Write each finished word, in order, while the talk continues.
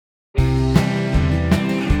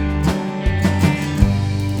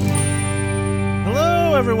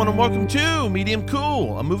everyone, and welcome to Medium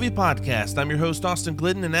Cool, a movie podcast. I'm your host, Austin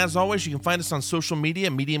Glidden, and as always, you can find us on social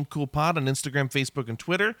media, Medium Cool Pod on Instagram, Facebook, and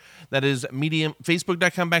Twitter. That is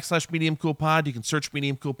facebook.com/Medium Cool Pod. You can search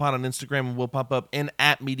Medium Cool Pod on Instagram, and we'll pop up, and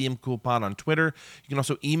at Medium Cool Pod on Twitter. You can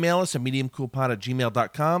also email us at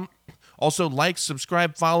mediumcoolpod@gmail.com. Also, like,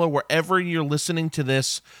 subscribe, follow wherever you're listening to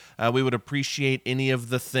this. We would appreciate any of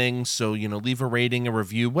the things, so, leave a rating, a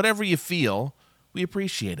review, whatever you feel. We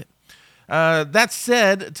appreciate it. That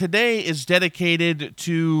said, today is dedicated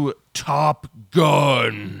to Top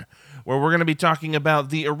Gun, where we're going to be talking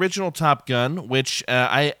about the original Top Gun, which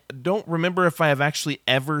I don't remember if I have actually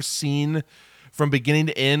ever seen from beginning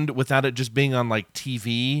to end without it just being on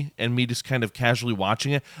TV and me just kind of casually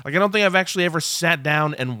watching it. I don't think I've actually ever sat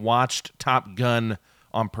down and watched Top Gun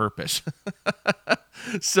on purpose.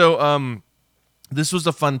 So, this was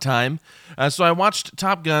a fun time. So I watched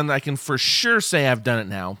Top Gun. I can for sure say I've done it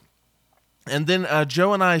now. And then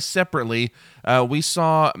Joe and I separately, we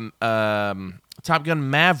saw Top Gun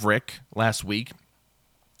Maverick last week,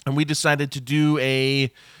 and we decided to do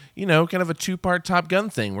a, kind of a two-part Top Gun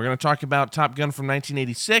thing. We're going to talk about Top Gun from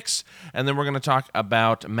 1986, and then we're going to talk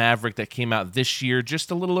about Maverick that came out this year, just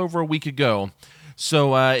a little over a week ago.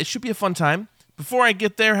 So it should be a fun time. Before I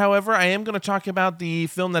get there, however, I am going to talk about the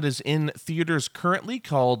film that is in theaters currently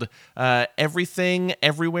called Everything,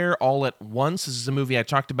 Everywhere, All at Once. This is a movie I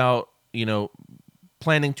talked about,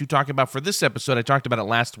 planning to talk about for this episode. I talked about it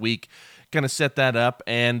last week, kind of set that up,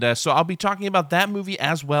 and so I'll be talking about that movie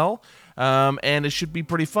as well, and it should be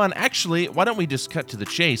pretty fun. Actually, why don't we just cut to the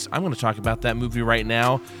chase? I'm going to talk about that movie right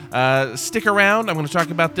now. Stick around. I'm going to talk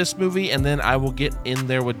about this movie, and then I will get in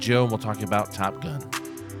there with Joe, and we'll talk about Top Gun.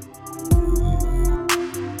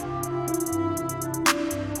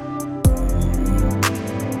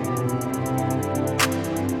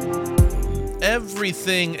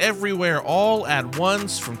 Everything, Everywhere, All at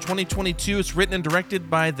Once from 2022. It's written and directed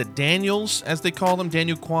by the Daniels, as they call them,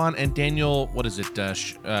 Daniel Kwan and Daniel,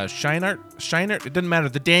 Scheinert? It doesn't matter.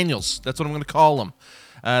 The Daniels. That's what I'm going to call them.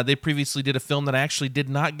 They previously did a film that I actually did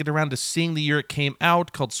not get around to seeing the year it came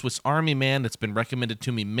out called Swiss Army Man. It's been recommended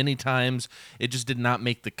to me many times. It just did not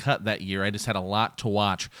make the cut that year. I just had a lot to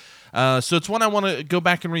watch. So it's one I want to go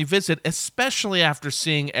back and revisit, especially after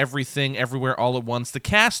seeing Everything, Everywhere, All at Once. The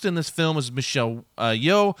cast in this film is Michelle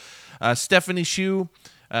Yeoh, Stephanie Hsu,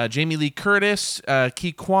 Jamie Lee Curtis,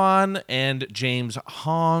 Ke Quan, and James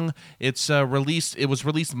Hong. It was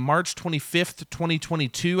released March 25th,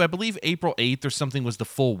 2022. I believe April 8th or something was the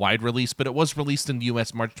full wide release, but it was released in the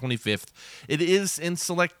U.S. March 25th. It is in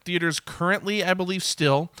select theaters currently, I believe,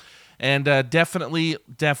 still. And definitely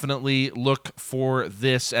look for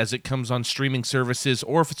this as it comes on streaming services,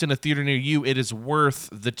 or if it's in a theater near you, it is worth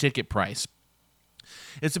the ticket price.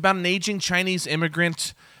 It's about an aging Chinese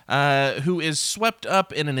immigrant who is swept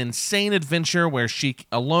up in an insane adventure where she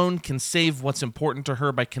alone can save what's important to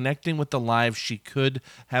her by connecting with the lives she could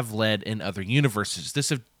have led in other universes. This,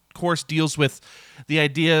 of course, deals with the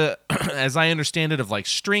idea, as I understand it, of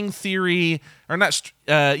string theory, or not.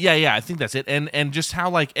 I think that's it. And just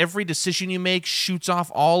how every decision you make shoots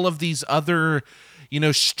off all of these other,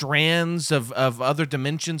 strands of other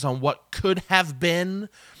dimensions on what could have been,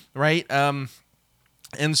 right? And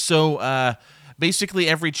so basically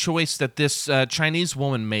every choice that this Chinese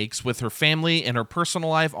woman makes with her family and her personal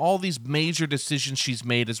life, all these major decisions she's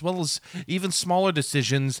made, as well as even smaller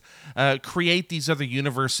decisions, create these other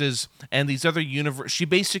universes. And these other she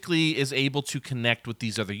basically is able to connect with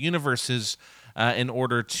these other universes in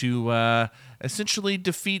order to essentially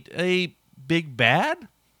defeat a big bad,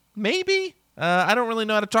 maybe? I don't really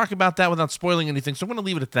know how to talk about that without spoiling anything, so I'm going to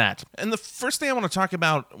leave it at that. And the first thing I want to talk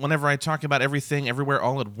about whenever I talk about Everything, Everywhere,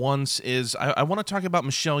 All at Once is I want to talk about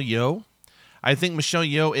Michelle Yeoh. I think Michelle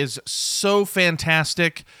Yeoh is so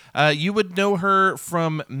fantastic. You would know her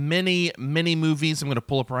from many, many movies. I'm going to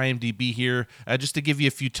pull up her IMDb here just to give you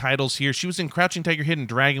a few titles here. She was in Crouching Tiger, Hidden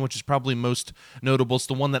Dragon, which is probably most notable. It's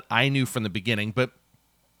the one that I knew from the beginning, but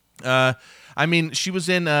she was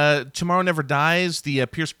in Tomorrow Never Dies, the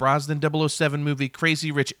Pierce Brosnan 007 movie,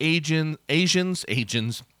 Crazy Rich Asians.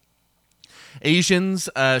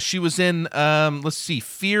 She was in,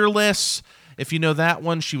 Fearless. If you know that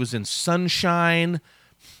one, she was in Sunshine.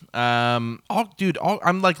 I'm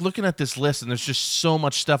looking at this list, and there's just so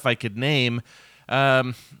much stuff I could name.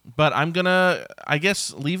 But I'm gonna, I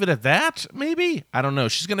guess, leave it at that, maybe? I don't know.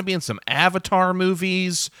 She's gonna be in some Avatar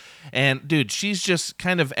movies, and dude, she's just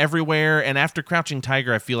kind of everywhere, and after Crouching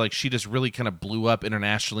Tiger, I feel like she just really kind of blew up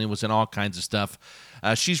internationally and was in all kinds of stuff.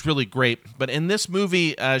 She's really great, but in this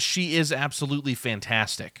movie, she is absolutely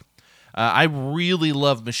fantastic. I really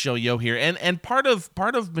love Michelle Yeoh here, and part of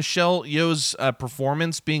Michelle Yeoh's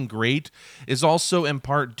performance being great is also in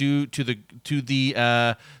part due to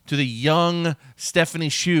the young Stephanie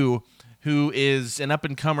Hsu, who is an up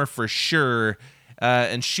and comer for sure.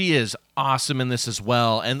 And she is awesome in this as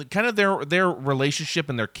well, and kind of their relationship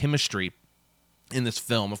and their chemistry in this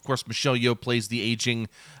film. Of course, Michelle Yeoh plays the aging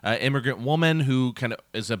immigrant woman who kind of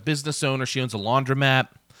is a business owner. She owns a laundromat,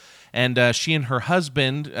 and she and her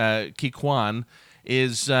husband, Ki Kwan,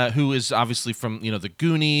 who is obviously from the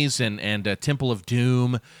Goonies and Temple of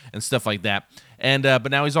Doom and stuff like that. And but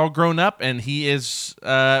now he's all grown up, and he is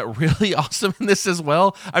really awesome in this as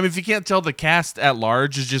well. I mean, if you can't tell, the cast at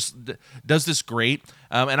large does this great,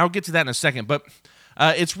 and I'll get to that in a second. But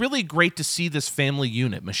it's really great to see this family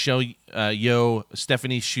unit: Michelle Yeoh,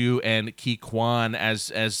 Stephanie Hsu, and Ki Kwan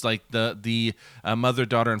as like the mother,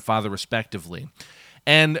 daughter, and father respectively.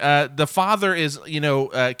 And the father is,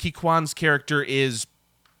 Ki Kwan's character is,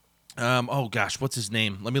 oh gosh, what's his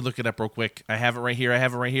name? Let me look it up real quick. I have it right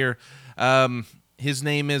here. His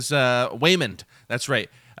name is Waymond. That's right.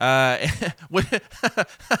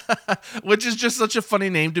 Which is just such a funny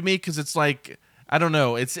name to me because it's like, I don't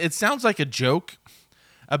know. It sounds like a joke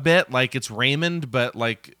a bit, like it's Raymond, but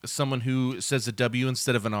like someone who says a W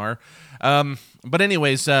instead of an R. But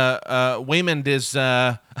anyways, Waymond is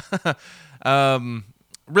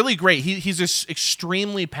really great. He's just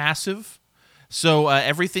extremely passive. So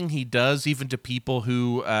everything he does, even to people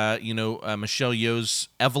who, Michelle Yeoh's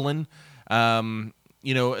Evelyn,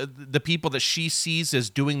 the people that she sees as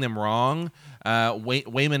doing them wrong,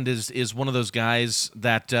 Waymond is one of those guys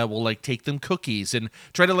that will like take them cookies and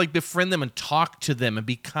try to like befriend them and talk to them and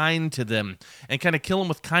be kind to them and kind of kill them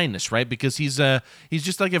with kindness, right? Because he's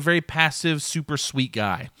just like a very passive, super sweet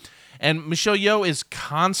guy. And Michelle Yeoh is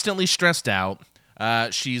constantly stressed out.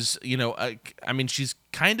 She's, she's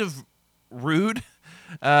kind of rude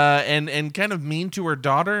and kind of mean to her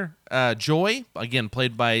daughter, Joy, again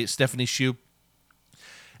played by Stephanie Hsu.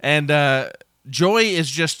 And Joy is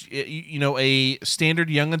just a standard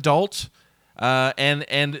young adult,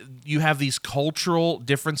 and you have these cultural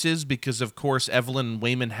differences because of course Evelyn and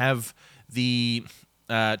Waymond have the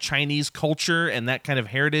Chinese culture and that kind of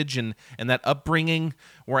heritage and that upbringing,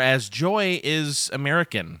 whereas Joy is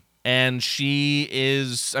American, and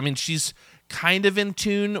she's kind of in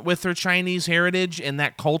tune with her Chinese heritage and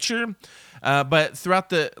that culture, but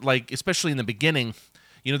throughout especially in the beginning,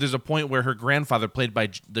 there's a point where her grandfather, played by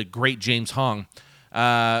the great James Hong,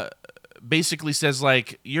 basically says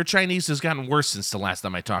like, your Chinese has gotten worse since the last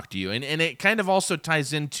time I talked to you, and it kind of also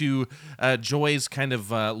ties into Joy's kind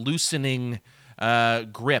of loosening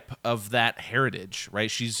grip of that heritage,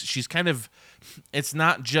 right? She's kind of, it's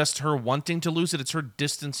not just her wanting to lose it, it's her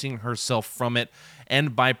distancing herself from it,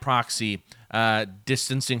 and by proxy,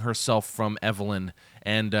 distancing herself from Evelyn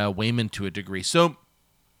and Waymond to a degree. So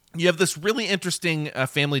you have this really interesting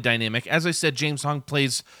family dynamic. As I said, James Hong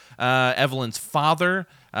plays Evelyn's father.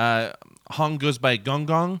 Hong goes by Gong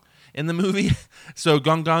Gong in the movie. So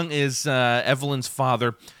Gong Gong is Evelyn's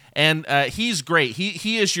father. And he's great.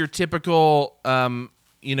 He is your typical, kind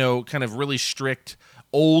of really strict,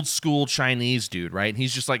 old school Chinese dude, right? And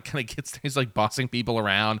he's just like he's like bossing people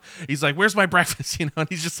around. He's like, "Where's my breakfast?" And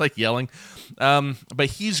he's just like yelling. But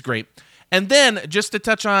he's great. And then just to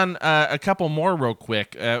touch on a couple more real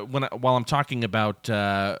quick, while I'm talking about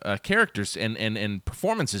characters and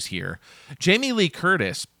performances here, Jamie Lee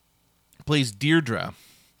Curtis plays Deirdre,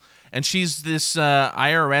 and she's this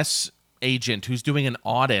IRS agent who's doing an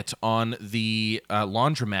audit on the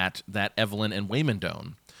laundromat that Evelyn and Waymond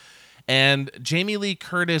own. And Jamie Lee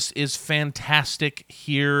Curtis is fantastic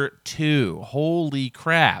here too. Holy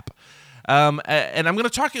crap. And I'm going to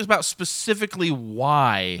talk about specifically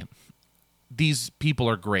why these people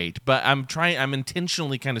are great, but I'm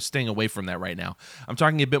intentionally kind of staying away from that right now. I'm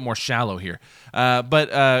talking a bit more shallow here. But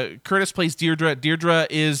Curtis plays Deirdre. Deirdre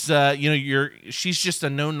is, she's just a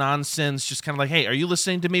no-nonsense, just kind of like, hey, are you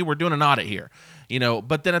listening to me? We're doing an audit here.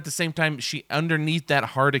 But then at the same time, she, underneath that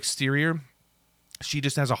hard exterior, she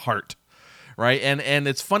just has a heart, right? And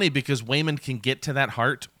it's funny because Waymond can get to that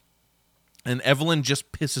heart, and Evelyn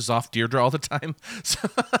just pisses off Deirdre all the time.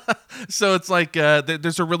 So it's like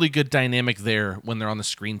there's a really good dynamic there when they're on the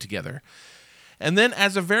screen together. And then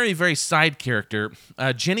as a very, very side character,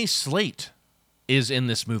 Jenny Slate is in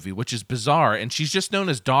this movie, which is bizarre. And she's just known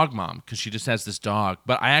as Dog Mom because she just has this dog.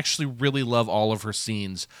 But I actually really love all of her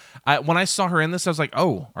scenes. When I saw her in this, I was like,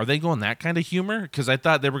 oh, are they going that kind of humor? Because I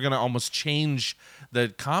thought they were going to almost change the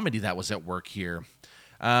comedy that was at work here.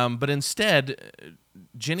 But instead,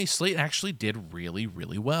 Jenny Slate actually did really,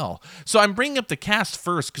 really well. So I'm bringing up the cast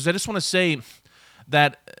first because I just want to say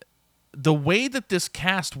that the way that this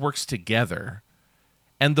cast works together,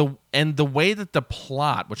 and the way that the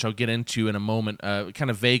plot, which I'll get into in a moment, kind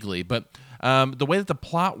of vaguely, but the way that the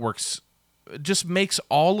plot works just makes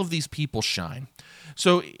all of these people shine.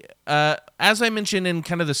 So, as I mentioned in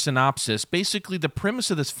kind of the synopsis, basically the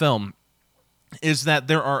premise of this film is that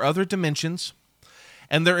there are other dimensions,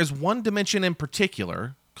 and there is one dimension in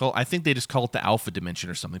particular called, I think they just call it the Alpha Dimension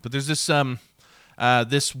or something, but there's this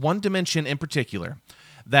this one dimension in particular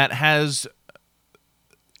that has,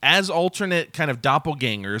 as alternate kind of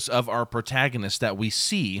doppelgangers of our protagonists that we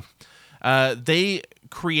see, they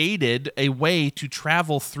created a way to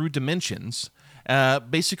travel through dimensions,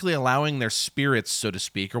 basically allowing their spirits, so to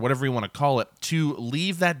speak, or whatever you want to call it, to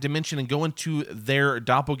leave that dimension and go into their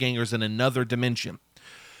doppelgangers in another dimension.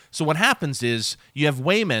 So what happens is you have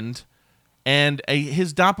Waymond and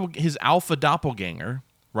his alpha doppelganger,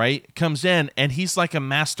 right, comes in, and he's like a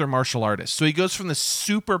master martial artist. So he goes from the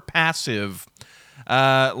super passive,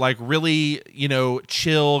 like really,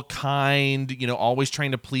 chill, kind, always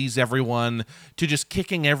trying to please everyone, to just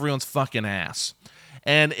kicking everyone's fucking ass.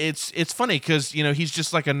 And it's funny because, he's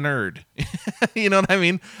just like a nerd. You know what I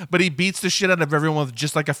mean? But he beats the shit out of everyone with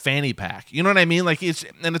just like a fanny pack. You know what I mean? Like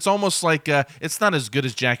it's almost like, it's not as good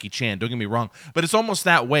as Jackie Chan, don't get me wrong, but it's almost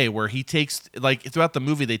that way, where he takes, like, throughout the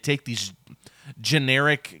movie, they take these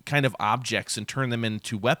generic kind of objects and turn them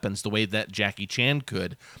into weapons the way that Jackie Chan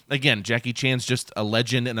could. Again, Jackie Chan's just a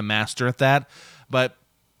legend and a master at that. But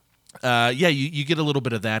you get a little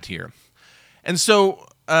bit of that here. And so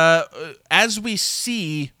as we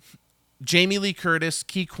see Jamie Lee Curtis,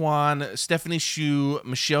 Ke Quan, Stephanie Hsu,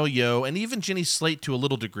 Michelle Yeoh, and even Jenny Slate to a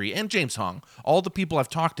little degree, and James Hong, all the people I've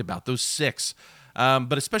talked about, those 6,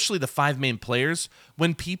 but especially the 5 main players,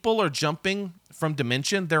 when people are jumping from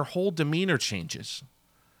dimension, their whole demeanor changes.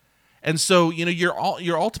 And so, you're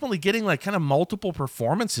ultimately getting like kind of multiple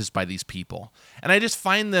performances by these people. And I just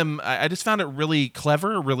found it really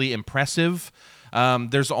clever, really impressive.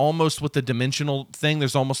 There's almost, with the dimensional thing,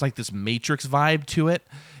 there's almost like this Matrix vibe to it,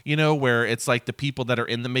 where it's like the people that are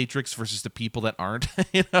in the Matrix versus the people that aren't,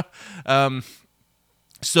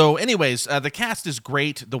 So anyways, the cast is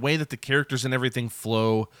great. The way that the characters and everything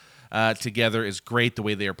flow together is great. The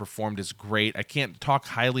way they are performed is great. I can't talk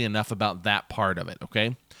highly enough about that part of it,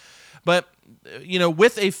 okay? But,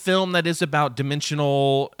 with a film that is about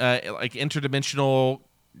dimensional, like interdimensional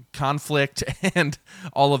conflict and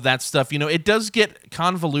all of that stuff, it does get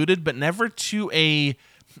convoluted, but never to a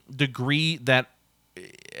degree that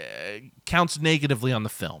counts negatively on the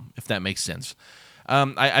film, if that makes sense.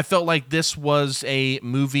 I felt like this was a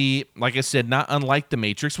movie, like I said, not unlike The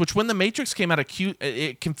Matrix, which when The Matrix came out,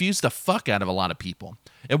 it confused the fuck out of a lot of people.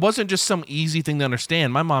 It wasn't just some easy thing to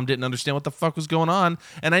understand. My mom didn't understand what the fuck was going on,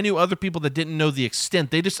 and I knew other people that didn't know the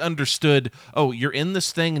extent. They just understood, oh, you're in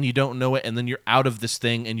this thing and you don't know it, and then you're out of this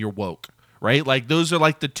thing and you're woke, right? Like, those are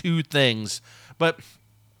like the two things. But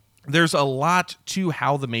there's a lot to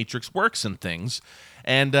how The Matrix works and things.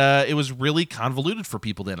 And it was really convoluted for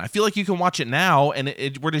people then. I feel like you can watch it now, and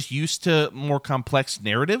we're just used to more complex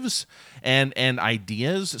narratives and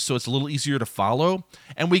ideas, so it's a little easier to follow.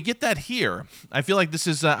 And we get that here. I feel like this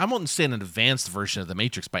is, I wouldn't say an advanced version of The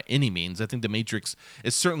Matrix by any means. I think The Matrix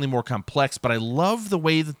is certainly more complex, but I love the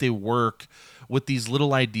way that they work with these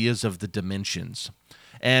little ideas of the dimensions.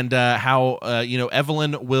 And how,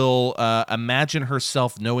 Evelyn will imagine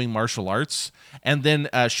herself knowing martial arts, and then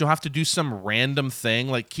she'll have to do some random thing.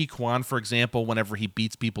 Like Ke Quan, for example, whenever he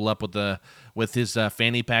beats people up with his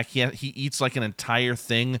fanny pack, he eats like an entire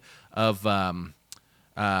thing of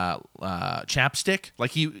chapstick.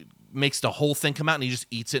 Like, he makes the whole thing come out, and he just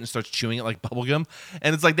eats it and starts chewing it like bubblegum.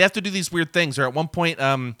 And it's like they have to do these weird things. Or at one point,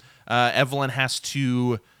 Evelyn has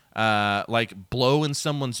to like blow in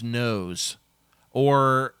someone's nose,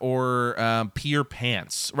 or pee her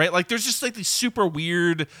pants, right? Like, there's just like these super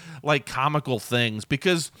weird, like, comical things,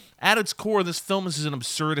 because at its core, this film is an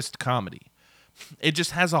absurdist comedy. It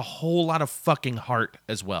just has a whole lot of fucking heart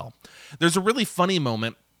as well. There's a really funny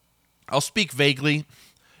moment. I'll speak vaguely.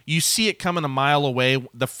 You see it coming a mile away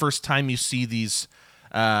the first time you see these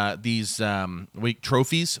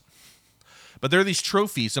trophies. But there are these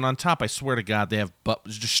trophies, and on top, I swear to God, they have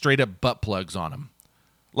just straight up butt plugs on them.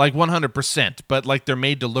 Like 100%, but like they're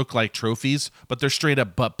made to look like trophies, but they're straight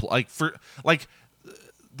up like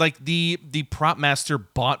the prop master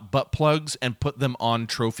bought butt plugs and put them on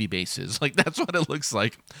trophy bases. Like, that's what it looks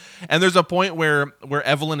like. And there's a point where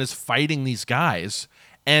Evelyn is fighting these guys,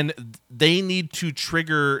 and they need to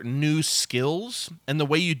trigger new skills. And the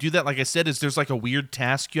way you do that, like I said, is there's like a weird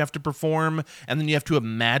task you have to perform, and then you have to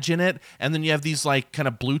imagine it, and then you have these like kind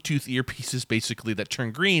of Bluetooth earpieces basically that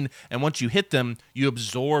turn green, and once you hit them, you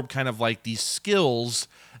absorb kind of like these skills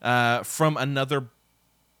from another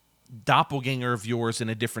doppelganger of yours in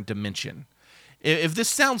a different dimension. If this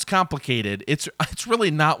sounds complicated, it's really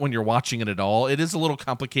not when you're watching it at all. It is a little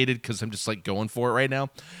complicated because I'm just like going for it right now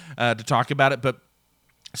to talk about it. But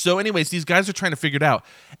so anyways, these guys are trying to figure it out.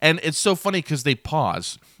 And it's so funny because they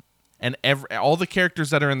pause. And all the characters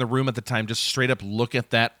that are in the room at the time just straight up look at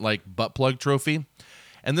that like butt plug trophy.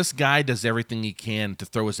 And this guy does everything he can to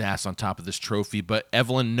throw his ass on top of this trophy, but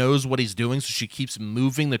Evelyn knows what he's doing, so she keeps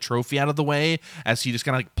moving the trophy out of the way as he just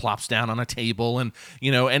kind of like plops down on a table, and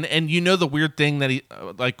the weird thing that he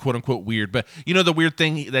like quote unquote weird, but the weird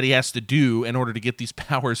thing that he has to do in order to get these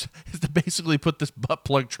powers is to basically put this butt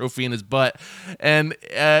plug trophy in his butt, and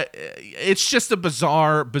it's just a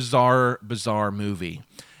bizarre movie.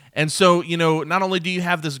 And so, not only do you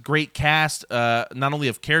have this great cast, not only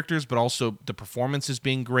of characters, but also the performances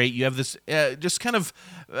being great, you have this just kind of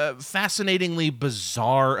fascinatingly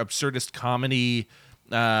bizarre, absurdist comedy,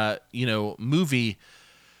 movie.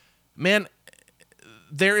 Man,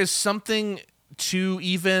 there is something to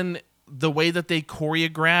even the way that they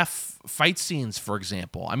choreograph fight scenes, for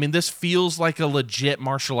example. I mean, this feels like a legit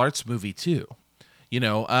martial arts movie, too.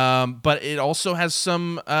 But it also has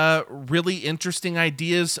some really interesting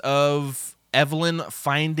ideas of Evelyn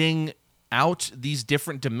finding out these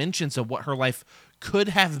different dimensions of what her life could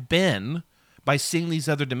have been by seeing these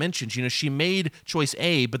other dimensions. She made choice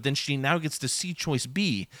A, but then she now gets to see choice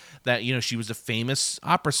B, that, she was a famous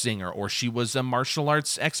opera singer, or she was a martial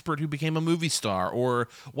arts expert who became a movie star, or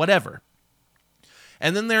whatever.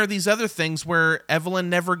 And then there are these other things where Evelyn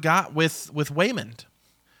never got with Waymond.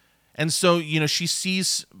 And so, she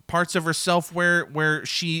sees parts of herself where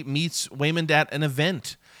she meets Waymond at an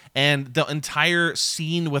event. And the entire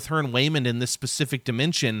scene with her and Waymond in this specific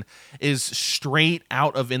dimension is straight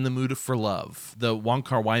out of In the Mood for Love, the Wong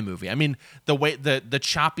Kar-wai movie. I mean, the way the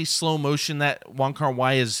choppy slow motion that Wong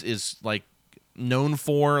Kar-wai is like known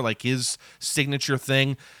for, like his signature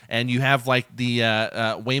thing. And you have like the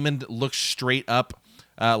Waymond looks straight up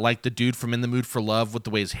like the dude from In the Mood for Love, with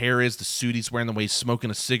the way his hair is, the suit he's wearing, the way he's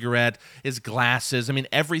smoking a cigarette, his glasses. I mean,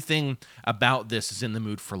 everything about this is In the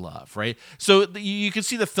Mood for Love, right? So you can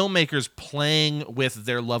see the filmmakers playing with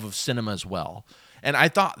their love of cinema as well. And I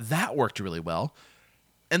thought that worked really well.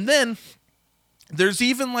 And then there's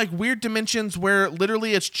even like weird dimensions where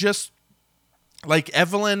literally it's just like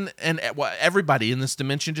Evelyn and everybody in this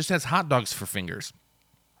dimension just has hot dogs for fingers.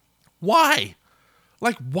 Why?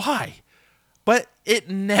 Like, why? But it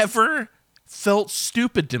never felt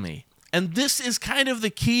stupid to me. And this is kind of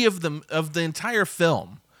the key of the entire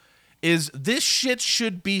film, is this shit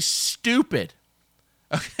should be stupid.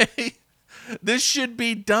 Okay? This should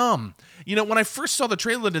be dumb. When I first saw the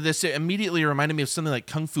trailer to this, it immediately reminded me of something like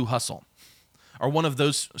Kung Fu Hustle, or one of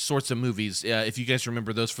those sorts of movies, if you guys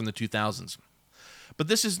remember those from the 2000s. But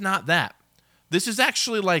this is not that. This is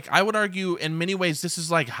actually like, I would argue in many ways, this is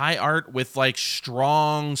like high art with like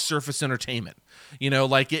strong surface entertainment.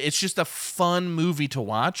 Like it's just a fun movie to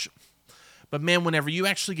watch. But man, whenever you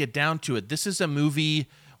actually get down to it, this is a movie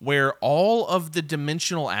where all of the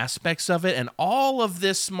dimensional aspects of it and all of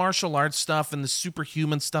this martial arts stuff and the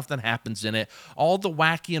superhuman stuff that happens in it, all the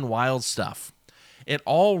wacky and wild stuff, it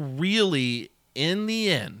all really, in the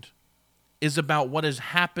end, is about what is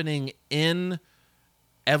happening in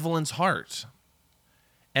Evelyn's heart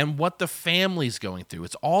and what the family's going through.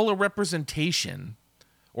 It's all a representation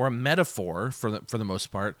or a metaphor, for the most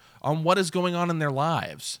part, on what is going on in their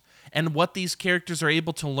lives and what these characters are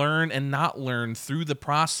able to learn and not learn through the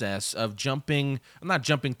process of not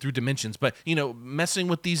jumping through dimensions, but, messing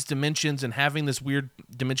with these dimensions and having this weird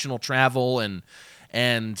dimensional travel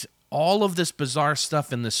and all of this bizarre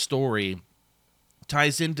stuff in this story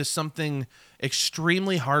ties into something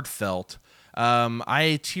extremely heartfelt.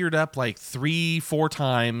 I teared up like 3-4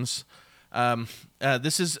 times.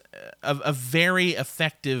 This is a very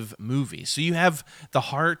effective movie. So you have the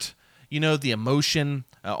heart, the emotion,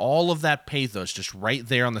 all of that pathos just right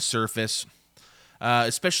there on the surface,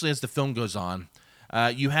 especially as the film goes on.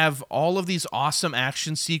 You have all of these awesome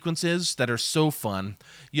action sequences that are so fun.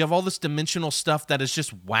 You have all this dimensional stuff that is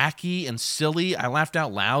just wacky and silly. I laughed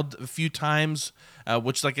out loud a few times,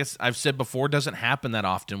 which, like I've said before, doesn't happen that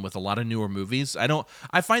often with a lot of newer movies.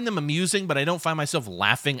 I find them amusing, but I don't find myself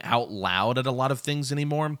laughing out loud at a lot of things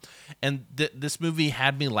anymore. And this movie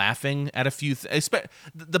had me laughing at a few.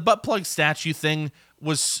 The butt plug statue thing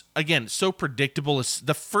was, again, so predictable. It's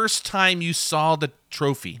the first time you saw the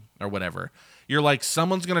trophy or whatever, you're like,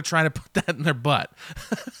 someone's gonna try to put that in their butt.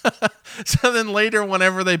 So then later,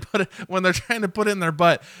 whenever when they're trying to put it in their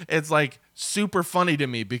butt, it's like super funny to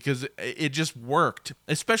me because it just worked.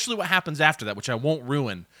 Especially what happens after that, which I won't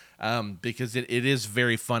ruin, because it is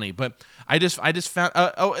very funny. But I just found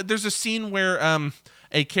there's a scene where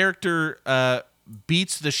a character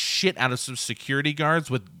beats the shit out of some security guards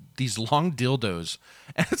with these long dildos,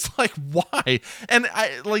 and it's like, why? And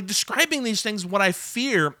I like describing these things. What I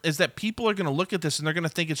fear is that people are going to look at this and they're going to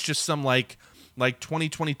think it's just some like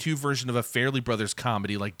 2022 version of a Fairley Brothers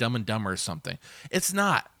comedy, like Dumb and Dumber or something. It's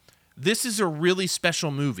not. This is a really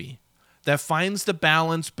special movie that finds the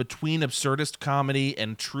balance between absurdist comedy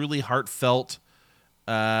and truly heartfelt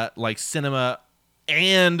like cinema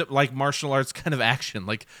and like martial arts kind of action,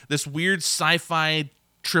 like this weird sci-fi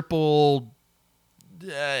triple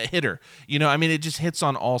hitter. You know, I mean, it just hits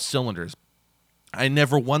on all cylinders. I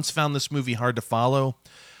never once found this movie hard to follow.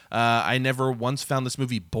 I never once found this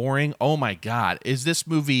movie boring. Oh my God, is this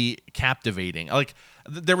movie captivating? Like,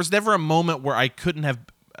 there was never a moment where I could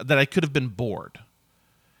have been bored.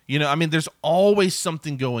 You know, I mean, there's always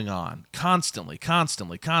something going on, constantly,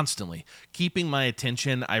 keeping my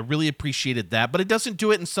attention. I really appreciated that, but it doesn't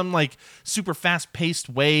do it in some like super fast-paced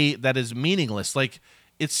way that is meaningless. Like,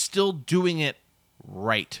 it's still doing it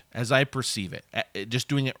right as I perceive it, just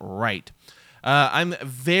doing it right. I'm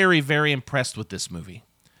very, very impressed with this movie.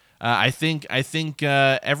 I think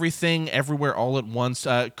Everything Everywhere All at Once,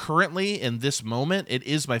 currently in this moment, it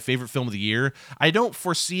is my favorite film of the year. I don't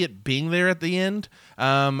foresee it being there at the end,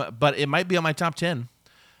 but it might be on my top 10.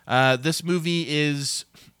 This movie is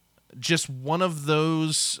just one of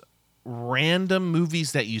those random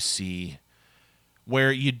movies that you see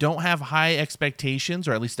where you don't have high expectations,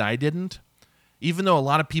 or at least I didn't, even though a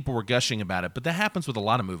lot of people were gushing about it. But that happens with a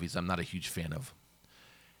lot of movies I'm not a huge fan of.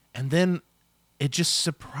 And then it just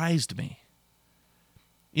surprised me.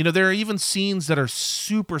 You know, there are even scenes that are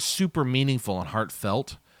super, super meaningful and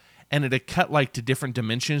heartfelt, and it cut like to different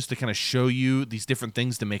dimensions to kind of show you these different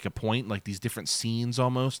things to make a point, like these different scenes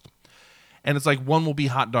almost. And it's like one will be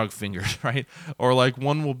hot dog fingers, right? Or like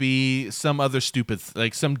one will be some other stupid,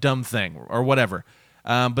 like some dumb thing or whatever,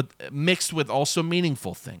 but mixed with also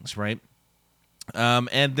meaningful things, right?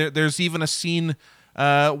 And there's even a scene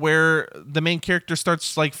where the main character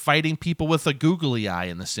starts like fighting people with a googly eye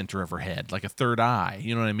in the center of her head, like a third eye.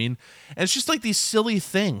 You know what I mean? And it's just like these silly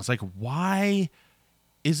things. Like, why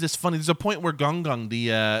is this funny? There's a point where Gong Gong,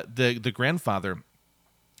 the grandfather,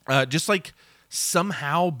 just like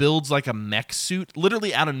somehow builds like a mech suit,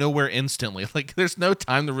 literally out of nowhere instantly. Like, there's no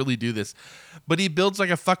time to really do this, but he builds like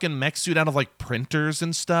a fucking mech suit out of like printers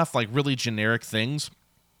and stuff, like really generic things,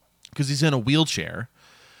 because he's in a wheelchair.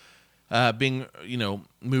 Being, you know,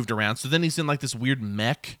 moved around. So then he's in like this weird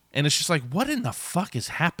mech, and it's just like, what in the fuck is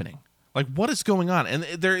happening? Like, what is going on? And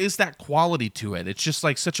there is that quality to it. It's just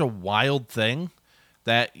like such a wild thing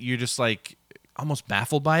that you're just like almost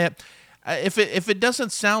baffled by it. If it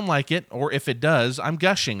doesn't sound like it, or if it does, I'm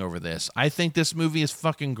gushing over this. I think this movie is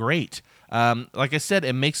fucking great. Like I said,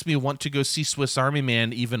 it makes me want to go see Swiss Army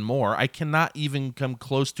Man even more. I cannot even come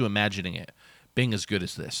close to imagining it being as good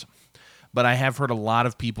as this. But I have heard a lot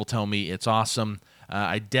of people tell me it's awesome.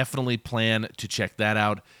 I definitely plan to check that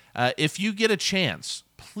out. If you get a chance,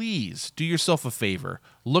 please do yourself a favor.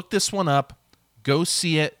 Look this one up. Go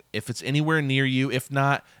see it if it's anywhere near you. If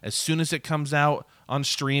not, as soon as it comes out on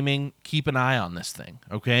streaming, keep an eye on this thing,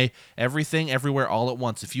 okay? Everything, Everywhere, All at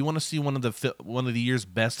Once. If you want to see one of the year's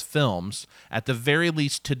best films, at the very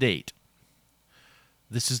least to date,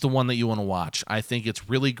 this is the one that you want to watch. I think it's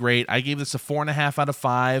really great. I gave this a 4.5 out of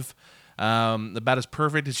 5. About as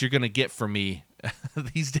perfect as you're going to get from me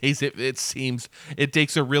these days. It seems it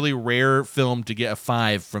takes a really rare film to get a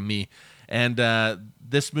 5 from me. And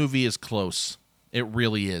this movie is close. It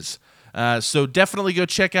really is. So definitely go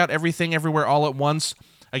check out Everything Everywhere All at Once.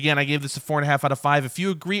 Again, I gave this a 4.5 out of 5. If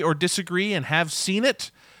you agree or disagree and have seen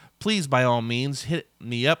it, please, by all means, hit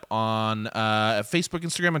me up on Facebook,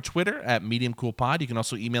 Instagram, and Twitter at MediumCoolPod. You can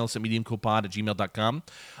also email us at mediumcoolpod@gmail.com.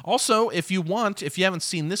 Also, if you haven't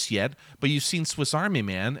seen this yet, but you've seen Swiss Army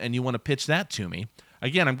Man and you want to pitch that to me,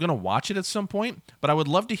 Again, I'm going to watch it at some point, but I would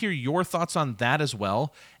love to hear your thoughts on that as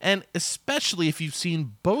well, and especially if you've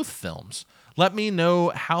seen both films. Let me know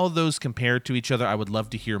how those compare to each other. I would love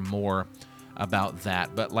to hear more about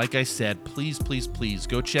that. But like I said, please, please, please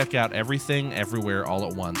go check out Everything Everywhere All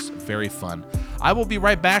at Once. Very fun. I will be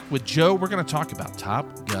right back with Joe. We're going to talk about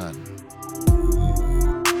Top Gun.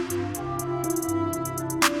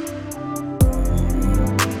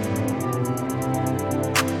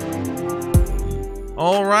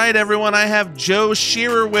 All right, everyone, I have Joe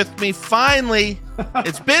Shearer with me. Finally,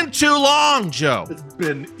 it's been too long, Joe. It's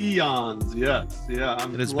been eons, yes. Yeah,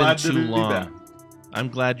 I'm glad to be back. I'm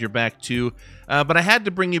glad you're back, too. But I had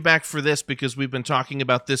to bring you back for this because we've been talking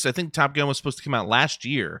about this. I think Top Gun was supposed to come out last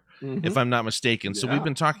year, if I'm not mistaken. So we've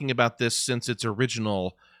been talking about this since its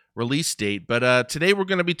original release date. But today we're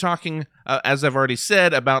going to be talking, as I've already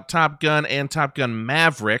said, about Top Gun and Top Gun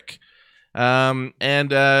Maverick.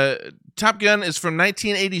 Top Gun is from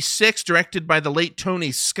 1986, directed by the late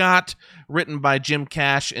Tony Scott, written by Jim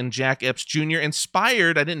Cash and Jack Epps Jr.,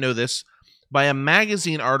 inspired, I didn't know this, by a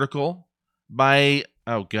magazine article by,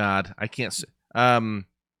 oh God, I can't say, I'm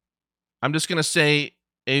just going to say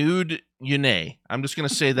Ehud Yunay. I'm just going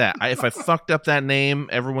to say that. If I fucked up that name,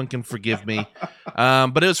 everyone can forgive me.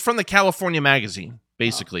 But it was from the California magazine,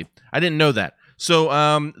 basically. I didn't know that.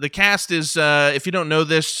 So the cast is, if you don't know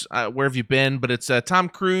this, where have you been? But it's Tom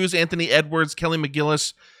Cruise, Anthony Edwards, Kelly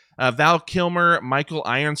McGillis, Val Kilmer, Michael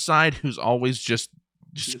Ironside, who's always just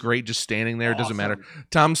great, just standing there. Awesome. Doesn't matter.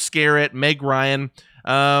 Tom Skerritt, Meg Ryan.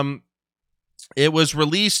 It was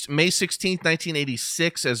released May 16th,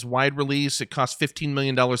 1986 as wide release. It cost $15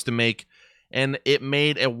 million to make, and it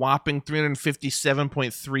made a whopping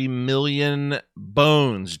 357.3 million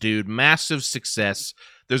bones, dude. Massive success.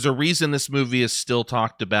 There's a reason this movie is still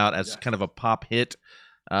talked about as kind of a pop hit.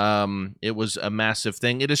 It was a massive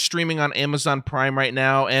thing. It is streaming on Amazon Prime right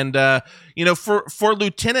now. And, for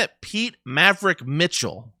Lieutenant Pete Maverick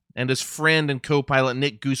Mitchell and his friend and co-pilot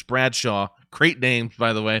Nick Goose Bradshaw, great names,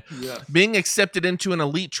 by the way, being accepted into an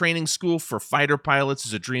elite training school for fighter pilots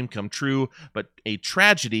is a dream come true, but a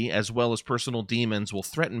tragedy as well as personal demons will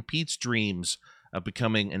threaten Pete's dreams of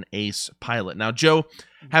becoming an ace pilot. Now, Joe,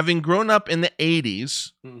 having grown up in the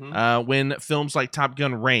 80s, when films like Top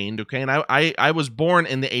Gun reigned, okay, and I was born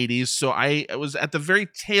in the 80s, so I was at the very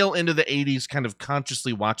tail end of the 80s kind of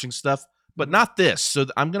consciously watching stuff, but not this. So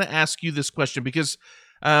I'm going to ask you this question because,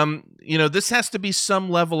 this has to be some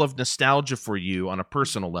level of nostalgia for you on a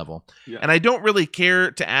personal level. Yeah. And I don't really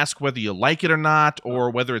care to ask whether you like it or not,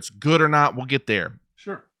 or whether it's good or not. We'll get there.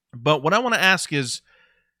 Sure. But what I want to ask is,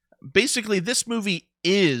 basically, this movie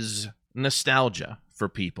is nostalgia for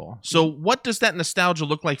people. So what does that nostalgia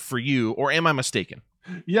look like for you, or am I mistaken?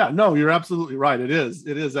 Yeah, no, you're absolutely right. It is.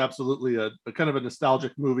 It is absolutely a kind of a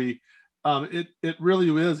nostalgic movie. It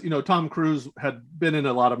really is. Tom Cruise had been in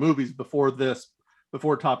a lot of movies before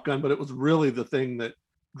Top Gun, but it was really the thing that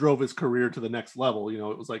drove his career to the next level.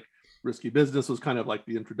 It was like Risky Business was kind of like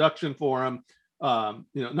the introduction for him. Not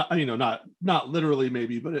literally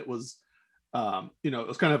maybe, but it was. It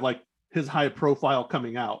was kind of like his high profile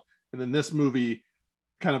coming out. And then this movie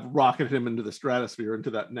kind of rocketed him into the stratosphere,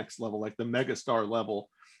 into that next level, like the megastar level.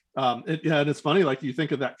 And it's funny, like you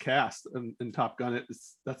think of that cast in Top Gun,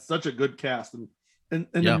 that's such a good cast and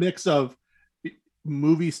a mix of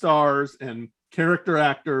movie stars and character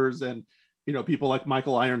actors and, people like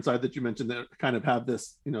Michael Ironside that you mentioned that kind of have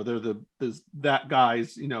this, they're that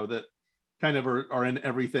guys, that kind of are in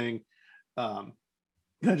everything.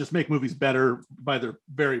 Just make movies better by their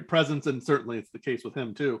very presence, and certainly it's the case with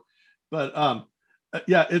him too. But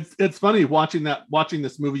it's funny watching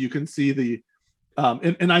this movie. You can see the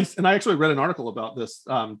and I actually read an article about this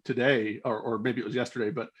today, or maybe it was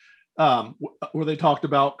yesterday, but where they talked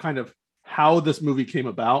about kind of how this movie came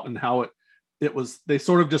about and how it was. They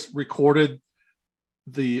sort of just recorded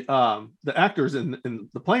the actors in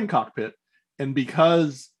the plane cockpit, and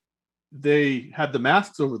because they had the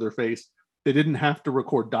masks over their face, they didn't have to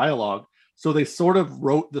record dialogue. So they sort of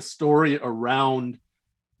wrote the story around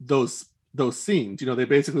those scenes. They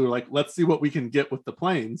basically were like, let's see what we can get with the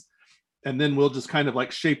planes. And then we'll just kind of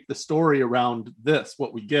like shape the story around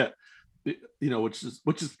what we get, which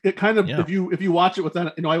is it kind of, if you watch it with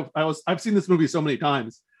that, I've seen this movie so many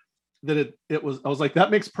times that I was like, that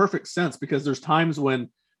makes perfect sense, because there's times when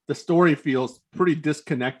the story feels pretty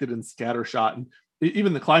disconnected and scattershot. And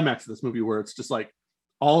even the climax of this movie where it's just like,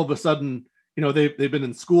 all of a sudden, they've been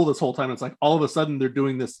in school this whole time. It's like all of a sudden they're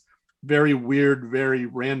doing this very weird, very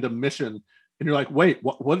random mission, and you're like, wait,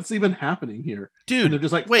 what's even happening here, dude? And they're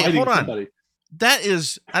just like, wait, hold on. Somebody. That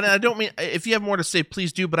is, and I don't mean, if you have more to say,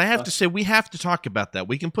 please do. But I have to say, we have to talk about that.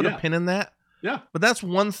 We can put a pin in that. Yeah. But that's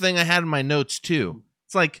one thing I had in my notes too.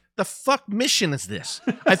 It's like, the fuck mission is this?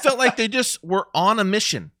 I felt like they just were on a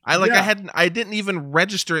mission. Yeah. I didn't even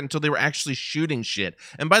register it until they were actually shooting shit.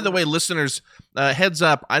 And by the way, listeners, heads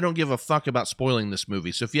up, I don't give a fuck about spoiling this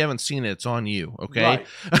movie. So if you haven't seen it, it's on you, okay? Right.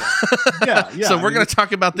 Yeah. So we're going to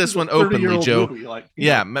talk about this one openly, Joe. Movie, like,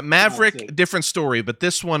 yeah, Maverick, different story, but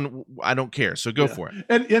this one, I don't care. So go for it.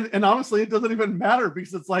 And honestly, it doesn't even matter,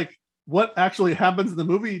 because it's like, what actually happens in the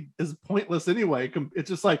movie is pointless anyway. It's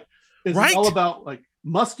just like, it's Right. all about like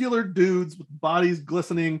muscular dudes with bodies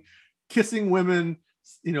glistening, kissing women,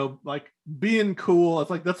 like being cool. It's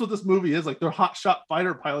like, that's what this movie is. Like, they're hotshot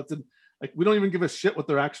fighter pilots, and like, we don't even give a shit what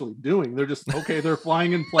they're actually doing. They're just, okay, they're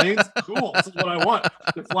flying in planes. Cool. This is what I want.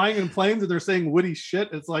 They're flying in planes and they're saying witty shit.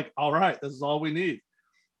 It's like, all right, this is all we need.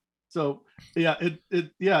 So yeah,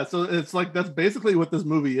 so it's like, that's basically what this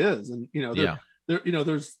movie is. And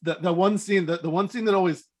there's the one scene that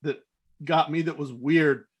always that got me, that was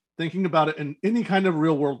weird thinking about it in any kind of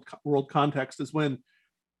real world context, is when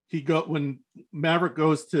Maverick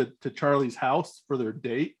goes to Charlie's house for their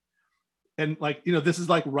date, and like, this is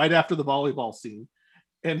like right after the volleyball scene,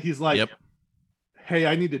 and he's like, yep. Hey,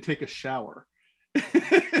 I need to take a shower.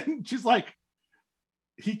 And she's like,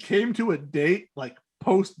 he came to a date like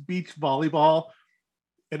post beach volleyball,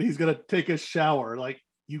 and he's gonna take a shower. Like,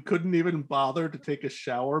 you couldn't even bother to take a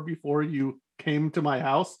shower before you came to my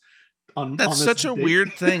house. That's such a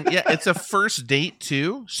weird thing. Yeah, it's a first date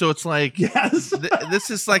too, so it's like, yes,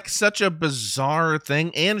 this is like such a bizarre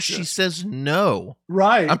thing, and she says no.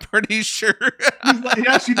 Right, I'm pretty sure. Like,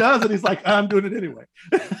 yeah, she does, and he's like, I'm doing it anyway.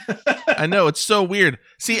 I know, it's so weird.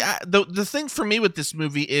 See, the thing for me with this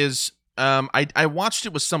movie is, I watched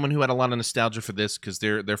it with someone who had a lot of nostalgia for this, because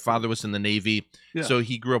their father was in the Navy, so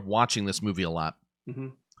he grew up watching this movie a lot. Mm-hmm.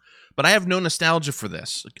 But I have no nostalgia for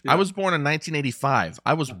this. I was born in 1985.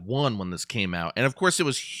 I was 1 when this came out. And of course, it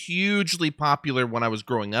was hugely popular when I was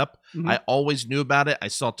growing up. Mm-hmm. I always knew about it. I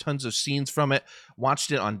saw tons of scenes from it,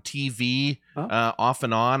 watched it on TV off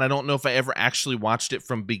and on. I don't know if I ever actually watched it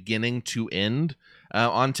from beginning to end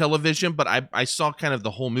on television, but I saw kind of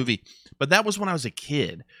the whole movie. But that was when I was a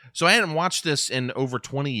kid. So I hadn't watched this in over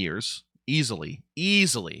 20 years.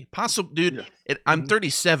 Easily possible, dude. Yeah. I'm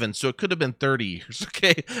 37, so it could have been 30 years.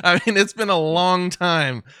 Okay, I mean, it's been a long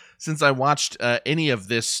time since I watched any of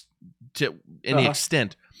this to any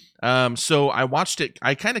extent. So I watched it.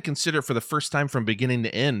 I kind of consider it for the first time from beginning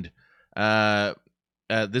to end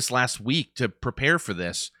this last week to prepare for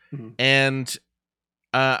this. Mm-hmm. And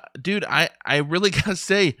dude, I really gotta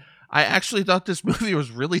say, I actually thought this movie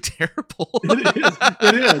was really terrible.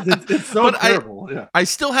 It is. It's so terrible. I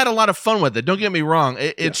still had a lot of fun with it. Don't get me wrong.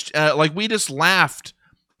 It's like, we just laughed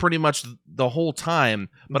pretty much the whole time,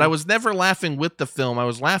 but I was never laughing with the film. I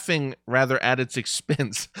was laughing rather at its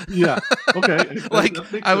expense. Yeah. Okay. Like,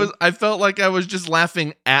 I felt like I was just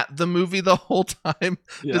laughing at the movie the whole time.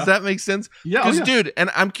 Yeah. Does that make sense? Yeah. Because, dude, and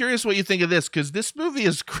I'm curious what you think of this, because this movie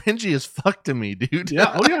is cringy as fuck to me, dude.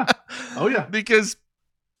 Yeah. Oh yeah. Because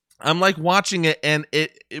I'm like watching it, and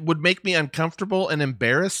it would make me uncomfortable and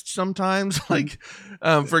embarrassed sometimes. Like,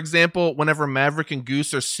 for example, whenever Maverick and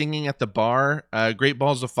Goose are singing at the bar, Great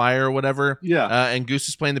Balls of Fire or whatever, and Goose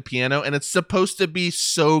is playing the piano, and it's supposed to be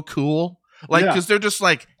so cool. Like, because they're just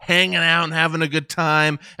like hanging out and having a good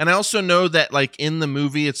time. And I also know that, like, in the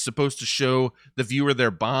movie, it's supposed to show the viewer their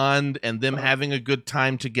bond and them having a good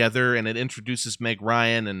time together. And it introduces Meg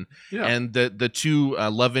Ryan, and the two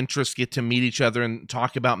love interests get to meet each other and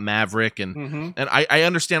talk about Maverick. And and I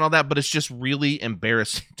understand all that, but it's just really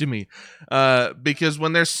embarrassing to me because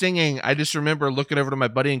when they're singing, I just remember looking over to my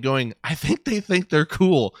buddy and going, I think they think they're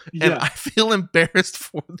cool. And I feel embarrassed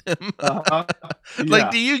for them. Like,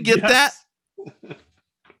 do you get that?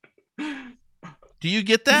 Do you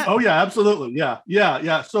get that? Oh yeah, absolutely.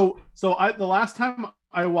 Yeah. So the last time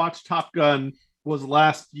I watched Top Gun was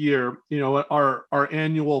last year. Our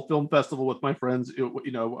annual film festival with my friends.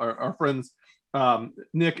 Our friends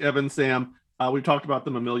Nick, Evan, Sam. We've talked about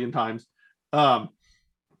them a million times. But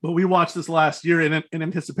we watched this last year in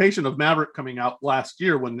anticipation of Maverick coming out last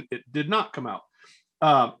year when it did not come out.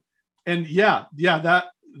 And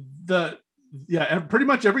pretty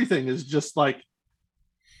much everything is just like,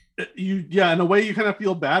 in a way you kind of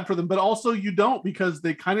feel bad for them, but also you don't, because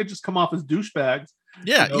they kind of just come off as douchebags.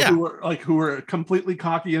 Who are completely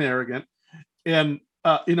cocky and arrogant, and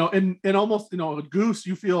almost, Goose,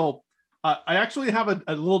 you feel. I actually have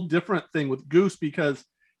a little different thing with Goose, because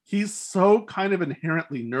he's so kind of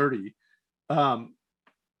inherently nerdy,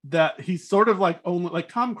 that he's sort of like, only like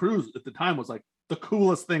Tom Cruise at the time was like the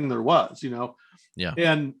coolest thing there was,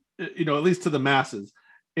 and at least to the masses.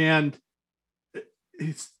 And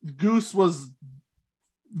Goose was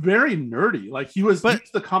very nerdy. Like he was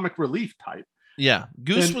the comic relief type. Yeah,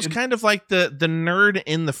 Goose was kind of like the nerd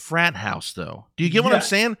in the frat house, though. Do you get what I'm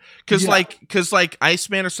saying? Because like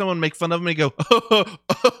Iceman or someone make fun of him and go,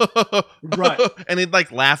 right, and he'd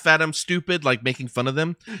like laugh at him, stupid, like making fun of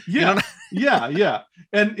them. Yeah, you know?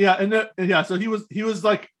 yeah. So he was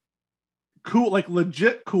like cool, like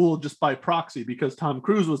legit cool, just by proxy, because Tom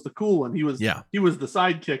Cruise was the cool one. He was the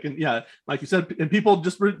sidekick, and like you said, and people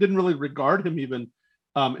just didn't really regard him even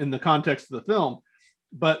in the context of the film,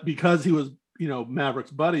 but because he was, you know,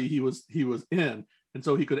 Maverick's buddy, he was in, and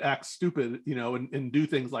so he could act stupid, you know, and do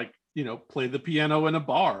things like, you know, play the piano in a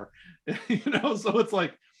bar, you know. So it's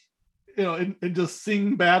like, you know, and just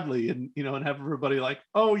sing badly, and, you know, and have everybody like,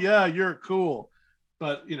 oh yeah, you're cool.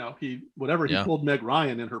 But, you know, he pulled Meg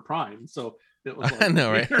Ryan in her prime. So it was like, I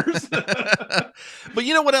know, right? But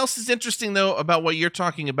you know what else is interesting, though, about what you're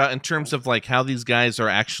talking about in terms of like how these guys are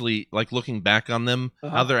actually, like, looking back on them,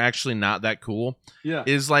 how they're actually not that cool. Yeah.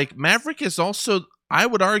 Is like Maverick is also, I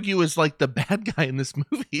would argue, is like the bad guy in this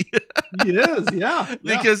movie. He is, yeah.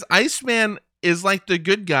 Because Iceman is like the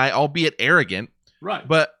good guy, albeit arrogant. Right.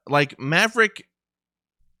 But like Maverick,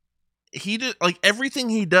 he did, like, everything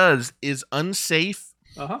he does is unsafe.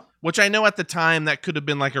 Which I know at the time that could have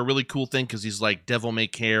been like a really cool thing, because he's like devil may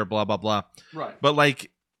care, blah blah blah. Right. But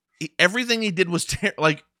like everything he did was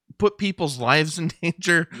like put people's lives in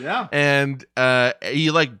danger. Yeah. And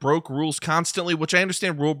he like broke rules constantly, which I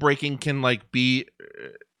understand rule breaking can like be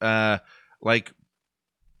like,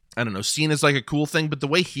 I don't know, seen as like a cool thing, but the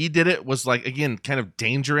way he did it was like, again, kind of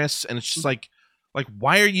dangerous, and it's just like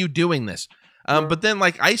why are you doing this? But then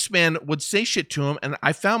like Iceman would say shit to him, and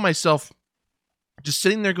I found myself just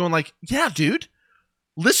sitting there going like, yeah, dude,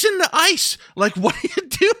 listen to Ice. Like, what are you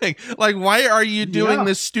doing? Like, why are you doing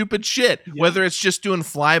this stupid shit? Yeah. Whether it's just doing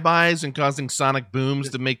flybys and causing sonic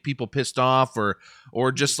booms to make people pissed off,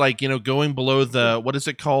 or just like, you know, going below the, what is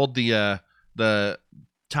it called? The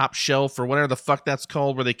top shelf, or whatever the fuck that's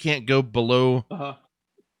called, where they can't go below. I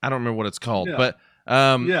don't remember what it's called, but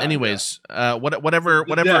anyways, whatever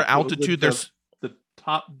altitude there's.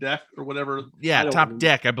 Top deck or whatever. Yeah, top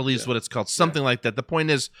deck, I believe is what it's called. Something like that. The point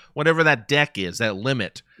is, whatever that deck is, that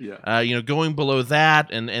limit. Yeah. You know, going below that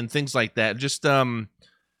and things like that. Just it's,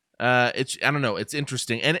 I don't know, it's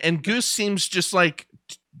interesting. And Goose seems just like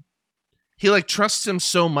he like trusts him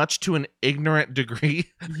so much to an ignorant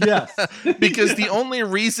degree. Yes. Because the only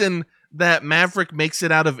reason that Maverick makes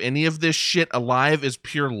it out of any of this shit alive is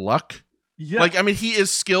pure luck. Yeah. Like, I mean, he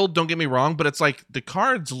is skilled, don't get me wrong, but it's like the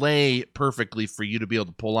cards lay perfectly for you to be able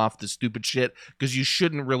to pull off this stupid shit, because you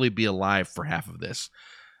shouldn't really be alive for half of this.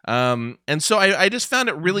 And so I just found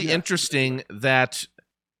it really interesting that,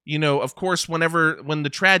 you know, of course, when the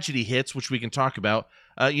tragedy hits, which we can talk about,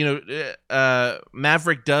 you know,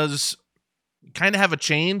 Maverick does kind of have a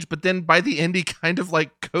change, but then by the end he kind of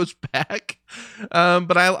like goes back.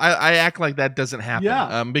 But I act like that doesn't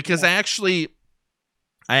happen. Because I actually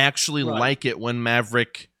like it when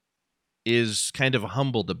Maverick is kind of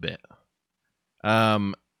humbled a bit.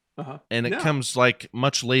 And it comes like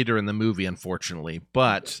much later in the movie, unfortunately,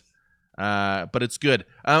 but it's good.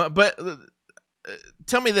 But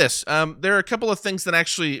tell me this. There are a couple of things that I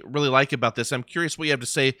actually really like about this. I'm curious what you have to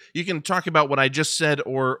say. You can talk about what I just said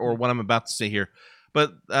or what I'm about to say here.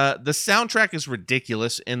 But the soundtrack is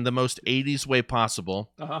ridiculous in the most 80s way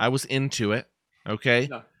possible. I was into it. Okay.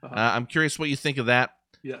 I'm curious what you think of that.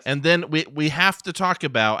 Yes. And then we have to talk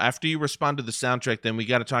about, after you respond to the soundtrack, then we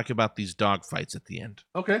got to talk about these dog fights at the end.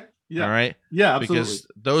 Okay. Yeah. All right. Yeah, absolutely. Because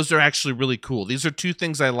those are actually really cool. These are two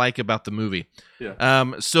things I like about the movie.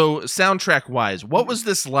 Yeah. So soundtrack wise, what was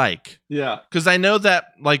this like? Yeah. Because I know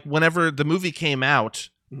that like whenever the movie came out,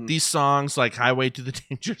 these songs like Highway to the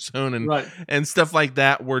Danger Zone and stuff like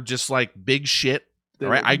that were just like big shit.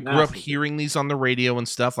 Right. I grew up hearing these on the radio and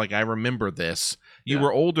stuff. Like, I remember this. You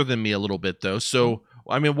were older than me a little bit though. So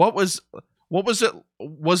I mean, what was it?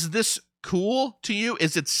 Was this cool to you?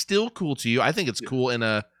 Is it still cool to you? I think it's cool in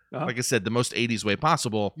a, like I said, the most 80s way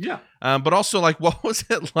possible. Yeah. But also, like, what was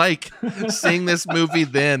it like seeing this movie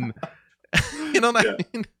then? You know what I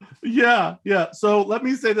mean? Yeah. Yeah. So let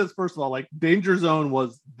me say this first of all, like, Danger Zone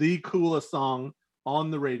was the coolest song on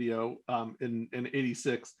the radio in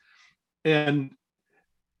 86. And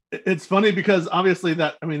it's funny because obviously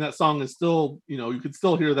that song is still, you know, you could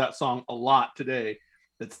still hear that song a lot today.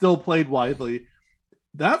 It's still played widely.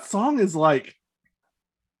 That song is like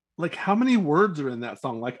how many words are in that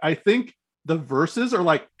song? Like, I think the verses are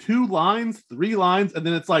like 2 lines, 3 lines, and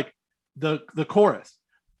then it's like the chorus.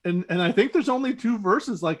 And I think there's only 2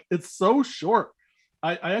 verses. Like, it's so short.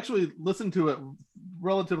 I actually listened to it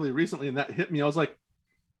relatively recently, and that hit me. I was like,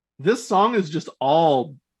 this song is just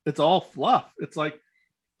it's all fluff. It's like,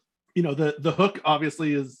 the hook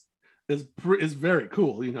obviously is very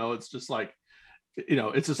cool. It's just like,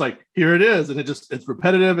 it's just like, here it is, and it's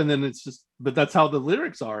repetitive, and then it's just, but that's how the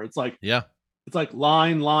lyrics are. It's like, Yeah. it's like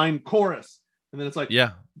line, chorus, and then it's like,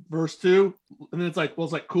 Yeah. verse 2, and then it's like, well,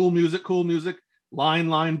 it's like cool music,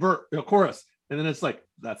 line, chorus, and then it's like,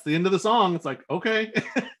 that's the end of the song. It's like, okay.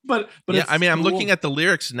 but Yeah, I mean, I'm cool. looking at the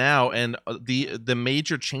lyrics now, and the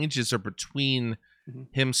major changes are between Mhm.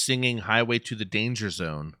 him singing "Highway to the Danger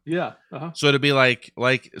Zone." Yeah. So it'd be like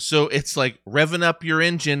so it's like revving up your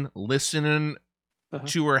engine, listening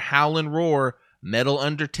to her howl and roar, metal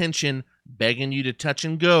under tension, begging you to touch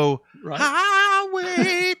and go. Right.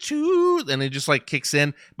 Highway to, and it just like kicks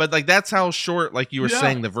in. But like that's how short, like you were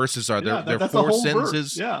saying, the verses are. They're that's 4 a whole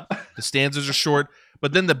sentences. verse. Yeah. The stanzas are short.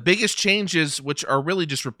 But then the biggest changes, which are really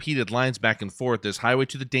just repeated lines back and forth, is highway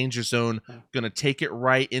to the danger zone, gonna take it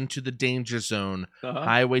right into the danger zone.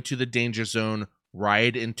 Highway to the danger zone,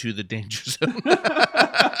 ride into the danger zone.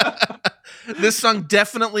 This song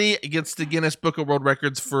definitely gets the Guinness Book of World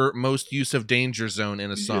Records for most use of danger zone in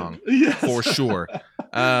a song. Yes. For sure.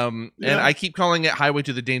 And I keep calling it Highway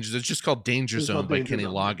to the Danger Zone. It's just called Danger Zone by Kenny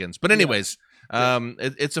Loggins. But anyways,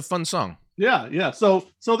 it's a fun song. Yeah. So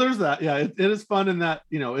there's that. Yeah, it is fun in that,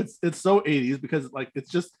 it's so 80s because like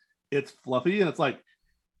it's fluffy and it's like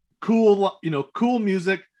cool, cool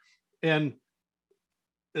music, and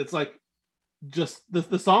it's like just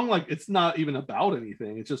the song, like it's not even about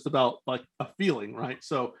anything. It's just about like a feeling, right?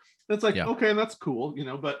 So it's like, okay, and that's cool,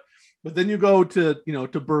 but then you go to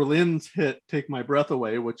to Berlin's hit "Take My Breath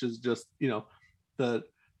Away," which is just the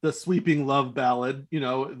sweeping love ballad,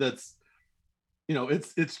 that's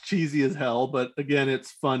it's cheesy as hell, but again,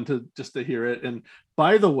 it's fun to hear it. And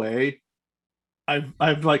by the way,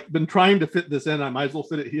 I've like been trying to fit this in. I might as well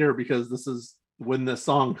fit it here because this is when the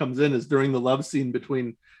song comes in, is during the love scene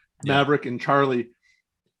between Maverick and Charlie.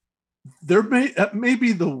 That may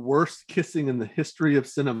be the worst kissing in the history of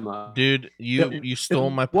cinema. Dude, you stole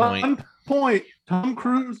my point. At one point, Tom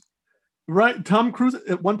Cruise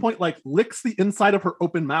at one point like licks the inside of her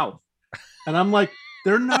open mouth. And I'm like,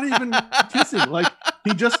 they're not even kissing. Like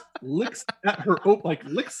he just licks at her,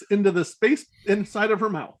 licks into the space inside of her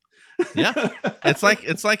mouth. Yeah, it's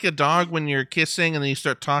like a dog when you're kissing and then you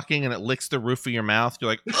start talking and it licks the roof of your mouth. You're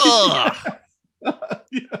like, ugh.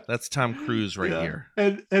 That's Tom Cruise right here.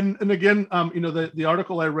 And again, the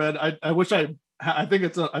article I read, I wish I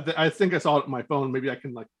think I think I saw it on my phone. Maybe I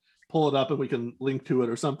can like pull it up and we can link to it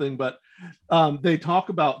or something. But they talk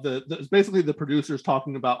about basically the producers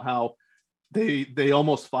talking about how they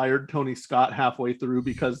almost fired Tony Scott halfway through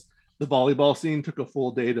because the volleyball scene took a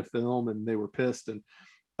full day to film and they were pissed. And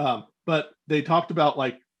but they talked about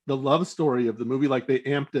like the love story of the movie, like they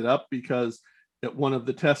amped it up because at one of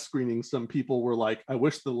the test screenings, some people were like, I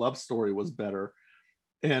wish the love story was better.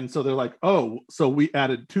 And so they're like, oh, so we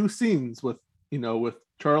added 2 scenes with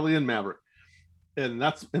Charlie and Maverick. And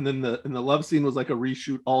then the love scene was like a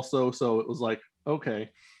reshoot also. So it was like, okay.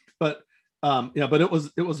 But but it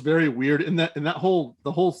was very weird. And the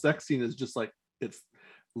whole sex scene is just like, it's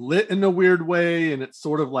lit in a weird way. And it's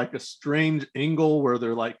sort of like a strange angle where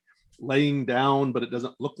they're like laying down, but it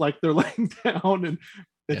doesn't look like they're laying down. And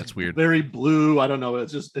it's weird. Very blue. I don't know.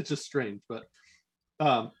 It's just strange. But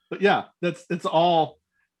yeah, it's all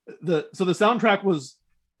so the soundtrack was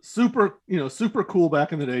super, super cool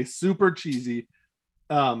back in the day, super cheesy.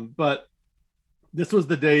 But this was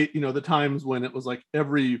the day, the times when it was like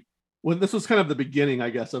when this was kind of the beginning, I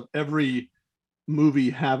guess, of every movie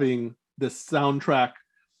having this soundtrack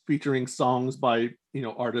featuring songs by,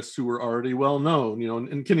 artists who were already well known,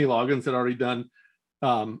 and Kenny Loggins had already done,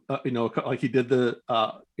 like he did the,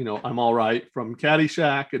 I'm All Right from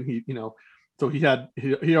Caddyshack. And he, so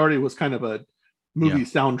he already was kind of a movie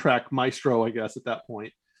soundtrack maestro, I guess, at that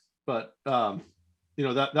point. But,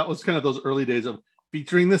 that was kind of those early days of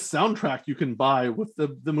featuring this soundtrack you can buy with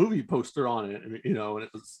the movie poster on it. And, and it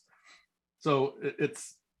was, so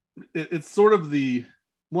it's sort of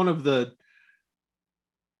one of the,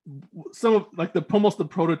 some of like almost the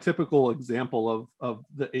prototypical example of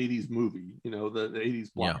the 80s movie, the 80s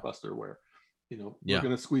blockbuster where, we're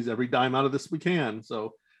going to squeeze every dime out of this we can.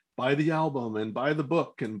 So buy the album and buy the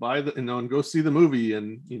book and buy the, and go see the movie.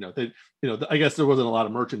 And, I guess there wasn't a lot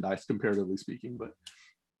of merchandise comparatively speaking, but,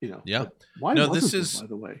 why by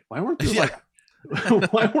the way, why weren't there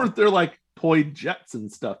why weren't there like toy jets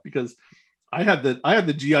and stuff? Because I had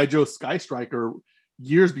the G.I. Joe Sky Striker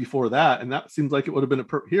years before that, and that seems like it would have been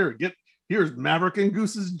here's Maverick and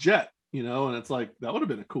Goose's jet, and it's like that would have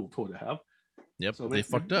been a cool toy to have. Yep, so they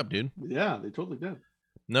fucked up, dude. Yeah, they totally did.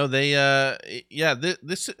 No, they yeah,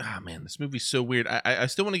 this oh man, this movie's so weird. I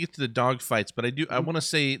still want to get to the dog fights, but I Mhm. want to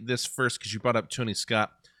say this first because you brought up Tony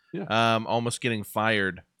Scott Yeah. almost getting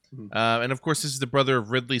fired. Mhm. And of course, this is the brother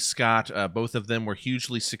of Ridley Scott. Both of them were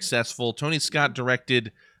hugely successful. Tony Scott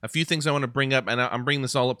directed a few things I want to bring up, and I'm bringing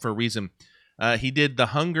this all up for a reason. He did The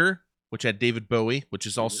Hunger, which had David Bowie, which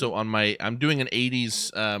is also on my. I'm doing an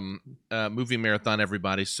 '80s movie marathon,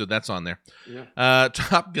 everybody, so that's on there. Yeah.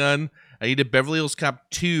 Top Gun. He did Beverly Hills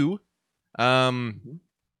Cop 2. Mhm.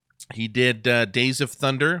 He did Days of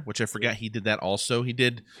Thunder, which I forgot he did that also. He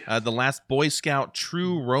did The Last Boy Scout,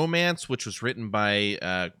 True Romance, which was written by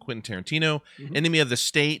Quentin Tarantino, Mhm. Enemy of the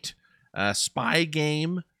State, Spy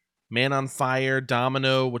Game, Man on Fire,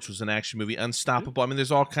 Domino, which was an action movie, Unstoppable. I mean,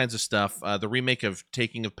 there's all kinds of stuff. The remake of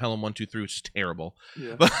Taking of Pelham 1, 2, 3, which is terrible.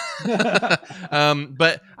 Yeah.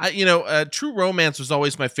 But True Romance was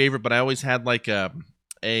always my favorite, but I always had like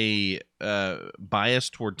a bias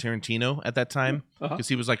toward Tarantino at that time Uh-huh. because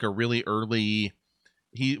he was like a really early.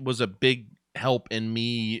 He was a big help in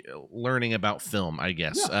me learning about film, I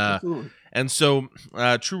guess. Yeah, absolutely. And so,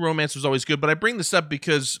 True Romance was always good. But I bring this up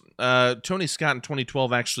because Tony Scott in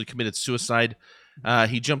 2012 actually committed suicide.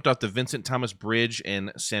 He jumped off the Vincent Thomas Bridge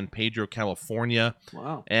in San Pedro, California.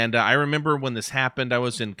 Wow. And I remember when this happened, I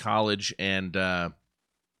was in college, and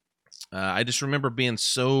I just remember being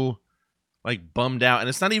so like bummed out. And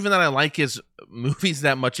it's not even that I like his movies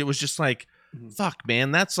that much. It was just like, Mhm. fuck,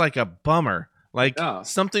 man, that's like a bummer. Like Yeah.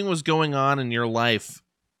 something was going on in your life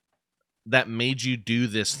that made you do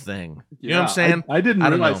this thing. You know what Yeah. I'm saying? I didn't I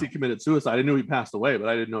don't realize know. he committed suicide. I knew he passed away, but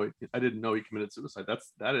I didn't know he committed suicide.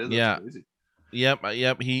 That's Yeah. crazy.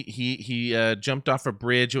 Yep. He jumped off a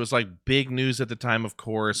bridge. It was like big news at the time, of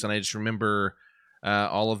course, and I just remember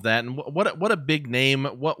all of that. And what a big name.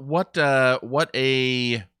 What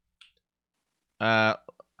a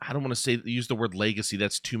I don't want to say use the word legacy.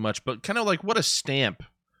 That's too much, but kind of like what a stamp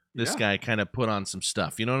this Yeah. guy kind of put on some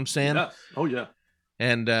stuff. You know what I'm saying? Yes. Oh yeah.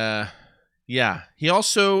 And yeah, he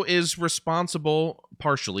also is responsible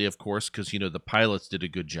partially, of course, because the pilots did a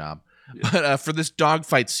good job. Yeah. But for this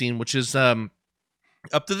dogfight scene, which is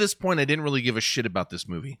up to this point, I didn't really give a shit about this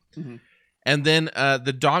movie. Mhm. And then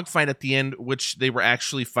the dogfight at the end, which they were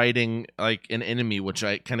actually fighting like an enemy, which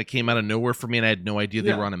I kind of came out of nowhere for me, and I had no idea they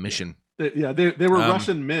Yeah, were on a yeah. mission. They were Um,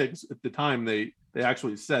 Russian MiGs at the time. They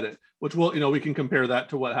actually said it, which we can compare that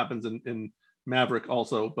to what happens in Maverick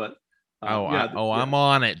also. But yeah. I'm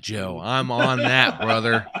on it, Joe. Mhm. I'm on that,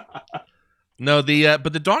 brother. No,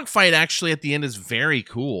 but the dogfight actually at the end is very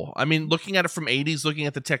cool. I mean, looking at it from '80s, looking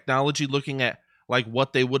at the technology, looking at like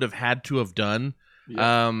what they would have had to have done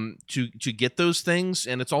Yeah. to get those things,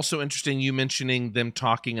 and it's also interesting you mentioning them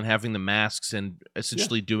talking and having the masks and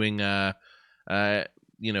essentially doing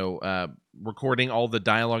recording all the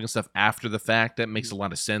dialogue and stuff after the fact. That makes a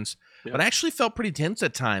lot of sense. Yeah. But I actually felt pretty tense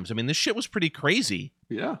at times. I mean, this shit was pretty crazy.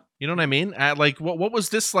 Yeah. You know what I mean? Like, what was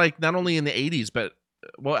this like? Not only in the '80s, but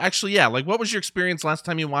well, actually, yeah. Like, what was your experience last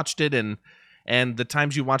time you watched it, and the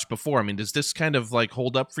times you watched before? I mean, does this kind of like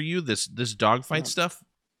hold up for you? This dogfight stuff?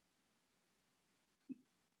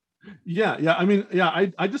 Yeah. Yeah. I mean, yeah.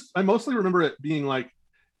 I mostly remember it being like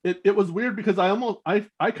it was weird because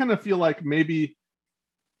I kind of feel like maybe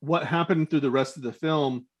what happened through the rest of the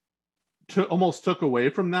film almost took away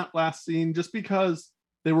from that last scene just because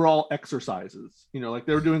they were all exercises, like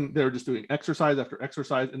they were just doing exercise after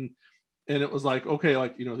exercise, and it was like, okay,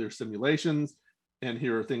 like there's simulations and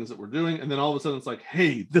here are things that we're doing, and then all of a sudden it's like,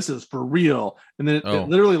 hey, this is for real, and then it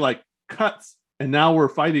literally like cuts, and now we're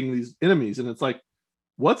fighting these enemies, and it's like,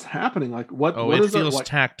 what's happening? Like what It feels like,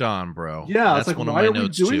 tacked on, bro. yeah, That's it's like, one of why my are we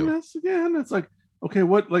notes doing too. this again? It's like, okay,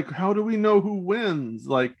 what, like, how do we know who wins?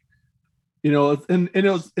 Like, and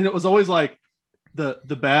it was always like the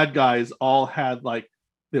bad guys all had like,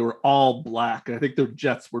 they were all black. I think their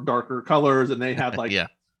jets were darker colors, and they had like Yeah.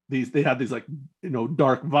 these like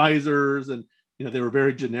dark visors, and they were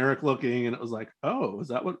very generic looking, and it was like, oh, is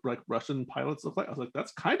that what like Russian pilots look like? I was like,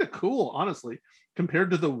 that's kind of cool, honestly,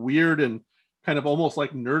 compared to the weird and kind of almost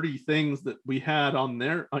like nerdy things that we had on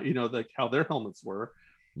their like how their helmets were.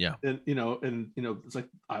 Yeah. And it's like,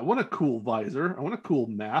 I want a cool visor, I want a cool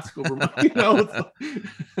mask over my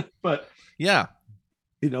but yeah,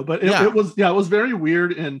 but it was very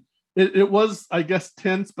weird, and it was, I guess,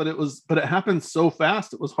 tense, but it happened so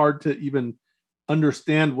fast, it was hard to even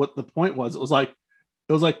understand what the point was. It was like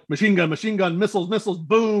machine gun, missiles,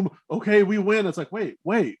 boom, okay, we win. It's like, wait,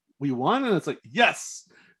 we won? And it's like, yes.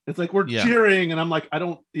 It's like we're cheering, and I'm like, I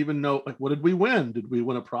don't even know, like, what did we win? Did we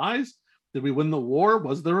win a prize? Did we win the war?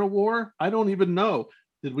 Was there a war? I don't even know.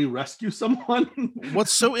 did we rescue someone?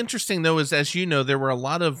 What's so interesting, though, is, as you know, there were a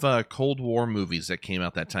lot of Cold War movies that came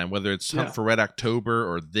out that time, whether it's Hunt Yeah. for Red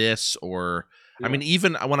October or this, or I Yeah. mean,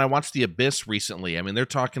 even when I watched The Abyss recently, I mean, they're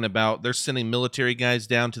talking about they're sending military guys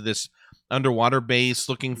down to this underwater base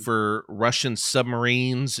looking for Russian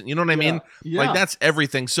submarines. You know what I mean? Like, Yeah. that's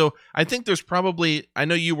everything. So I think there's probably, I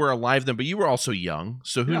know you were alive then, but you were also young.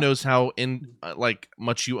 So who Yeah. knows how like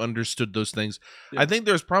much you understood those things. Yeah. I think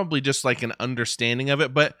there's probably just like an understanding of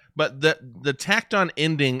it, but the tacked on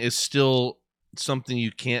ending is still something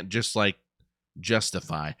you can't just like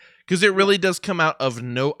justify, because it really does come out of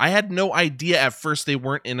no. I had no idea at first they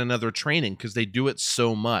weren't in another training, because they do it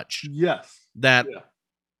so much Yes. that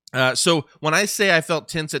Yeah. so when I say I felt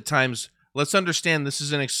tense at times, let's understand this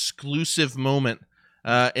is an exclusive moment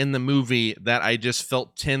in the movie that I just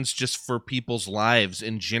felt tense just for people's lives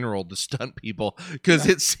in general, the stunt people, because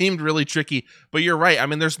it seemed really tricky. But you're right. I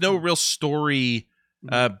mean, there's no real story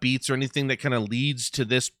beats or anything that kind of leads to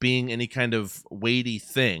this being any kind of weighty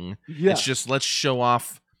thing. Yeah. It's just, let's show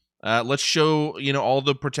off. Let's show, all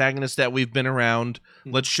the protagonists that we've been around.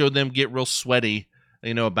 Mhm. Let's show them get real sweaty,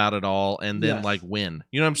 about it all, and then Yes. like win.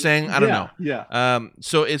 You know what I'm saying? I don't know. Yeah.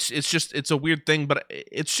 So it's a weird thing, but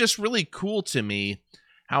it's just really cool to me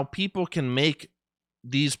how people can make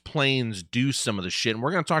these planes do some of the shit. And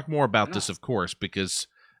we're going to talk more about this, of course, because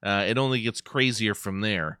it only gets crazier from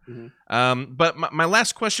there. Mhm. But my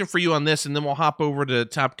last question for you on this, and then we'll hop over to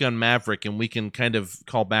Top Gun Maverick, and we can kind of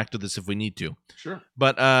call back to this if we need to. Sure.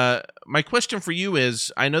 But my question for you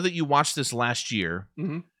is, I know that you watched this last year,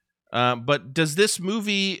 but does this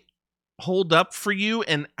movie hold up for you?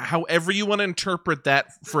 And however you want to interpret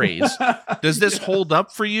that phrase, does this hold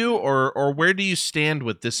up for you, or where do you stand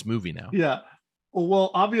with this movie now? Yeah. Well,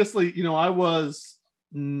 obviously, I was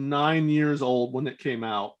 9 years old when it came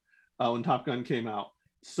out, when Top Gun came out.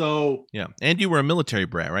 So Yeah, and you were a military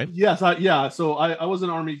brat, right? yes, so I was an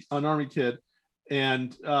army kid,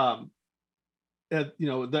 and in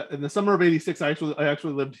the summer of '86, I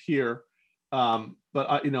actually lived here, but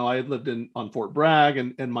I had lived on Fort Bragg,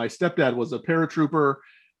 and my stepdad was a paratrooper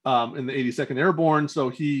in the 82nd Airborne, so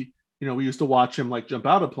he, we used to watch him like jump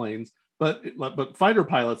out of planes. But fighter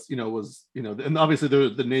pilots, was, and obviously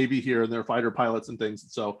the Navy here, and they're fighter pilots and things.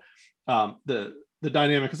 And so the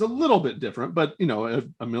dynamic is a little bit different, but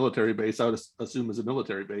a military base, I would assume, is a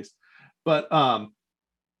military base. But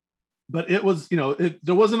it was,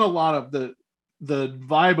 there wasn't a lot of the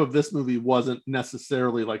vibe of this movie wasn't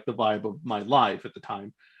necessarily like the vibe of my life at the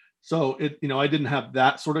time. So I didn't have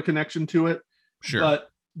that sort of connection to it. Sure.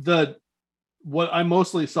 But what I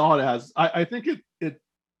mostly saw it as, I think it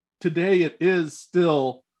today it is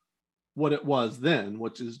still what it was then,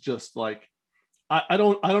 which is just like, I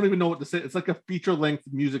don't even know what to say. It's like a feature length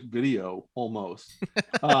music video almost.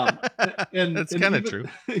 And that's kind of true.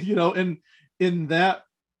 And in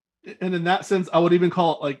that sense, I would even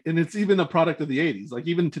call it like, and it's even a product of the 80s. Like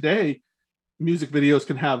even today, music videos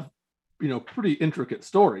can have, pretty intricate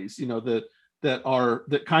stories,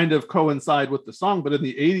 that kind of coincide with the song. But in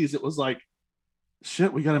the 80s, it was like,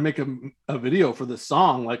 shit, we got to make a video for this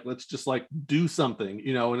song. Like, let's just like do something,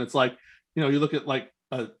 and it's like, you look at like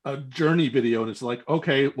a Journey video, and it's like,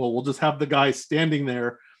 okay, well, we'll just have the guy standing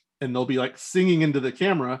there, and they'll be like singing into the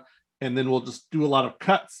camera, and then we'll just do a lot of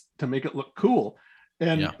cuts to make it look cool.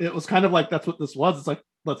 And it was kind of like, that's what this was. It's like,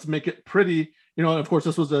 let's make it pretty, and of course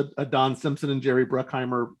this was a Don Simpson and Jerry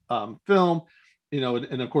Bruckheimer film,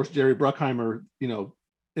 and of course Jerry Bruckheimer,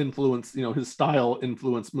 influenced, his style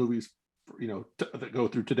influenced movies, that go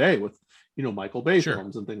through today with, Michael Bay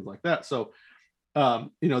films and things like that. So,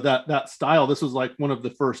 that style, this was like one of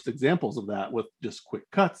the first examples of that, with just quick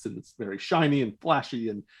cuts, and it's very shiny and flashy,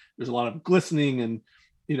 and there's a lot of glistening, and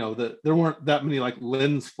there weren't that many like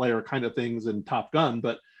lens flare kind of things in Top Gun,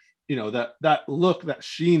 but that look, that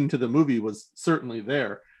sheen to the movie was certainly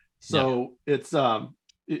there. So it's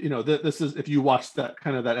this is, if you watch that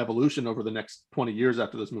kind of that evolution over the next 20 years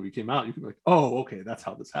after this movie came out, you can be like, oh, okay, that's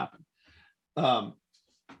how this happened.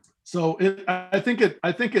 So I think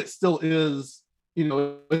it still is,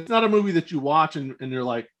 it's not a movie that you watch and you're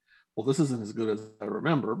like, well, this isn't as good as I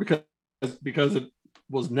remember, because it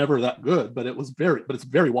was never that good, but it's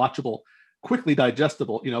very watchable, quickly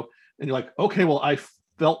digestible, and you're like, okay, well, I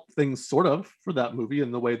felt things sort of for that movie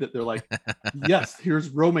in the way that they're like, yes, here's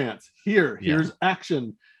romance, here's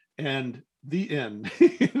action, and the end,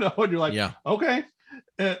 and you're like, okay.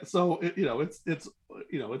 So it's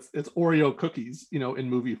Oreo cookies, in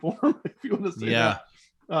movie form, if you want to say that.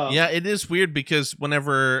 It is weird, because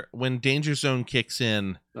when Danger Zone kicks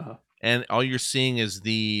in, and all you're seeing is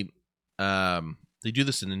the they do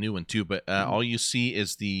this in the new one too, but all you see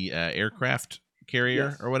is the aircraft carrier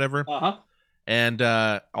Yes. or whatever, Uh-huh. and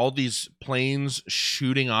all these planes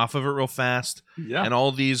shooting off of it real fast, Yeah. and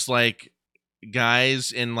all these like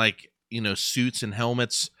guys in like suits and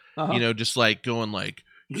helmets, Uh-huh. just like going like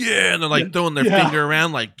yeah, and they're Yeah. like throwing their Yeah. finger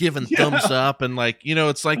around like giving thumbs Yeah. up, and like Uh-huh.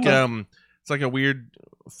 it's like a weird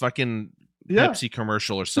fucking Yeah. Pepsi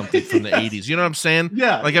commercial or something from the Yes. 80s. You know what I'm saying?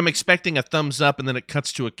 Yeah. Like I'm expecting a thumbs up and then it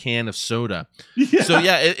cuts to a can of soda. So Yeah.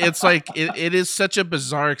 yeah, it's like it is such a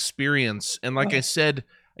bizarre experience. And like I Uh-huh. said,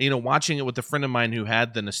 watching it with a friend of mine who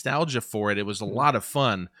had the nostalgia for it, it was a Mhm. lot of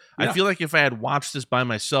fun. I Yeah. feel like if I had watched this by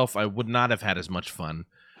myself, I would not have had as much fun.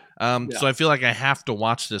 Yeah. So I feel like I have to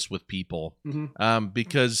watch this with people Mhm.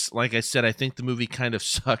 because, like I said, I think the movie kind of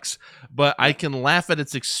sucks, but I Yeah. can laugh at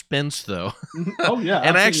its expense though. Mhm. Oh yeah,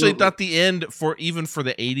 And I actually absolutely. thought the end for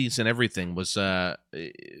the 80s and everything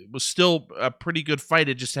it was still a pretty good fight.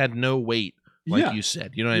 It just had no weight, like Yeah. you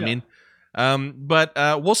said. You know what I Yeah. mean? But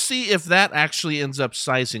we'll see if that actually ends up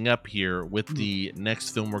sizing up here with Mhm. the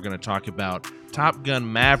next film we're going to talk about, Top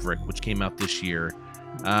Gun Maverick, which came out this year.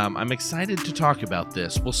 I'm excited to talk about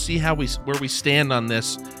this. We'll see where we stand on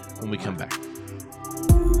this when we come back.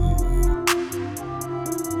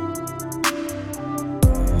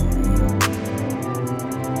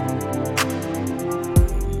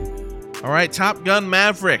 All right, Top Gun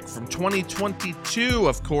Maverick from 2022,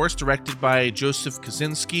 of course, directed by Joseph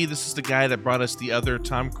Kosinski. This is the guy that brought us the other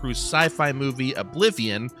Tom Cruise sci-fi movie,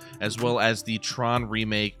 Oblivion, as well as the Tron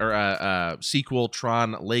remake or sequel,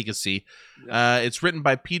 Tron Legacy. It's written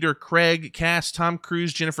by Peter Craig, cast Tom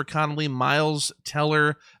Cruise, Jennifer Connelly, Miles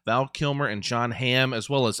Teller, Val Kilmer, and John Hamm,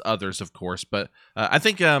 as well as others, of course. But I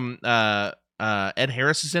think Ed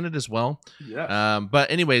Harris is in it as well. Yes.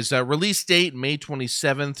 But anyways, release date May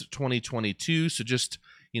 27th, 2022. So just,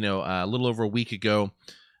 a little over a week ago.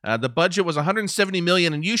 The budget was 170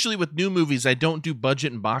 million, and usually with new movies, I don't do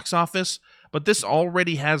budget and box office, but this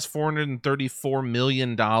already has 434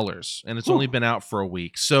 million dollars, and it's only been out for a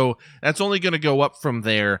week. So that's only going to go up from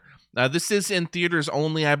there. This is in theaters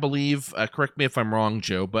only, I believe. Correct me if I'm wrong,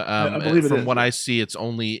 Joe, but I believe it from is, what yeah. I see, it's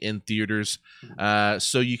only in theaters.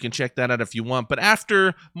 So you can check that out if you want. But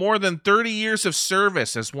after more than 30 years of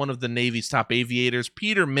service as one of the Navy's top aviators,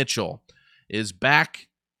 Peter Mitchell is back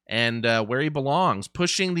and where he belongs,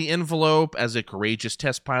 pushing the envelope as a courageous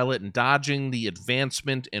test pilot and dodging the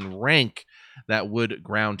advancement in rank that would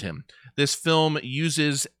ground him. This film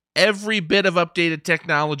uses every bit of updated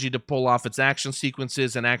technology to pull off its action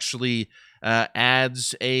sequences and actually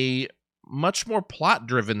adds a much more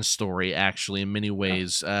plot-driven story, actually, in many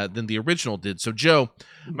ways than the original did. So, Joe,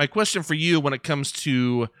 my question for you when it comes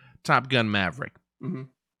to Top Gun Maverick, Mhm.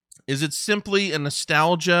 is it simply a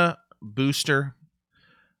nostalgia booster,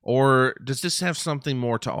 or does this have something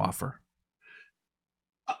more to offer?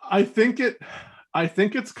 I think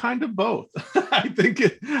it's kind of both. I think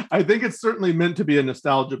it's certainly meant to be a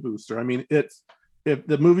nostalgia booster. I mean, if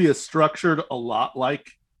the movie is structured a lot like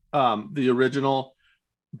the original,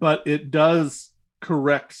 but it does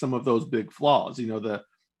correct some of those big flaws.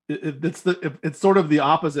 It's sort of the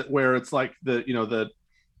opposite, where it's like the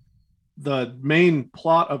main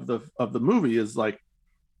plot of the movie is like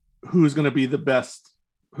who's going to be the best,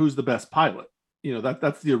 who's the best pilot.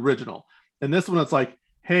 That's the original. And this one, it's like,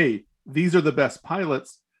 hey, these are the best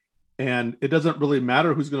pilots, and it doesn't really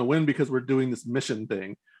matter who's going to win because we're doing this mission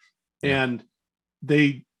thing. Yeah. And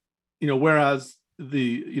they, whereas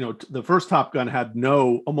the first Top Gun had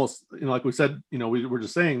almost, like we said, we were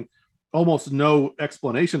just saying, almost no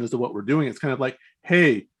explanation as to what we're doing. It's kind of like,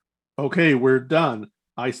 hey, okay, we're done.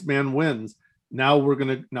 Iceman wins. Now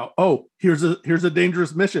here's a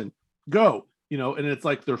dangerous mission. Go. And it's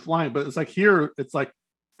like they're flying, but it's like here, it's like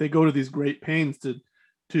they go to these great pains to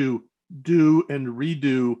do and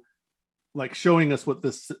redo, like showing us what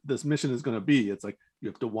this mission is going to be. It's like you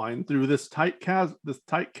have to wind through this tight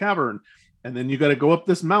cavern, and then you got to go up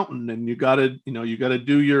this mountain, and you got to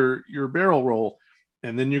do your barrel roll,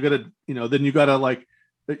 and then you got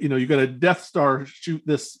to Death Star shoot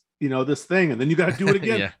this this thing, and then you got to do it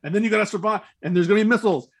again, Yeah. and then you got to survive, and there's going to be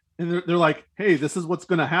missiles, and they're like, hey, this is what's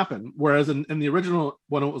going to happen. Whereas in the original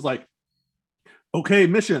one, it was like, okay,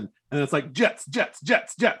 mission, and it's like jets,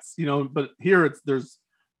 but here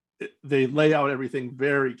they lay out everything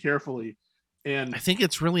very carefully. And I think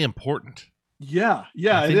it's really important. yeah,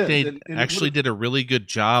 I think it is. they actually did a really good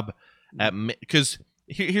job at, because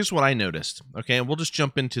here's what I noticed. Okay, and we'll just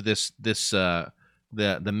jump into the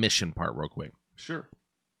mission part real quick. Sure.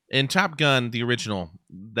 In Top Gun, the original,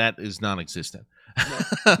 that is non-existent.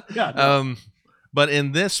 No. Yeah. No. But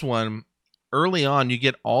in this one, early on, you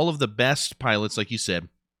get all of the best pilots, like you said,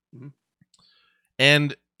 Mhm.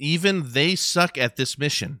 and even they suck at this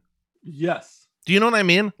mission. Yes. Do you know what I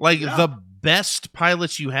mean? Like Yeah. the best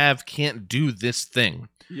pilots you have can't do this thing.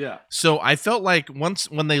 Yeah. So I felt like when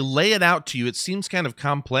they lay it out to you, it seems kind of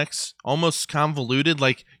complex, almost convoluted.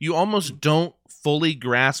 Like you almost don't fully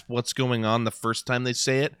grasp what's going on the first time they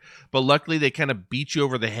say it. But luckily, they kind of beat you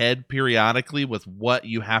over the head periodically with what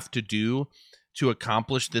you have to do to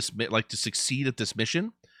accomplish this, like to succeed at this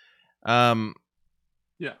mission. Yeah.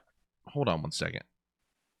 Hold on one second.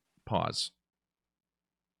 Pause.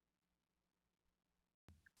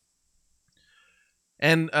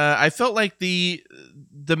 And I felt like the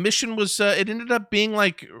mission was it ended up being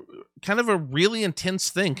like kind of a really intense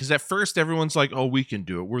thing because at first everyone's like, "Oh, we can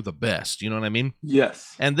do it. We're the best." You know what I mean?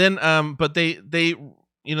 Yes. And then but they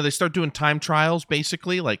you know, they start doing time trials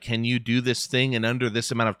basically, like can you do this thing in under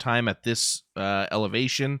this amount of time at this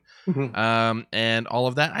elevation, and all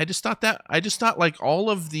of that. I just thought like all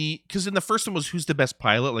of the, because in the first one was who's the best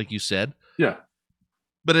pilot, like you said. Yeah.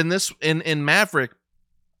 But in this in Maverick,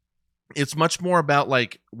 it's much more about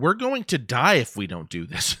like we're going to die if we don't do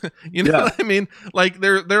this. You know what I mean? Like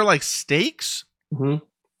they're like stakes.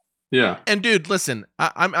 Yeah. And dude, listen,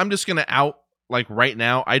 I'm just gonna out like right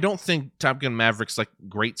now. I don't think Top Gun Maverick's like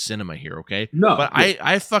great cinema here. Okay, No, but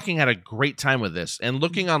I fucking had a great time with this. And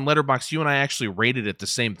looking on Letterboxd, you and I actually rated it the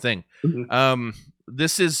same thing.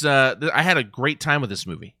 This is I had a great time with this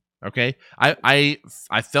movie. Okay, I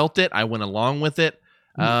felt it. I went along with it.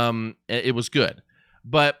 It was good,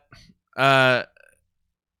 but I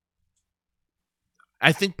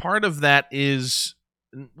think part of that is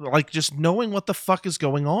like just knowing what the fuck is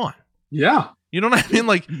going on. Yeah. You know what I mean?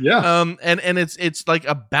 Like, yeah. And it's like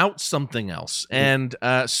about something else. And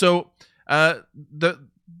so I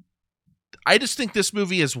just think this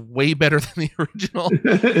movie is way better than the original.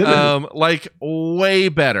 Like way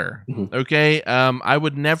better. Okay. I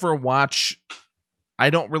would never watch. I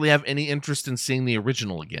don't really have any interest in seeing the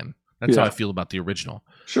original again. That's how I feel about the original.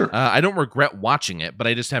 Sure. I don't regret watching it, but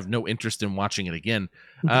I just have no interest in watching it again.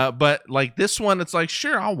 But like this one, it's like,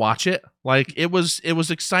 sure, I'll watch it. Like it was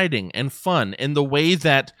exciting and fun in the way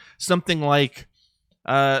that something like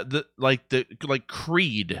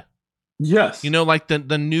Creed. Yes. You know, like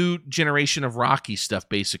the new generation of Rocky stuff,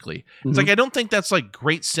 basically. It's like, I don't think that's like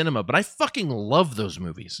great cinema, but I fucking love those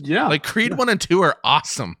movies. Yeah. Like Creed 1 and 2 are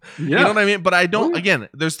awesome. Yeah. You know what I mean? But I don't, again,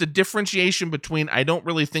 there's the differentiation between, I don't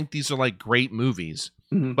really think these are like great movies,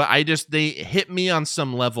 but they hit me on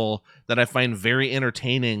some level that I find very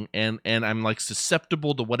entertaining and I'm like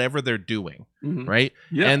susceptible to whatever they're doing. Right.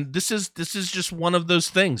 Yeah. And this is just one of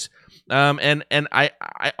those things. And I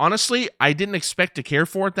honestly, I didn't expect to care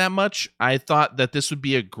for it that much. I thought that this would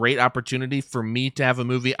be a great opportunity for me to have a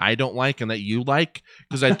movie I don't like and that you like,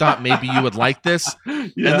 because I thought maybe you would like this.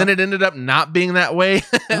 And then it ended up not being that way.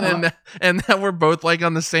 and that we're both like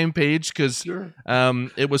on the same page because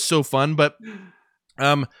it was so fun. But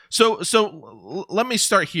so let me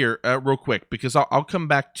start here real quick, because I'll come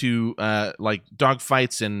back to like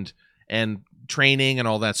dogfights and training and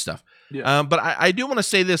all that stuff. Yeah. But I do want to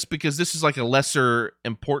say this, because this is like a lesser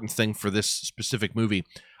important thing for this specific movie.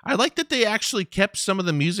 I like that they actually kept some of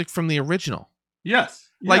the music from the original. Yes.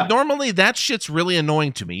 Like normally that shit's really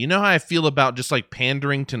annoying to me. You know how I feel about just like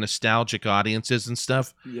pandering to nostalgic audiences and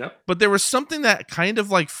stuff? Yep. But there was something that kind of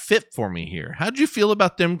like fit for me here. How'd you feel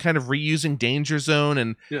about them kind of reusing Danger Zone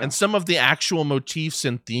and some of the actual motifs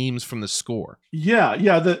and themes from the score? Yeah.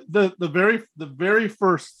 Yeah. The very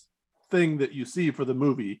first thing that you see for the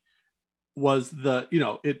movie was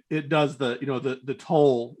it does the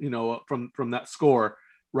toll, from that score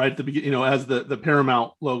right at the beginning, as the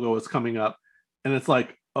Paramount logo is coming up, and it's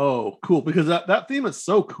like, oh, cool, because that theme is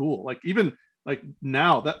so cool. Like even like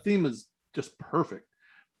now that theme is just perfect,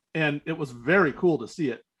 and it was very cool to see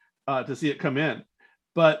it come in.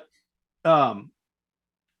 But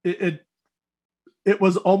it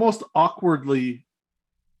was almost awkwardly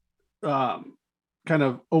kind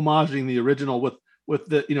of homaging the original with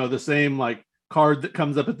the the same like card that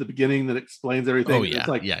comes up at the beginning that explains everything. Oh yeah, it's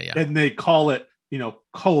like, yeah. And they call it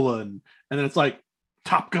colon, and then it's like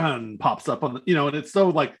Top Gun pops up on the and it's so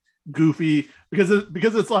like goofy because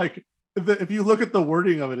it's like if you look at the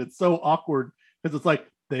wording of it, it's so awkward because it's like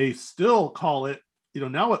they still call it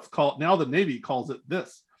now the Navy calls it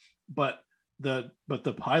this, but the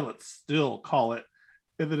pilots still call it,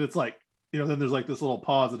 and then it's like then there's like this little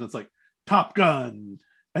pause and it's like Top Gun,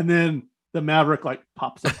 and then the Maverick like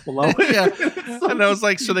pops up below it. Yeah. So and I was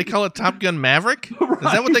like, so they call it Top Gun Maverick? Right.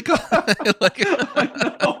 Is that what they call it? Like,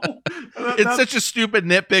 I know. It's such a stupid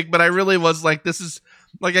nitpick, but I really was like, this is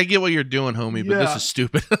like, I get what you're doing, homie, but this is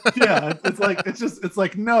stupid. Yeah. It's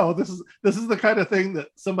like, no, this is the kind of thing that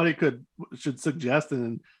somebody should suggest,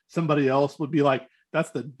 and somebody else would be like,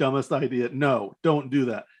 that's the dumbest idea. No, don't do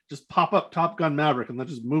that. Just pop up Top Gun Maverick and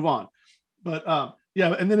let's just move on. But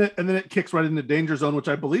yeah, and then it kicks right into Danger Zone, which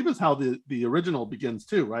I believe is how the original begins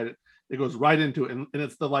too, right? It goes right into it, and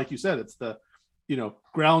it's the, like you said, it's the, you know,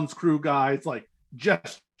 grounds crew guy. It's like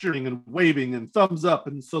gesturing and waving and thumbs up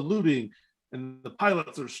and saluting, and the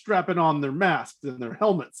pilots are strapping on their masks and their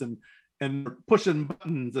helmets and pushing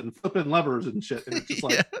buttons and flipping levers and shit. And it's just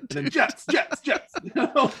like, and then jets, you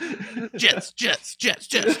know? jets.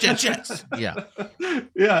 Yeah.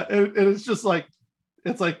 Yeah. And it's just like,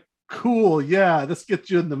 it's like, cool. Yeah. This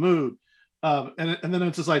gets you in the mood. And then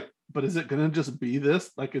it's just like, but is it going to just be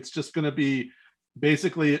this? Like, it's just going to be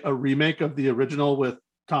basically a remake of the original with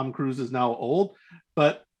Tom Cruise is now old.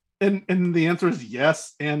 But, and the answer is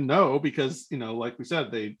yes and no, because, you know, like we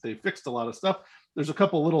said, they fixed a lot of stuff. There's a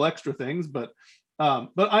couple little extra things, but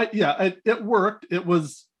it worked. It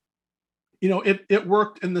was, you know, it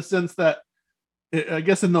worked in the sense that I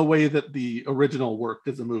guess in the way that the original worked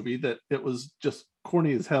as a movie, that it was just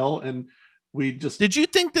corny as hell. And we just, did you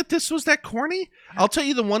think that this was that corny? I'll tell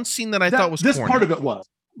you the one scene that I thought was this corny. part of it was.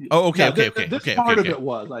 Oh, okay, Yeah, okay. This part of it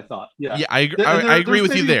was, I thought. Yeah. Yeah, I agree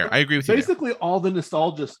with you there. I agree with you. Basically, all the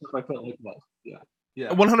nostalgia stuff I felt like was. Yeah. Yeah.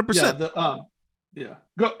 100%. Yeah.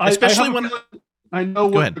 Go, Especially when I know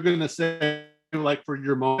what you're going to say, like, for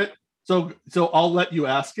your moment. So I'll let you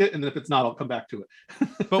ask it, and if it's not, I'll come back to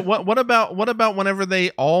it. But what about whenever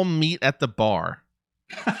they all meet at the bar?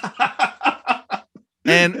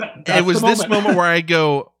 And it was this moment where I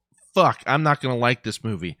go, fuck, I'm not going to like this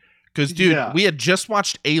movie. Because, dude, we had just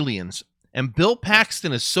watched Aliens, and Bill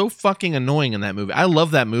Paxton is so fucking annoying in that movie. I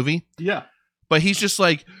love that movie. Yeah. But he's just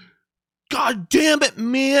like, God damn it,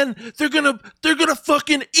 man. They're gonna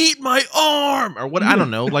fucking eat my arm. Or what, I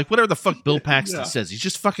don't know. Like, whatever the fuck Bill Paxton says. He's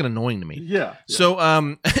just fucking annoying to me. Yeah. So,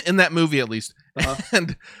 in that movie at least.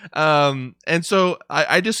 And so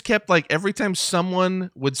I just kept, like, every time someone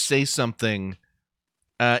would say something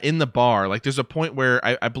in the bar, like there's a point where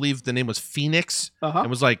I believe the name was Phoenix, and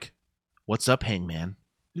was like, what's up, Hangman?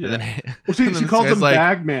 Yeah. And then, well, she calls him like,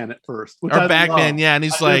 Bagman at first. Or Bagman, yeah. And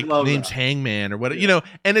he's like, name's Hangman or whatever, you know.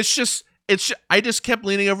 And it's just, I just kept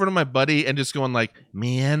leaning over to my buddy and just going like,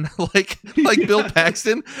 man, like Bill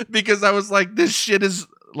Paxton, because I was like, this shit is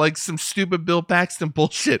like some stupid Bill Paxton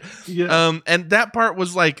bullshit. Yeah. And that part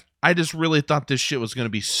was like, I just really thought this shit was going to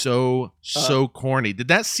be so corny. Did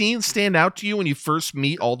that scene stand out to you when you first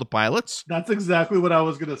meet all the pilots? That's exactly what I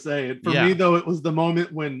was going to say. And for me, though, it was the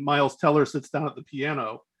moment when Miles Teller sits down at the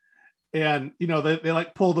piano and, you know, they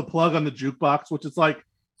like pull the plug on the jukebox, which is like,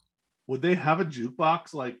 would they have a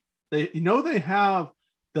jukebox? Like, they have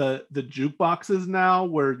the jukeboxes now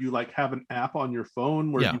where you like have an app on your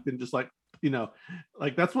phone where you can just like, you know,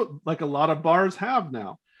 like that's what like a lot of bars have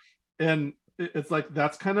now. And it's like,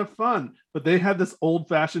 that's kind of fun. But they had this old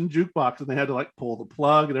fashioned jukebox and they had to like pull the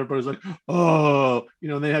plug and everybody's like, oh, you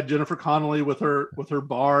know, and they had Jennifer Connelly with her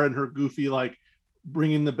bar and her goofy, like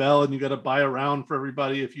ringing the bell and you got to buy a round for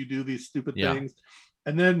everybody if you do these stupid things.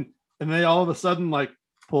 And then they all of a sudden like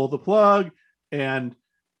pull the plug and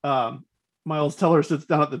Miles Teller sits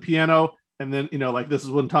down at the piano, and then, you know, like this is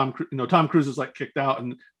when Tom Cruise is like kicked out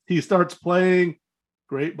and he starts playing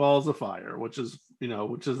Great Balls of Fire, which is the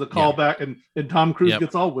callback, and Tom Cruise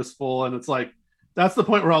gets all wistful, and it's like, that's the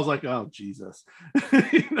point where I was like, oh Jesus.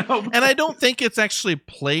 You know? And I don't think it's actually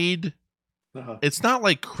played. It's not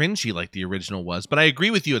like cringy like the original was, but I agree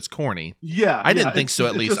with you. It's corny. Yeah, I didn't think so.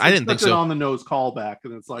 At least I didn't think so. On the nose callback,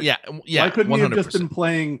 and it's like, why couldn't 100%. He have just been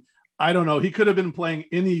playing? I don't know. He could have been playing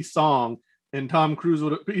any song, and Tom Cruise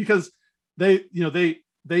would have, because they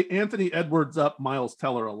Anthony Edwards up Miles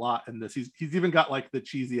Teller a lot in this. He's even got like the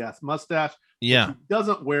cheesy ass mustache. Yeah, he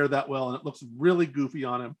doesn't wear that well, and it looks really goofy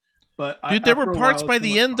on him. But dude, there were parts by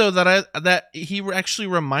the end though that he actually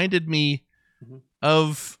reminded me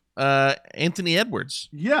of Anthony Edwards.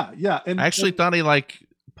 Yeah, and I actually thought he like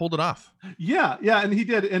pulled it off. Yeah, and he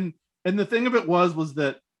did. And the thing of it was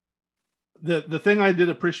that the thing I did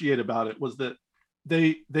appreciate about it was that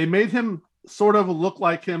they made him sort of look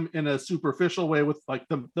like him in a superficial way with like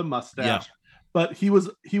the mustache, but he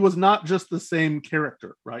was not just the same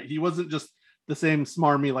character, right? He wasn't just the same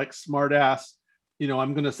smarmy, like smart ass, you know,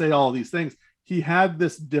 I'm going to say all these things. He had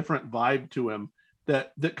this different vibe to him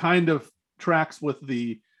that kind of tracks with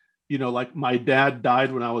the, you know, like my dad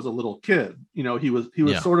died when I was a little kid. You know, he was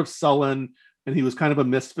sort of sullen, and he was kind of a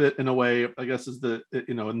misfit in a way, I guess, is the,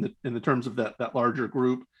 you know, in the terms of that larger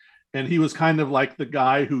group. And he was kind of like the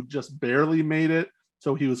guy who just barely made it.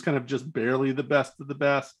 So he was kind of just barely the best of the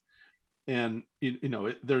best. and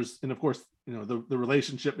there's, and of course, the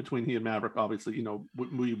relationship between he and Maverick, obviously,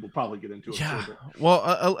 we will probably get into it. Yeah,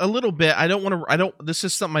 well, a little bit. I don't want to. I don't. This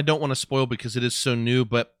is something I don't want to spoil because it is so new.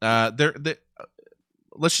 But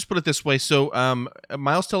let's just put it this way. So,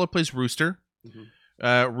 Miles Teller plays Rooster.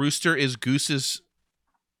 Mm-hmm. Rooster is Goose's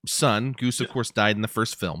son. Goose, of course, died in the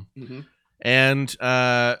first film, Mm-hmm.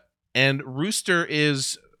 and Rooster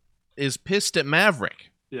is pissed at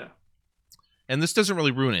Maverick. Yeah. And this doesn't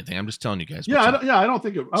really ruin anything. I'm just telling you guys. Yeah, I don't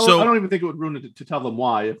think it. I don't even think it would ruin it to tell them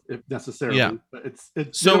why, if necessarily. Yeah. But it's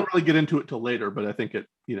so, we don't really get into it till later. But I think it's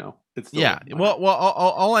still, yeah. Well,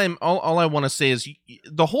 all I want to say is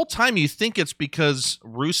the whole time you think it's because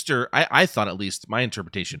Rooster. I thought, at least my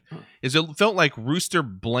interpretation is, it felt like Rooster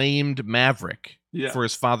blamed Maverick for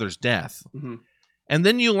his father's death. Mm-hmm. And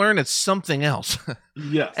then you learn it's something else.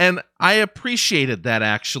 Yes. And I appreciated that,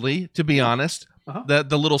 actually, to be honest.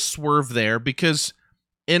 The little swerve there, because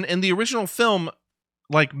in the original film,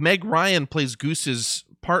 like, Meg Ryan plays Goose's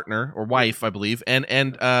partner or wife, I believe, and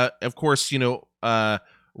of course,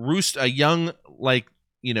 Rooster, a young, like,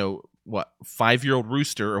 5-year-old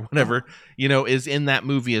Rooster or whatever, is in that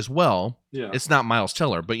movie as well. Yeah. It's not Miles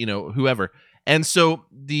Teller, but whoever. And so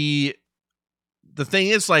the thing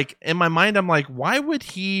is, like, in my mind, I'm like, why would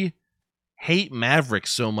he hate Maverick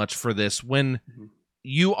so much for this when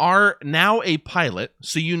you are now a pilot,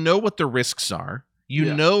 so you know what the risks are.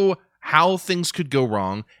 You know how things could go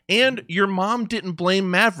wrong. And your mom didn't blame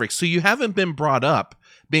Maverick, so you haven't been brought up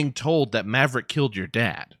being told that Maverick killed your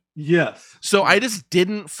dad. Yes. So I just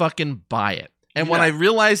didn't fucking buy it. And when I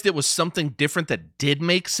realized it was something different that did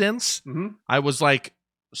make sense, I was like,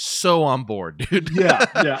 so on board, dude. Yeah,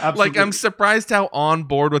 absolutely. Like, I'm surprised how on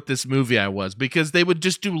board with this movie I was, because they would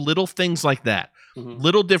just do little things like that.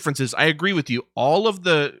 Little differences. I agree with you. All of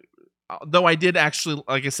though I did actually,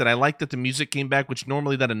 like I said, I like that the music came back, which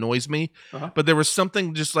normally that annoys me, but there was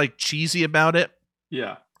something just, like, cheesy about it.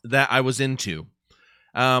 Yeah. That I was into.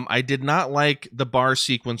 I did not like the bar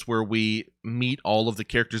sequence where we meet all of the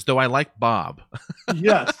characters, though I like Bob.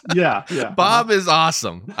 Yes. Yeah. Bob is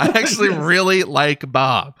awesome. I actually really like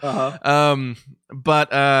Bob.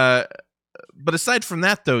 But aside from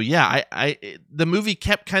that, though, the movie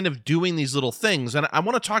kept kind of doing these little things, and I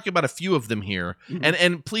want to talk about a few of them here.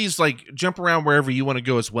 And please, like, jump around wherever you want to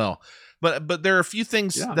go as well. But there are a few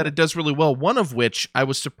things that it does really well. One of which I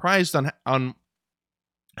was surprised on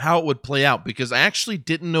how it would play out, because I actually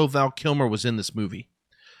didn't know Val Kilmer was in this movie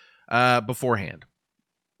beforehand.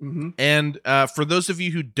 And for those of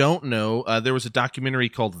you who don't know, there was a documentary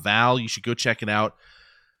called Val. You should go check it out.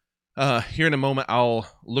 Here in a moment, I'll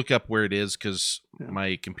look up where it is, because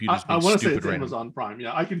my computer's being stupid right now. I want to say it's Amazon Prime.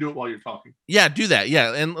 Yeah, I can do it while you're talking. Yeah, do that.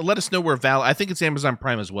 Yeah, and let us know where Val. I think it's Amazon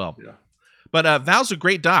Prime as well. Yeah. But Val's a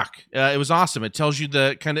great doc. It was awesome. It tells you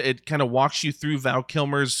it kind of walks you through Val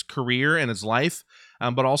Kilmer's career and his life.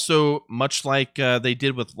 But also, much like they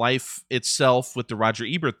did with Life itself with the Roger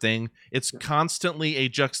Ebert thing, it's constantly a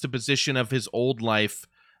juxtaposition of his old life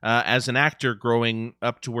as an actor growing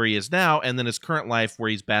up to where he is now, and then his current life where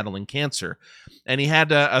he's battling cancer. And he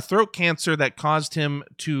had a throat cancer that caused him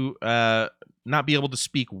to not be able to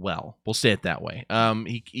speak well. We'll say it that way.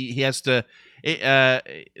 He has to...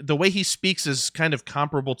 the way he speaks is kind of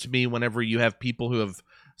comparable to me whenever you have people who have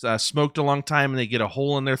smoked a long time and they get a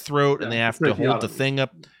hole in their throat and they have to hold the thing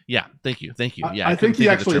up. Yeah, thank you. Yeah, I think he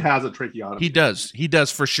actually has a tracheotomy. He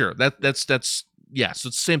does for sure. That's so it's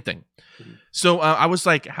the same thing. So I was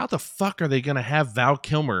like, how the fuck are they gonna have Val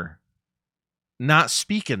Kilmer not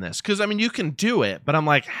speak in this? Because I mean, you can do it, but I'm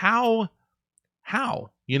like, how,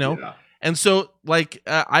 Yeah. And so, like,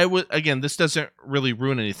 I would, again, this doesn't really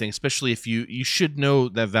ruin anything, especially if you should know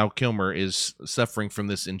that Val Kilmer is suffering from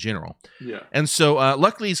this in general. Yeah. And so,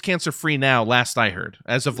 luckily, he's cancer free now. Last I heard,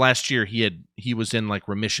 as of last year, he was in, like,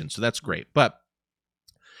 remission, so that's great. But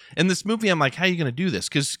in this movie, I'm like, how are you going to do this?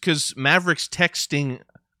 Because Maverick's texting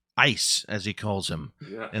Ice, as he calls him,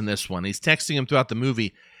 in this one. He's texting him throughout the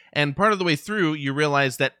movie. And part of the way through, you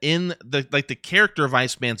realize that in the character of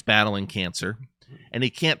Iceman's battling cancer, and he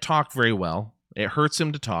can't talk very well. It hurts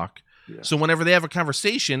him to talk. Yeah. So whenever they have a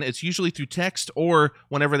conversation, it's usually through text, or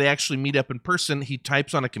whenever they actually meet up in person, he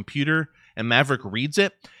types on a computer and Maverick reads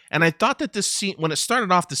it. And I thought that this scene, when it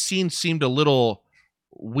started off, the scene seemed a little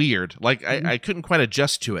weird. Like, I couldn't quite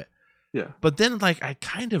adjust to it. Yeah. But then, like, I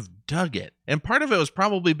kind of dug it. And part of it was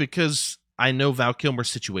probably because I know Val Kilmer's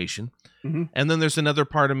situation. And then there's another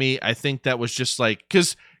part of me, I think, that was just like,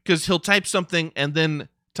 because he'll type something and then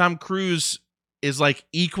Tom Cruise is like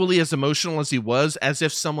equally as emotional as he was, as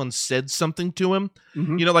if someone said something to him.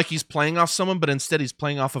 Mhm. You know, like he's playing off someone, but instead he's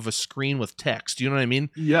playing off of a screen with text. You know what I mean?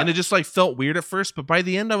 Yeah. And it just like felt weird at first, but by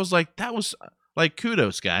the end I was like, that was like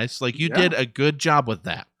kudos, guys. Like you Yeah. did a good job with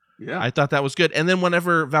that. Yeah. I thought that was good. And then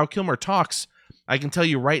whenever Val Kilmer talks, I can tell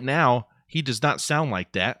you right now, he does not sound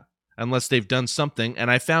like that unless they've done something. And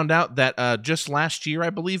I found out that just last year, I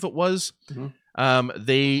believe it was, Mhm.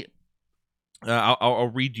 they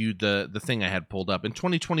I'll read you the thing I had pulled up. In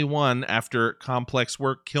 2021, after complex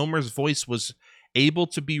work, Kilmer's voice was able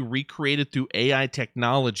to be recreated through AI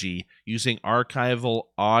technology using archival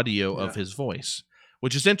audio of Yeah. his voice,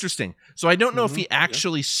 which is interesting. So I don't know if Mhm. he Yeah.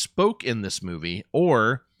 actually spoke in this movie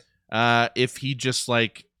or if he just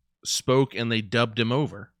like spoke and they dubbed him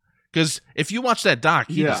over. Because if you watch that doc,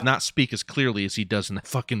 he does Yeah. not speak as clearly as he does in that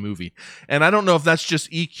fucking movie. And I don't know if that's just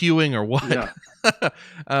EQing or what. Yeah.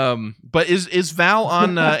 But is Val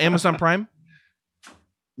on Amazon Prime?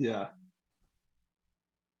 Yeah.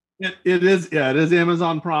 It is. Yeah, it is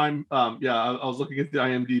Amazon Prime. Yeah, I was looking at the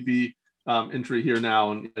IMDb entry here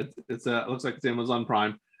now, and it looks like it's Amazon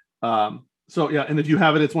Prime. So yeah, and if you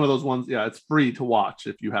have it, it's one of those ones. Yeah, it's free to watch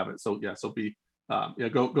if you have it. So yeah, yeah,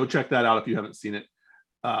 go check that out if you haven't seen it.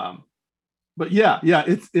 But yeah,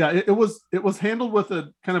 it was handled with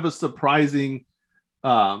a kind of a surprising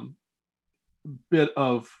bit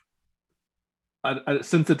of a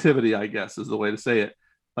sensitivity, I guess is the way to say it.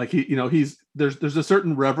 Like there's a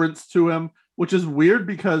certain reverence to him, which is weird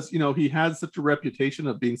because he has such a reputation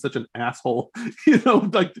of being such an asshole,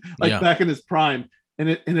 like Yeah. back in his prime,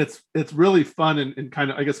 and it's really fun and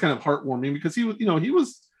kind of, I guess, kind of heartwarming because he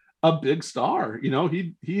was a big star, he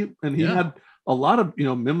Yeah. had a lot of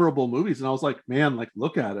memorable movies, and I was like, man, like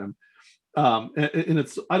look at him. And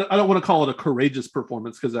it's I don't want to call it a courageous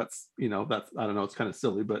performance because that's I don't know, it's kind of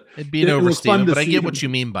silly, but It'd be an overstatement, but I get what you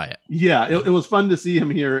mean by it. Yeah, it was fun to see him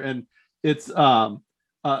here, and it's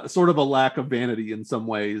sort of a lack of vanity in some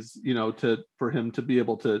ways, for him to be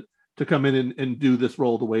able to come in and do this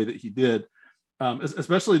role the way that he did,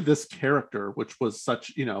 especially this character, which was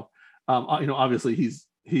such obviously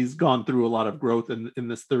he's gone through a lot of growth in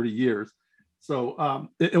this 30 years, so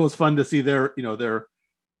it was fun to see their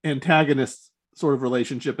antagonist sort of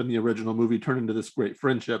relationship in the original movie turn into this great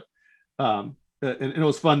friendship. And it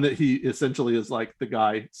was fun that he essentially is like the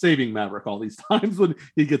guy saving Maverick all these times when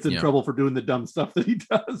he gets in trouble for doing the dumb stuff that he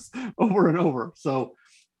does over and over. So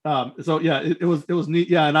yeah, it was neat.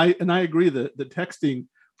 Yeah, and I agree that the texting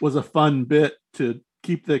was a fun bit to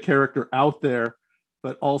keep the character out there,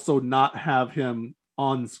 but also not have him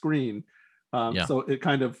on screen. So it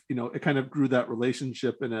kind of grew that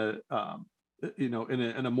relationship in a in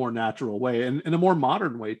a more natural way and in a more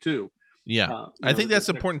modern way too. Yeah, I think that's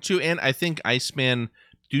important too, and I think Iceman,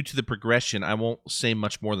 due to the progression, I won't say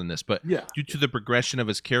much more than this, but due to the progression of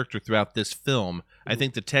his character throughout this film, I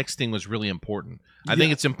think the texting was really important. I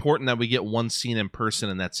think it's important that we get one scene in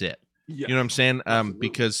person and that's it. You know what I'm saying?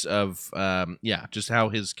 Because of just how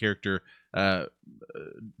his character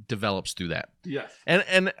develops through that. Yes.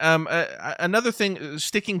 And another thing,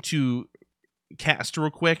 sticking to cast real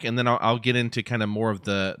quick, and then I'll get into kind of more of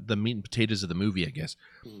the meat and potatoes of the movie, I guess.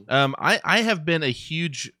 I have been a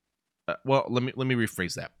huge well, let me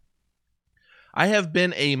rephrase that. I have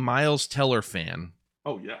been a Miles Teller fan.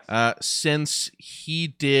 Oh yes. Since he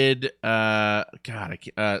did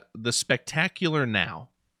The Spectacular Now.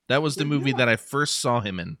 That was the movie that I first saw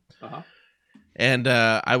him in. Uh-huh. And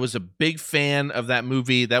I was a big fan of that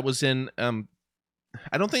movie. That was in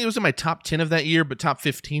I don't think it was in my top 10 of that year, but top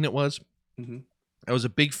 15 it was. Mm-hmm. I was a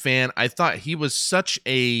big fan. I thought he was such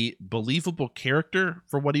a believable character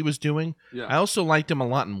for what he was doing. Yeah. I also liked him a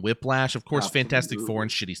lot in Whiplash. Of course, Absolutely. Fantastic Four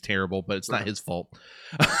and shit, he's terrible, but it's not his fault.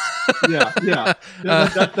 yeah.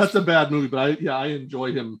 That's a bad movie, but I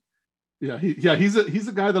enjoy him. Yeah, he's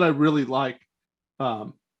a guy that I really like.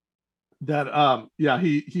 He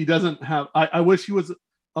doesn't have. I wish he was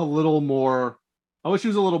a little more. I wish he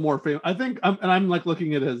was a little more famous. I think, I'm like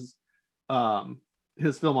looking at his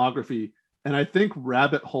filmography, and I think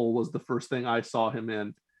Rabbit Hole was the first thing I saw him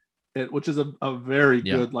in, which is a very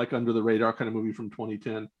good, like, under the radar kind of movie from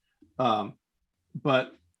 2010.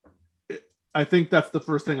 But I think that's the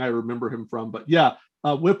first thing I remember him from. But yeah,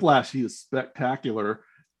 Whiplash, he is spectacular.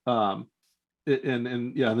 And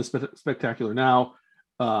the Spectacular Now.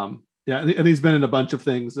 And he's been in a bunch of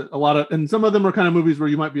things. And some of them are kind of movies where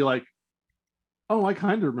you might be like, oh, I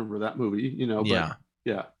kind of remember that movie, But,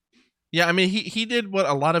 yeah. I mean, he did what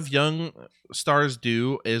a lot of young stars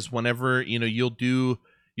do, is whenever you'll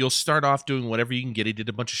start off doing whatever you can get. He did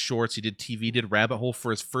a bunch of shorts. He did TV. Did Rabbit Hole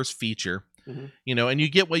for his first feature. you know, and you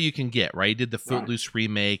get what you can get, right? He did the Footloose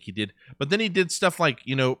remake, but then he did stuff like,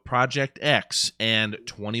 you know, Project X and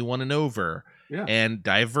 21 and Over and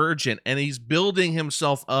Divergent, and he's building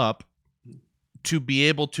himself up to be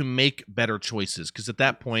able to make better choices, because at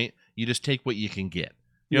that point you just take what you can get.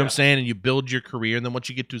 You know what I'm saying? And you build your career, and then once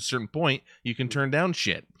you get to a certain point, you can turn down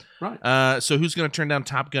shit. Right. So who's going to turn down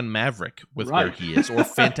Top Gun Maverick with where he is, or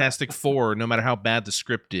Fantastic Four, no matter how bad the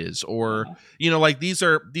script is, or you know, like these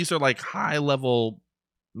are like high level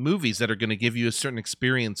movies that are going to give you a certain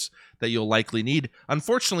experience that you'll likely need.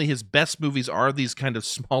 Unfortunately, his best movies are these kind of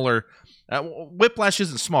smaller. Whiplash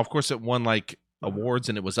isn't small, of course. It won like awards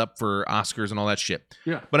and it was up for Oscars and all that shit.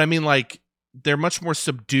 Yeah. But I mean, like, they're much more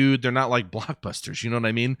subdued. They're not like blockbusters. You know what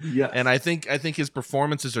I mean? Yes. And I think his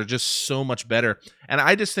performances are just so much better. And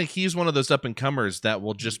I just think he's one of those up and comers that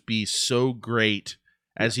will just be so great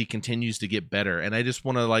as he continues to get better. And I just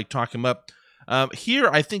want to like talk him up. Here,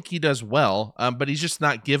 I think he does well, but he's just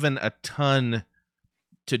not given a ton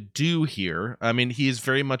to do here. I mean, he is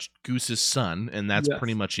very much Goose's son, and that's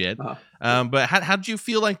pretty much it. But how did you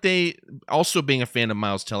feel like they, also being a fan of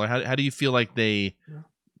Miles Teller, how do you feel like they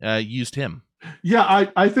used him? Yeah,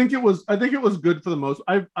 I think it was good for the most.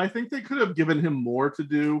 I think they could have given him more to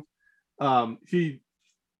do. He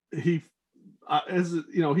as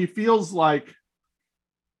you know, he feels like,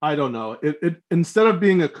 I don't know. It instead of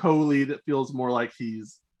being a co-lead, it feels more like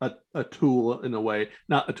he's a tool in a way,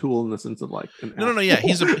 not a tool in the sense of like no. Yeah, he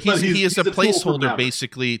is a placeholder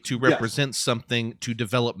basically to represent something to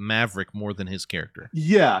develop Maverick more than his character.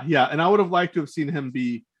 Yeah, and I would have liked to have seen him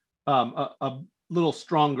be a little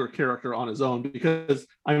stronger character on his own, because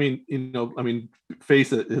I mean,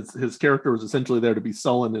 face it, his character was essentially there to be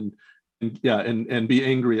sullen and be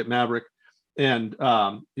angry at Maverick. And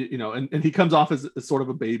you know, and he comes off as sort of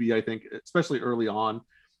a baby, I think, especially early on.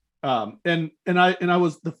 And I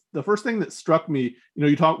was the first thing that struck me, you know,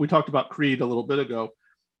 we talked about Creed a little bit ago.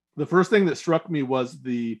 The first thing that struck me was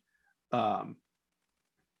the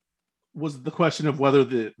question of whether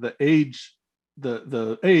the age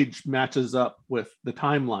matches up with the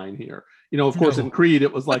timeline here. You know, of course, in Creed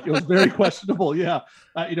it was very questionable. Yeah,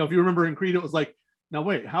 you know, if you remember in Creed, it was like, now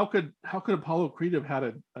wait, how could Apollo Creed have had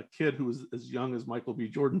a kid who was as young as Michael B.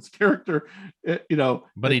 Jordan's character? You know,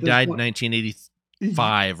 but he died in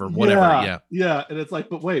 1985 or whatever. Yeah, and it's like,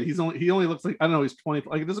 but wait, he only looks like, I don't know, he's 20.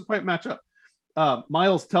 Like, it doesn't quite match up.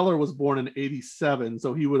 Miles Teller was born in 87,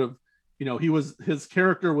 so he would have, you know, his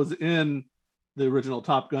character was in the original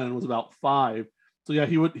Top Gun and was about 5. So yeah,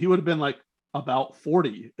 he would have been like about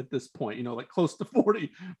 40 at this point, you know, like close to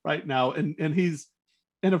 40 right now,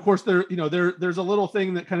 and of course there's a little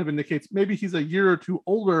thing that kind of indicates maybe he's a year or two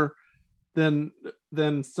older than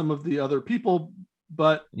some of the other people,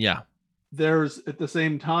 but there's, at the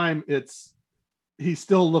same time, he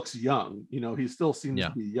still looks young. You know, he still seems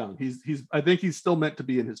to be young. I think he's still meant to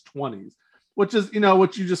be in his 20s, which is, you know,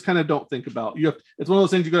 what you just kind of don't think about. It's one of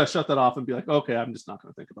those things you got to shut that off and be like, okay, I'm just not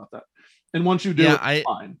going to think about that. And once you do, it's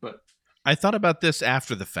fine. But I thought about this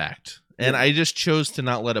after the fact, and I just chose to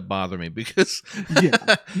not let it bother me because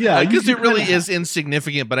because it really is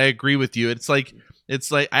insignificant. But I agree with you. It's like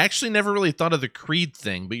I actually never really thought of the Creed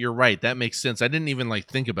thing, but you're right. That makes sense. I didn't even like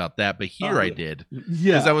think about that, but here I did.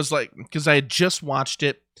 Yeah, because I was like, because I had just watched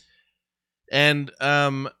it, and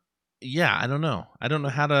I don't know. I don't know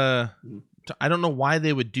how to. I don't know why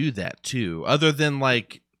they would do that too, other than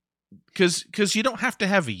like, because you don't have to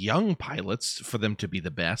have young pilots for them to be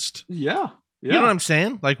the best. Yeah. You know what I'm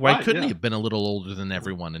saying? Like, why couldn't he have been a little older than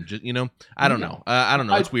everyone? And just, you know, I don't know. I don't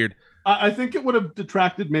know. It's weird. I think it would have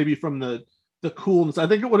detracted maybe from the coolness. I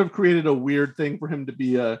think it would have created a weird thing for him to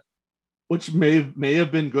be which may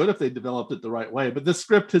have been good if they developed it the right way. But the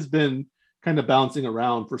script has been kind of bouncing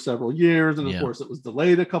around for several years, and of course it was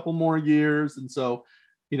delayed a couple more years, and so,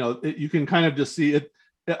 you know, you can kind of just see it.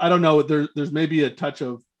 I don't know. There's maybe a touch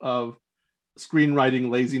of screenwriting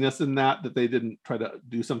laziness in that they didn't try to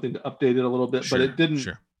do something to update it a little bit, but it didn't.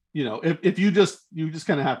 Sure. You know, if you just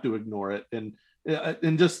kind of have to ignore it and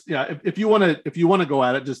just if you want to go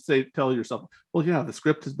at it, just tell yourself, well, yeah, the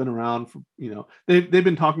script has been around for, you know, they've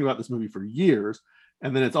been talking about this movie for years,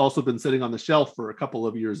 and then it's also been sitting on the shelf for a couple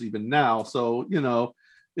of years even now. So, you know,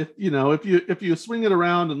 if you swing it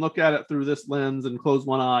around and look at it through this lens and close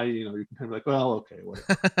one eye, you know, you can kind of be like, well, okay,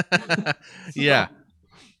 whatever.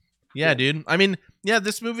 Yeah, dude. I mean,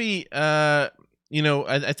 this movie, you know,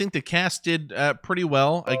 I think the cast did pretty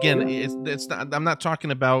well. Again, it's not, I'm not talking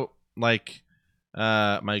about like,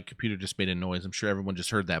 my computer just made a noise. I'm sure everyone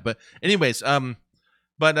just heard that. But anyways,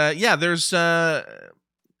 there's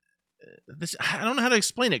this, I don't know how to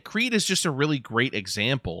explain it. Creed is just a really great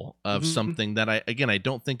example of Mhm. something that I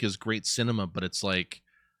don't think is great cinema, but it's like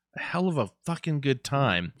a hell of a fucking good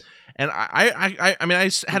time. And I mean,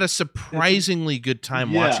 had a It's surprisingly good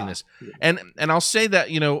time watching yeah. this. And I'll say that,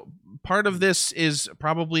 part of this is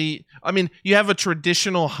probably, I mean, you have a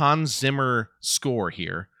traditional Hans Zimmer score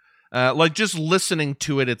here. Like just listening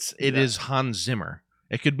to it, it Yeah. is Hans Zimmer.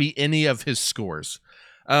 It could be any of his scores.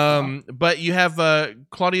 Uh-huh. But you have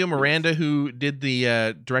Claudio Yes. Miranda, who did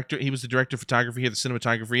the director. He was the director of photography here, the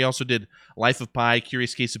cinematographer. He also did Life of Pi,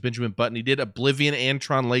 Curious Case of Benjamin Button. He did Oblivion and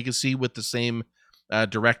Tron Legacy with the same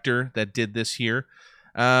director that did this here.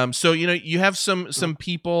 So you have some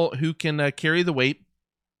people who can carry the weight.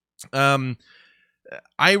 I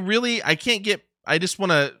can't get. I just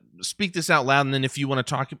want to speak this out loud, and then if you want to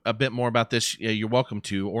talk a bit more about this, you're welcome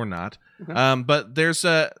to or not. Okay. But there's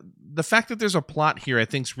the fact that there's a plot here, I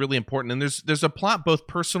think, is really important, and there's a plot both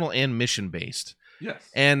personal and mission based. Yes.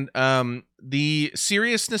 And the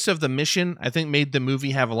seriousness of the mission, I think, made the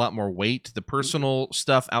movie have a lot more weight. The personal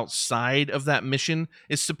stuff outside of that mission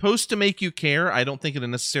is supposed to make you care. I don't think it'll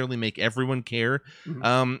necessarily make everyone care.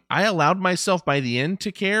 Mhm. I allowed myself by the end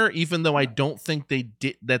to care, even though I don't think they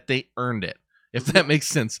earned it. If that makes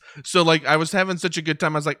sense. So like I was having such a good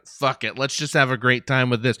time, I was like, fuck it, let's just have a great time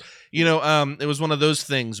with this. It was one of those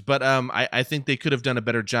things, but I think they could have done a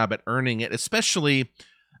better job at earning it, especially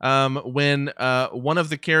when one of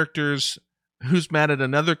the characters who's mad at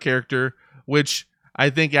another character, which I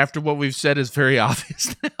think after what we've said is very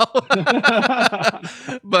obvious now.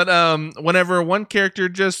 But whenever one character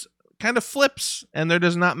just kind of flips and they're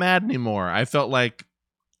just not mad anymore, I felt like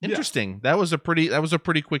interesting. That was a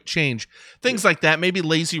pretty quick change. Things like that, maybe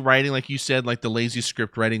lazy writing, like you said, like the lazy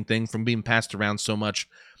script writing thing from being passed around so much.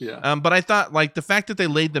 Yeah. But I thought like the fact that they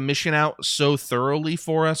laid the mission out so thoroughly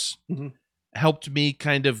for us Mhm. helped me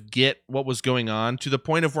kind of get what was going on to the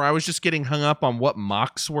point of where I was just getting hung up on what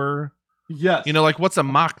mocks were. Yes. Like what's a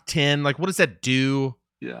Mach 10? Like what does that do?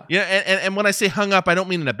 Yeah. Yeah, and when I say hung up, I don't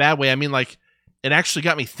mean in a bad way. I mean like it actually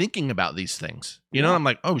got me thinking about these things. Yeah. I'm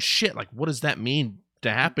like, oh shit, like what does that mean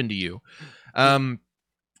to happen to you?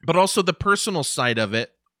 But also the personal side of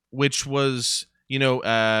it, which was,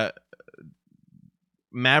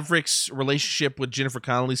 Maverick's relationship with Jennifer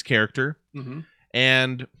Connelly's character, Mhm.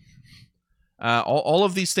 and all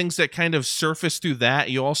of these things that kind of surface through that.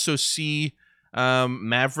 You also see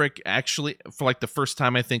Maverick actually, for like the first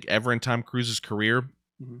time I think ever in Tom Cruise's career,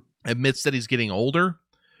 Mhm. admits that he's getting older.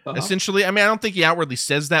 Uh-huh. Essentially, I mean, I don't think he outwardly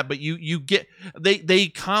says that, but you get they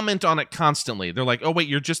comment on it constantly. They're like, "Oh wait,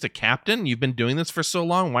 you're just a captain. You've been doing this for so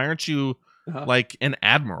long. Why aren't you Uh-huh. like an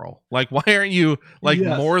admiral? Like, why aren't you like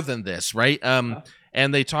Yes. more than this, right?"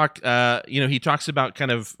 And they talk. He talks about kind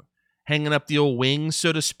of hanging up the old wings,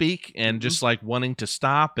 so to speak, and just like wanting to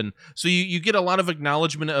stop. And so you get a lot of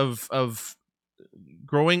acknowledgement of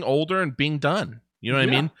growing older and being done. You know what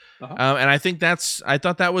I mean? Uh-huh. And I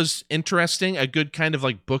thought that was interesting, a good kind of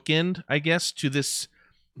like bookend, I guess, to this.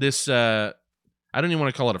 I don't even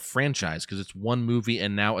want to call it a franchise because it's one movie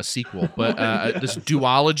and now a sequel, but this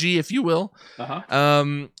duology, if you will. Uh-huh.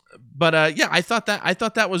 Yeah, I thought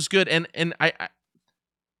that was good, and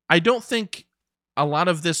I don't think a lot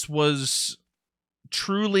of this was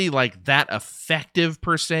truly like that effective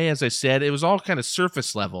per se. As I said, it was all kind of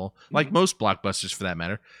surface level, like most blockbusters for that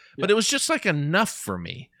matter. But it was just like enough for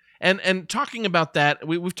me. And talking about that,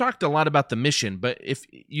 we've talked a lot about the mission, but if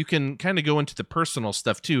you can kind of go into the personal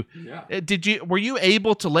stuff too. Yeah. Were you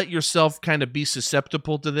able to let yourself kind of be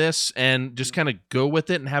susceptible to this and just kind of go with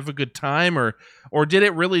it and have a good time, or did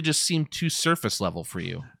it really just seem too surface level for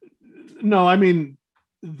you? No, I mean,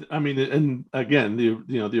 and again,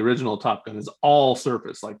 the original Top Gun is all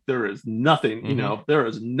surface. Like there is nothing, there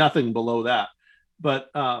is nothing below that.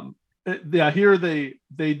 But here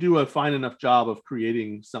they do a fine enough job of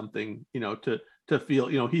creating something, to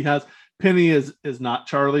feel, Penny is not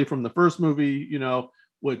Charlie from the first movie,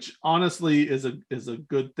 which honestly is a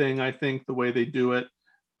good thing. I think the way they do it.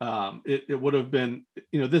 It would have been,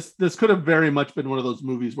 this could have very much been one of those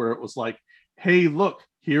movies where it was like, hey, look,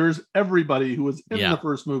 here's everybody who was in the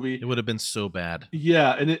first movie. It would have been so bad.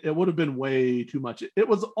 Yeah, and it would have been way too much. It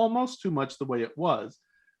was almost too much the way it was,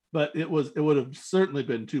 but it would have certainly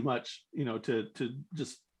been too much, to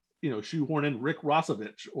just, shoehorn in Rick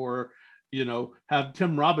Rossovich or, have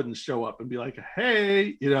Tim Robbins show up and be like,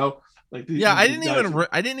 hey, like I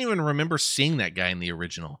didn't even remember seeing that guy in the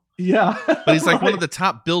original. Yeah. But he's like one of the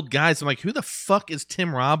top billed guys. I'm like, who the fuck is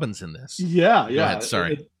Tim Robbins in this? Yeah. Go ahead,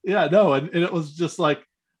 sorry. No. And it was just like,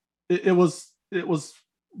 it was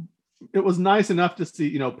nice enough to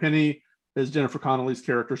see, Penny is Jennifer Connelly's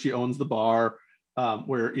character. She owns the bar.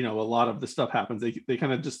 where a lot of the stuff happens. They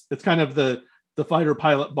kind of just, it's kind of the fighter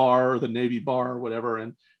pilot bar or the Navy bar or whatever,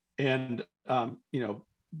 and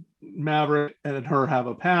Maverick and her have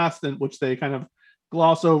a past in which they kind of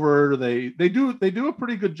gloss over. They do a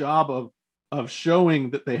pretty good job of showing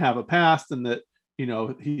that they have a past, and that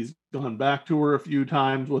he's gone back to her a few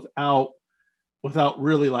times without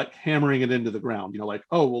really like hammering it into the ground. Like,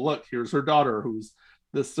 oh well, look, here's her daughter who's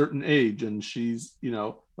this certain age, and she's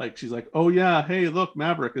she's like, oh yeah, hey look,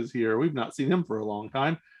 Maverick is here, we've not seen him for a long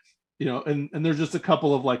time. And there's just a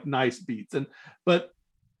couple of like nice beats. But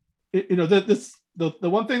the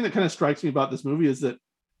one thing that kind of strikes me about this movie is that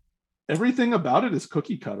everything about it is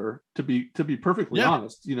cookie cutter, to be perfectly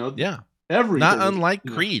honest. Everything, not unlike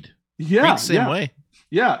Creed. Yeah, same way.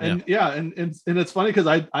 Yeah, and it's funny because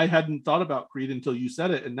I hadn't thought about Creed until you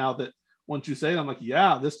said it, and now that once you say it, I'm like,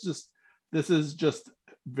 yeah, this is just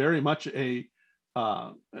very much a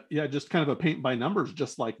just kind of a paint by numbers,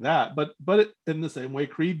 just like that. But it, in the same way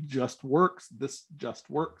Creed just works, this just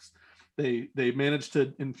works. They managed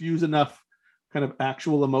to infuse enough kind of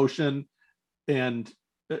actual emotion and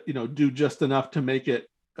do just enough to make it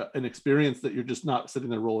an experience that you're just not sitting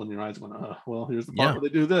there rolling your eyes going, well, here's the part where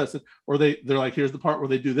they do this, or they're like, here's the part where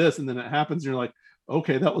they do this, and then it happens and you're like,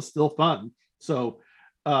 okay, that was still fun. So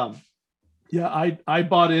I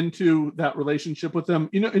bought into that relationship with them.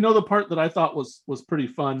 The part that I thought was pretty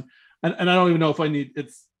fun, and I don't even know if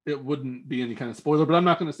it wouldn't be any kind of spoiler, but I'm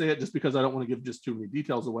not going to say it just because I don't want to give just too many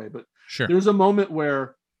details away. But sure, there's a moment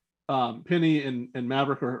where Penny and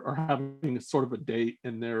Maverick are having sort of a date,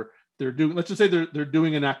 and they're doing, let's just say they're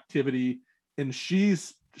doing an activity, and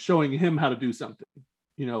she's showing him how to do something.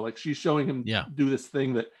 Like she's showing him do this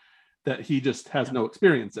thing that he just has no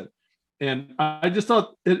experience in. And I just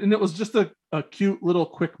thought it was just a cute little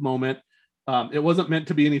quick moment. It wasn't meant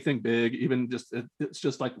to be anything big, even it's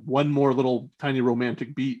just like one more little tiny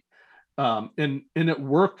romantic beat. And it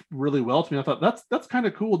worked really well to me. I thought that's kind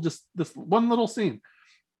of cool. Just this one little scene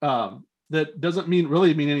that doesn't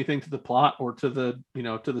really mean anything to the plot or to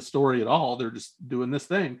the story at all. They're just doing this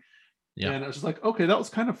thing. Yeah. And I was just like, okay, that was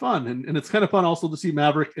kind of fun. And it's kind of fun also to see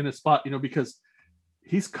Maverick in a spot, because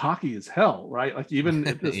he's cocky as hell, right? Like even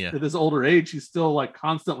at this older age, he's still like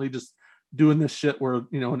constantly just doing this shit where,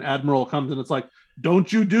 an admiral comes and it's like,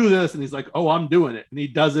 don't you do this? And he's like, oh, I'm doing it. And he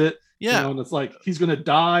does it. Yeah. And it's like, he's going to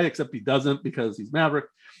die, except he doesn't because he's Maverick.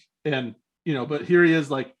 And, but here he is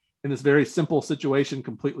like in this very simple situation,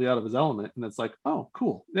 completely out of his element. And it's like, oh,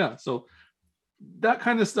 cool. Yeah. So that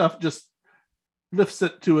kind of stuff just lifts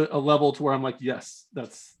it to a level to where I'm like, yes,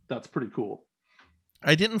 that's pretty cool.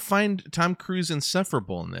 I didn't find Tom Cruise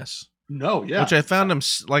insufferable in this. No, yeah. Which I found him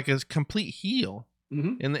like a complete heel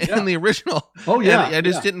in the original. Oh, yeah. And I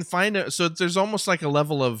just didn't find it. So there's almost like a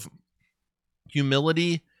level of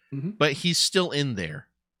humility, but he's still in there.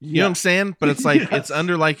 You know what I'm saying? But it's like it's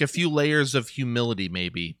under like a few layers of humility,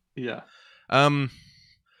 maybe. Yeah.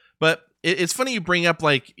 But it's funny you bring up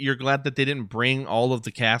like you're glad that they didn't bring all of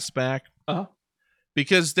the cast back.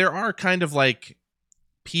 Because there are kind of like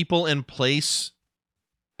people in place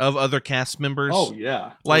of other cast members. Oh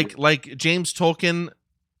yeah. Like James Tolkien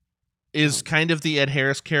is kind of the Ed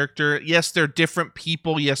Harris character. Yes, they're different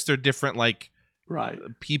people. Yes, they're different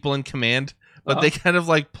people in command, but they kind of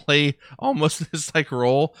like play almost this like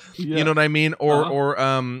role. Yeah. You know what I mean? Or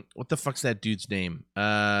what the fuck's that dude's name?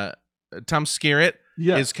 Tom Skerritt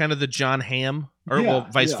is kind of the John Hamm, or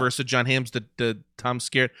vice versa. John Hamm's the Tom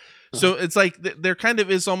Skerritt. So it's like there kind of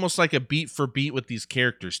is almost like a beat for beat with these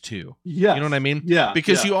characters too. Yeah, you know what I mean? Yeah.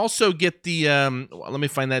 Because you also get the let me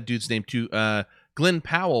find that dude's name too. Glenn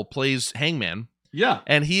Powell plays Hangman. Yeah,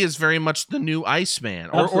 and he is very much the new Iceman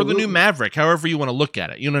or the new Maverick, however you want to look at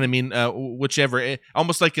it. You know what I mean? Whichever,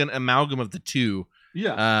 almost like an amalgam of the two.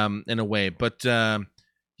 Yeah. In a way, but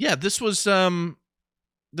this was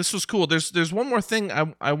cool. There's one more thing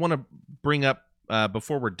I want to bring up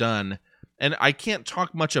before we're done. And I can't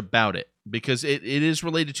talk much about it because it is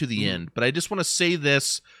related to the end. But I just want to say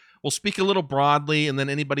this. We'll speak a little broadly, and then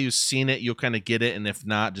anybody who's seen it, you'll kind of get it. And if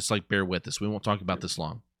not, just like bear with us. We won't talk about this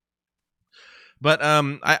long. But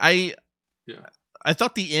I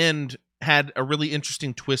thought the end had a really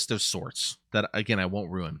interesting twist of sorts that, again, I won't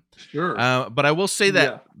ruin. Sure. But I will say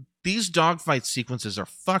that these dogfight sequences are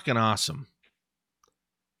fucking awesome.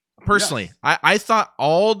 Personally, I thought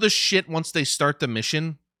all the shit once they start the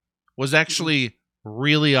mission was actually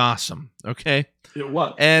really awesome. Okay. It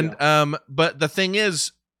was. And but the thing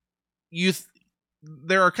is,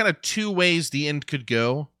 there are kind of two ways the end could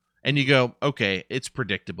go, and you go, okay, it's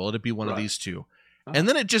predictable. It'd be one of these two. And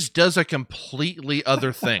then it just does a completely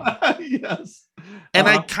other thing. Yes. And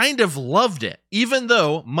I kind of loved it, even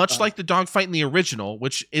though, much Uh-huh. like the dogfight in the original,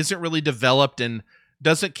 which isn't really developed and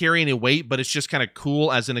doesn't carry any weight, but it's just kind of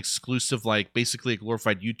cool as an exclusive, like basically a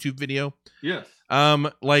glorified YouTube video. Yes.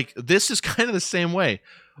 Like this is kind of the same way,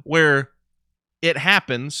 where it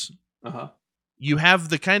happens. Uh-huh. You have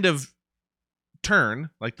the kind of turn,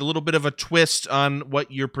 like the little bit of a twist on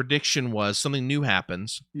what your prediction was. Something new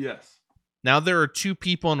happens. Yes. Now there are two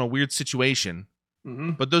people in a weird situation,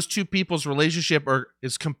 Mm-hmm. but those two people's relationship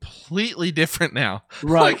is completely different now.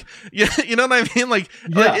 Right. Like, you know what I mean? Like,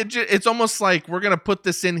 Yeah. it's almost like we're gonna put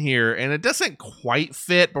this in here, and it doesn't quite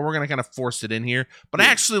fit, but we're gonna kind of force it in here. But I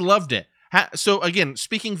Yeah. actually loved it. So again,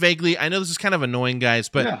 speaking vaguely, I know this is kind of annoying, guys,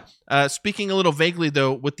 but speaking a little vaguely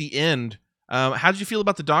though, with the end, how did you feel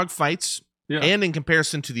about the dog fights? Yeah. And in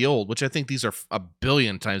comparison to the old, which I think these are a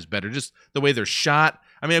billion times better, just the way they're shot.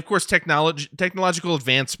 I mean, of course, technological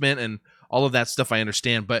advancement and all of that stuff I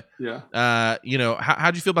understand, but you know,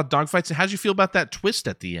 how'd you feel about dogfights, and how'd you feel about that twist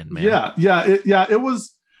at the end, man?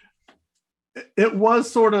 It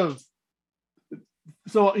was sort of,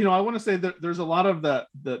 so, you know, I want to say that there's a lot of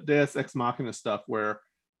the Deus Ex Machina stuff where,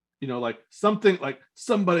 you know, like something like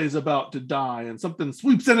somebody's about to die and something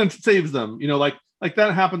sweeps in and saves them, you know, like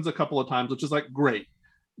that happens a couple of times, which is like, great,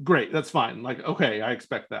 that's fine. Like, okay, I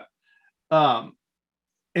expect that.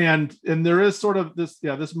 And there is sort of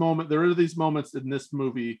this moment, there are these moments in this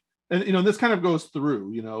movie, and, you know, this kind of goes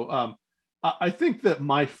through, you know, I think that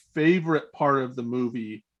my favorite part of the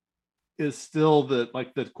movie is still the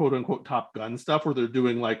quote unquote Top Gun stuff, where they're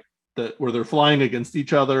doing like where they're flying against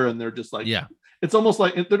each other, and they're just like, it's almost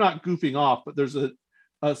like they're not goofing off, but there's a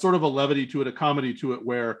sort of a levity to it, a comedy to it,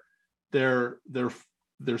 where they're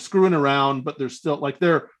screwing around, but they're still like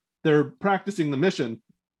they're practicing the mission.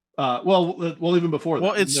 Well, even before that.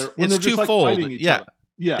 Well, it's twofold.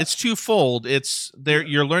 It's twofold. It's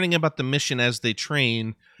you're learning about the mission as they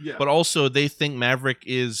train, but also they think Maverick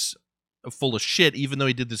is full of shit. Even though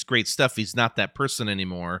he did this great stuff, he's not that person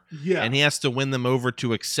anymore. And he has to win them over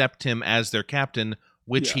to accept him as their captain,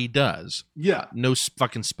 which he does. No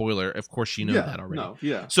fucking spoiler. Of course, you know that already.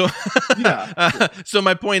 No. So, so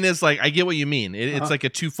my point is, like, I get what you mean. It's like a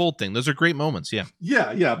twofold thing. Those are great moments.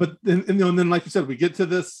 But then, like you said, we get to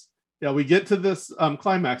this.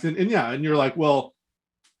 Climax, and you're like, well,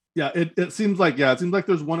 it seems like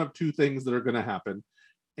there's one of two things that are going to happen,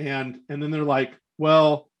 and then they're like,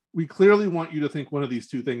 well, we clearly want you to think one of these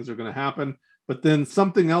two things are going to happen, but then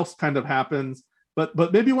something else kind of happens, but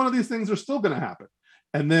maybe one of these things are still going to happen,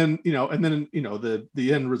 and then the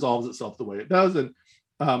end resolves itself the way it does, and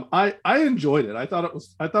I enjoyed it. I thought it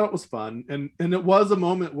was fun, and it was a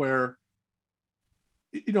moment where,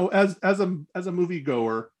 you know, as a movie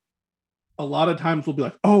goer, a lot of times we'll be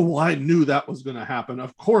like, oh, well, I knew that was going to happen.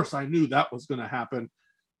 Of course, I knew that was going to happen.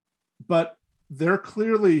 But they're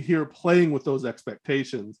clearly here playing with those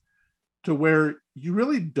expectations to where you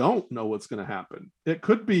really don't know what's going to happen. It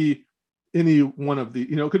could be any one of the,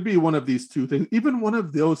 it could be one of these two things. Even one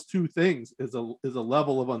of those two things is a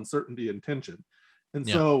level of uncertainty and tension. And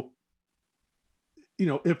so,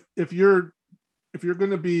 if you're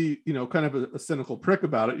going to be, kind of a cynical prick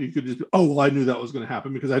about it, you could just, oh, well, I knew that was going to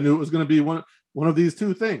happen because I knew it was going to be one of these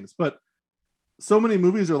two things. But so many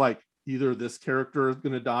movies are like, either this character is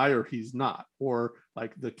going to die or he's not, or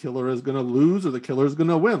like the killer is going to lose or the killer is going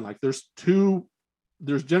to win. Like there's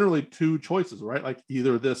generally two choices, right? Like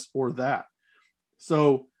either this or that.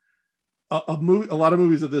 So a lot of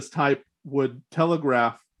movies of this type would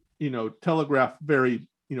telegraph very,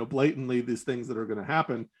 blatantly these things that are going to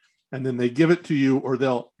happen. And then they give it to you, or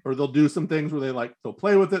they'll do some things where they'll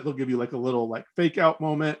play with it. They'll give you like a little like fake out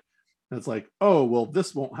moment. And it's like, oh, well,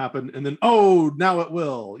 this won't happen. And then, oh, now it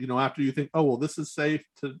will, after you think, oh, well, this is safe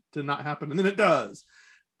to not happen. And then it does.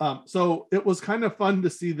 So it was kind of fun to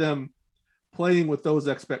see them playing with those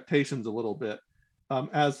expectations a little bit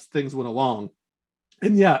as things went along.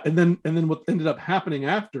 And then what ended up happening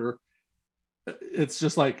after, it's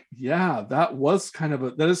just like, that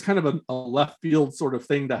is kind of a left field sort of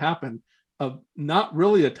thing to happen, of not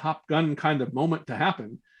really a Top Gun kind of moment to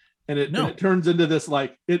happen. And it turns into this,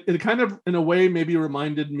 like, it kind of in a way maybe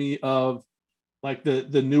reminded me of like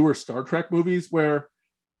the newer Star Trek movies, where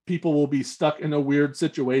people will be stuck in a weird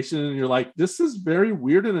situation and you're like, this is very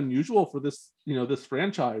weird and unusual for this, this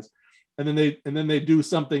franchise. And then they do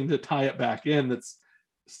something to tie it back in that's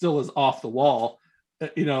still is off the wall.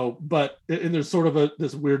 But there's sort of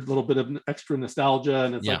this weird little bit of extra nostalgia,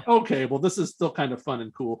 and it's like, okay, well, this is still kind of fun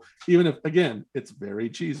and cool, even if, again, it's very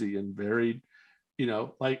cheesy and very,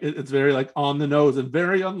 like it's very like on the nose and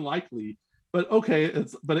very unlikely, but okay,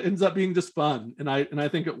 but it ends up being just fun, and I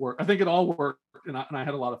think it worked. I think it all worked, and I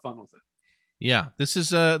had a lot of fun with it. Yeah, this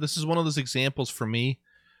is one of those examples for me,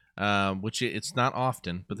 which it's not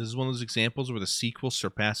often, but this is one of those examples where the sequel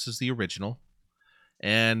surpasses the original.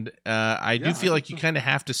 And I do Yeah, I feel think like you so. kind of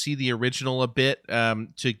have to see the original a bit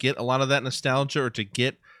to get a lot of that nostalgia or to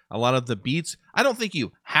get a lot of the beats. I don't think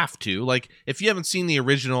you have to. Like, if you haven't seen the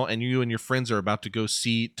original and you and your friends are about to go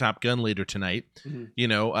see Top Gun later tonight,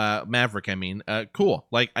 Mhm. Maverick, I mean, cool.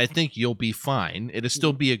 Like, I think you'll be fine. It'll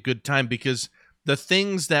still Mhm. be a good time because the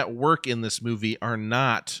things that work in this movie are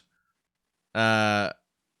not uh,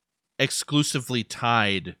 exclusively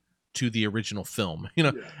tied to the original film.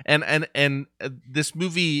 Yeah. And this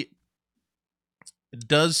movie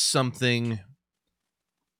does something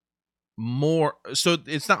more, so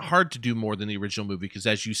it's not hard to do more than the original movie because,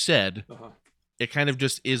 as you said, Uh-huh. it kind of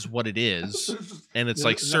just is what it is, There's just, and it's yeah,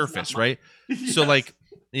 like and that's not surface, my right? So yes. like,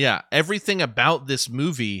 yeah, everything about this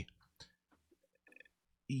movie,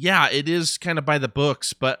 yeah, it is kind of by the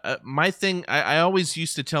books. But my thing, I always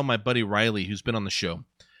used to tell my buddy Riley, who's been on the show,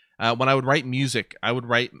 when I would write music, I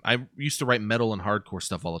used to write metal and hardcore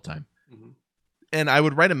stuff all the time, Mhm. and I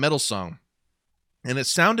would write a metal song, and it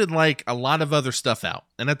sounded like a lot of other stuff out.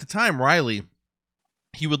 And at the time, Riley,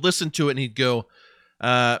 he would listen to it and he'd go,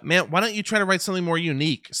 man, why don't you try to write something more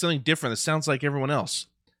unique, something different that sounds like everyone else?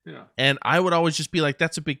 Yeah. And I would always just be like,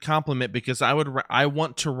 that's a big compliment because I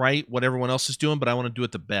want to write what everyone else is doing, but I want to do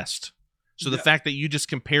it the best. So the Yeah. fact that you just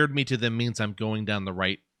compared me to them means I'm going down the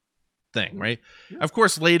right thing, Mhm. right? Yeah. Of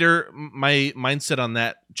course, later my mindset on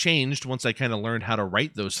that changed once I kind of learned how to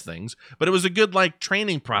write those things, but it was a good like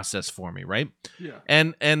training process for me, right? Yeah.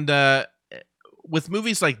 And with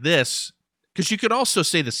movies like this, because you could also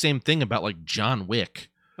say the same thing about like John Wick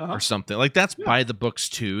or Uh-huh. something like that's Yeah. by the books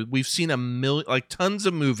too. We've seen a million, like tons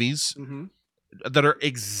of movies Mm-hmm. that are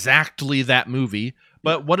exactly that movie, Yeah.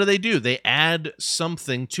 but what do? They add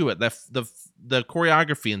something to it. The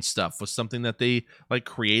choreography and stuff was something that they like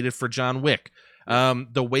created for John Wick. Yeah.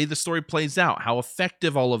 The way the story plays out, how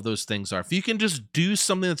effective all of those things are. If you can just do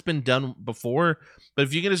something that's been done before, but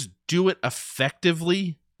if you can just do it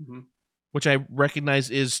effectively, Mm-hmm. which I recognize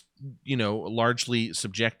is, largely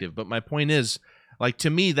subjective. But my point is, like, to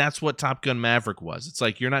me, that's what Top Gun Maverick was. It's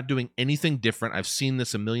like you're not doing anything different. I've seen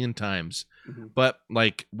this a million times, Mm-hmm. but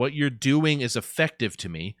like what you're doing is effective to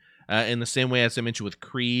me. In the same way as I mentioned with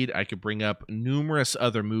Creed, I could bring up numerous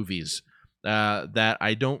other movies that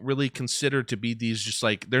I don't really consider to be these just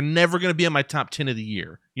like they're never going to be in my top 10 of the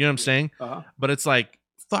year. You know what I'm Yeah. saying? Uh-huh. But it's like,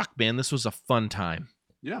 fuck, man, this was a fun time.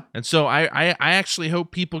 Yeah. And so I actually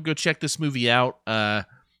hope people go check this movie out.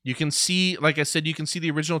 You can see, like I said, you can see the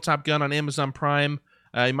original Top Gun on Amazon Prime.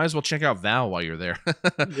 You might as well check out Val while you're there,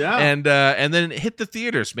 Yeah. and then hit the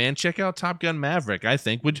theaters, man. Check out Top Gun Maverick. I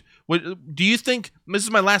think. Would do you think? This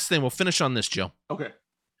is my last thing. We'll finish on this, Joe. Okay.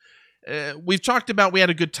 We've talked about we had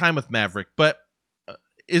a good time with Maverick, but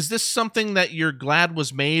is this something that you're glad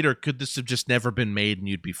was made, or could this have just never been made and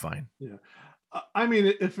you'd be fine? Yeah. I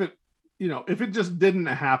mean, if it just didn't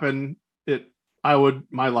happen,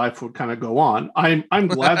 my life would kind of go on. I'm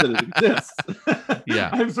glad that it exists. Yeah.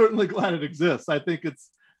 I'm certainly glad it exists. I think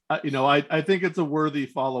I think it's a worthy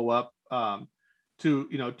follow up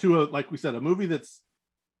to like we said, a movie that's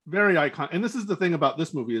very iconic. And this is the thing about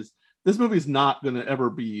this movie is this movie's not going to ever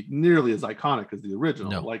be nearly as iconic as the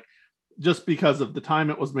original. No. Like just because of the time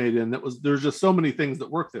it was made in, there's just so many things that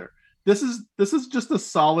work there. This is just a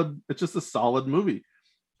solid. It's just a solid movie.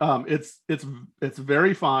 It's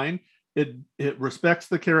very fine. It respects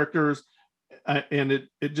the characters, and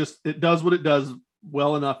it does what it does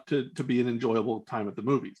well enough to be an enjoyable time at the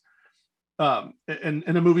movies. And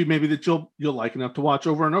a movie maybe that you'll like enough to watch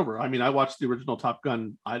over and over. I mean, I watched the original Top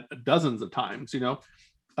Gun dozens of times.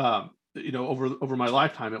 Over my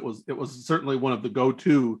lifetime, it was certainly one of the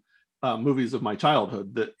go-to movies of my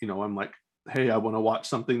childhood. That I'm like, hey, I want to watch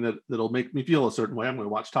something that'll make me feel a certain way. I'm going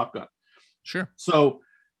to watch Top Gun. Sure. So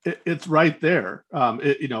it's right there.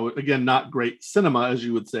 Again, not great cinema as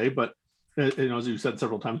you would say, but as you said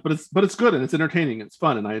several times, but it's good and it's entertaining. It's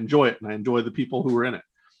fun and I enjoy it and I enjoy the people who are in it.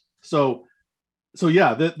 So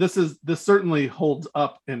yeah, this certainly holds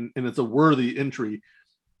up and it's a worthy entry.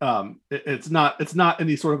 It's not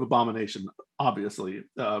any sort of abomination, obviously.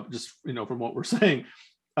 Just from what we're saying,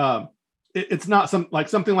 it's not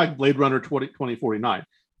something like Blade Runner 2049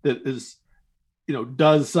 that is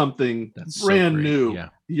does something That's brand so great. new.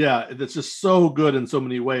 Yeah, that's just so good in so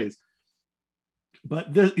many ways.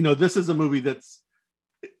 But this is a movie that's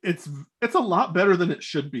it's a lot better than it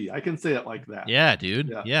should be. I can say it like that. Yeah,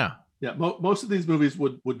 dude. Yeah. Most of these movies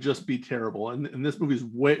would just be terrible, and this movie's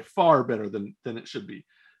way far better than it should be.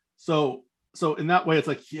 So so in that way, it's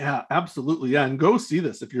like, yeah, absolutely, yeah, and go see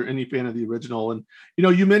this if you're any fan of the original. And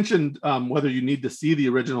you mentioned whether you need to see the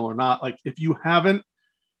original or not. Like, if you haven't,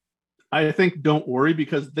 I think don't worry,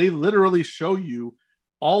 because they literally show you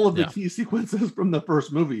all of the key sequences from the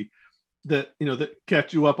first movie that that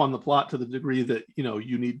catch you up on the plot to the degree that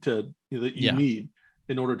you need to need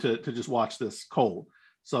in order to just watch this cold.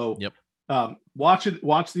 So watch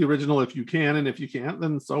the original if you can, and if you can't,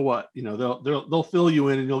 then so what? They'll fill you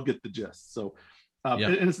in and you'll get the gist. So and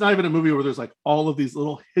it's not even a movie where there's like all of these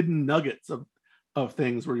little hidden nuggets of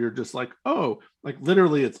things where you're just like, oh, like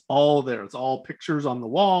literally it's all there. It's all pictures on the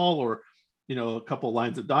wall, or a couple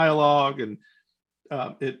lines of dialogue, and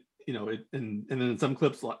and then in some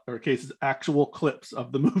clips or cases actual clips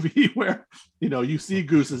of the movie where you see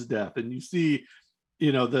Goose's death, and you see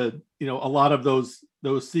a lot of those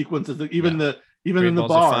sequences, even Great in the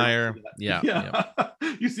bar fire. Yeah.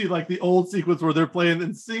 You see like the old sequence where they're playing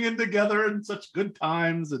and singing together in such good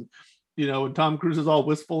times, and and Tom Cruise is all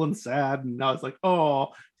wistful and sad, and now it's like, oh,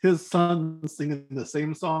 his son's singing the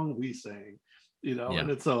same song we sang,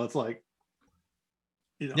 and it's like,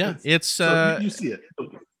 it's so you see it.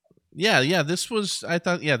 I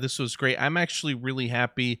thought this was great. I'm actually really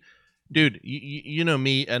happy, dude. You know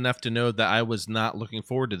me enough to know that I was not looking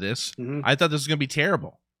forward to this. Mm-hmm. I thought this was gonna be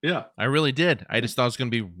terrible. Yeah, I really did. I just thought it was going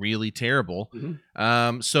to be really terrible.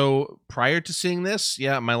 Mm-hmm. So prior to seeing this,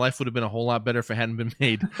 my life would have been a whole lot better if it hadn't been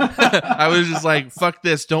made. I was just like, fuck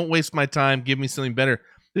this. Don't waste my time. Give me something better.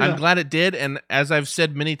 Yeah. I'm glad it did. And as I've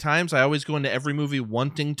said many times, I always go into every movie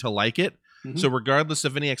wanting to like it. Mm-hmm. So regardless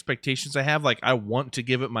of any expectations I have, like, I want to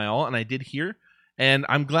give it my all. And I did here. And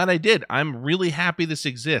I'm glad I did. I'm really happy this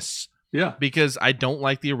exists. Yeah, because I don't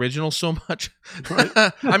like the original so much. Right.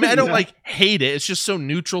 I mean, I don't like hate it. It's just so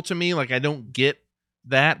neutral to me. Like, I don't get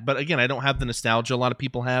that. But again, I don't have the nostalgia a lot of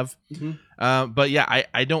people have. Mm-hmm. But yeah,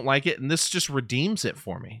 I don't like it, and this just redeems it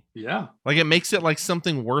for me. Yeah, like it makes it like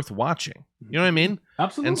something worth watching. You know what I mean?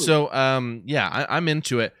 Absolutely. And so, I'm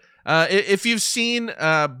into it. If you've seen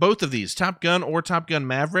both of these, Top Gun or Top Gun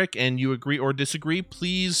Maverick, and you agree or disagree,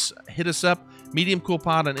 please hit us up.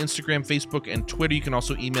 MediumCoolPod on Instagram, Facebook, and Twitter. You can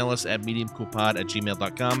also email us at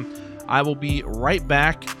mediumcoolpod@gmail.com. I will be right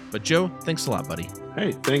back. But Joe, thanks a lot, buddy.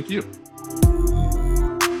 Hey, thank you.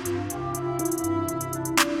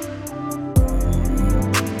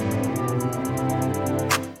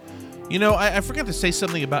 I forgot to say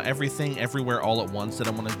something about Everything Everywhere All at Once that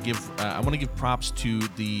I want to give. I want to give props to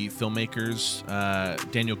the filmmakers,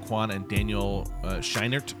 Daniel Kwan and Daniel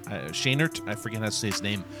Scheinert. I forget how to say his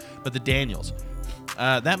name, but the Daniels.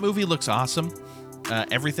 That movie looks awesome.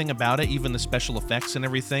 Everything about it, even the special effects and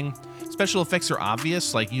everything. Special effects are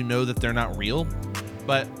obvious, like that they're not real,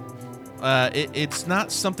 but it's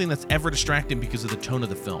not something that's ever distracting because of the tone of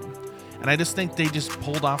the film. And I just think they just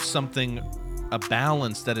pulled off a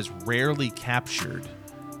balance that is rarely captured,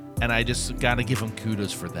 and I just gotta give them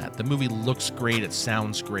kudos for that. The movie looks great, it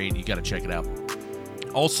sounds great. You gotta check it out.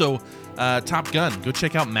 Also, Top Gun, go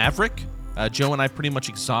check out Maverick. Joe and I pretty much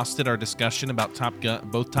exhausted our discussion about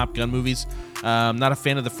both Top Gun movies. Not a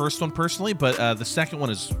fan of the first one personally, but the second one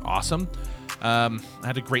is awesome. I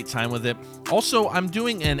had a great time with it. Also, I'm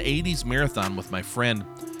doing an 80s marathon with my friend,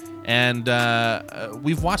 and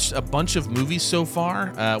we've watched a bunch of movies so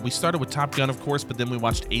far. We started with Top Gun, of course, but then we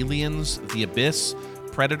watched Aliens, The Abyss,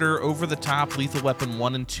 Predator, Over the Top, Lethal Weapon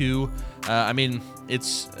 1 and 2. I mean,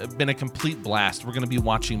 it's been a complete blast. We're going to be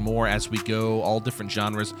watching more as we go, all different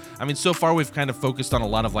genres. I mean, so far we've kind of focused on a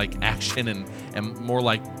lot of like action and more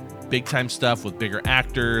like big time stuff with bigger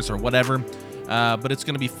actors or whatever. But it's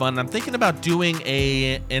going to be fun. I'm thinking about doing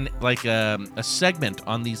a segment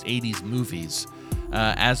on these 80s movies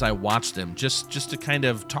as I watch them, just to kind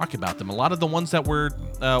of talk about them. A lot of the ones that we're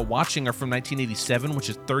watching are from 1987, which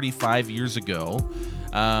is 35 years ago.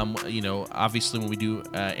 Obviously when we do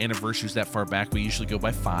anniversaries that far back, we usually go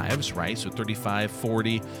by fives, right? So 35,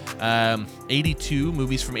 40, 82,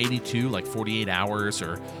 movies from 82, like 48 Hours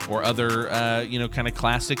or other, kind of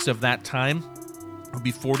classics of that time. Would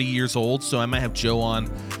be 40 years old, so I might have Joe on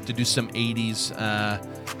to do some 80s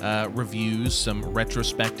reviews, some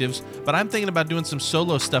retrospectives. But I'm thinking about doing some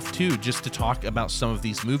solo stuff too, just to talk about some of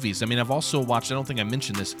these movies. I mean, I've also watched, I don't think I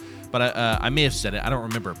mentioned this, but I may have said it, I don't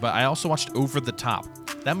remember, but I also watched Over the Top.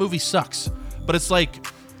 That movie sucks, but it's like,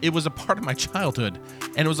 it was a part of my childhood,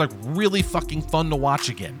 and it was like really fucking fun to watch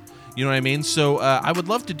again. You know what I mean? So I would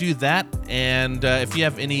love to do that. And if you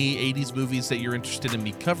have any 80s movies that you're interested in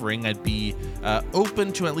me covering, I'd be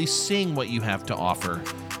open to at least seeing what you have to offer.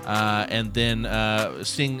 and then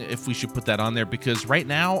seeing if we should put that on there, because right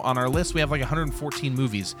now on our list we have like 114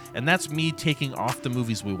 movies, and that's me taking off the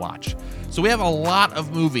movies we watch. So we have a lot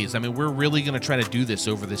of movies. I mean, we're really going to try to do this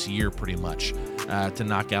over this year pretty much to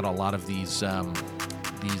knock out a lot of these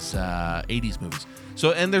 80s movies.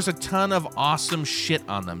 So, and there's a ton of awesome shit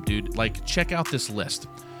on them, dude. Like, check out this list.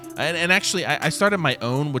 And actually, I started my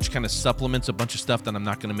own, which kind of supplements a bunch of stuff that I'm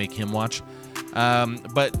not going to make him watch.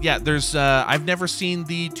 But yeah, there's I've never seen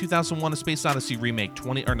the 2001: A Space Odyssey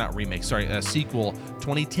sequel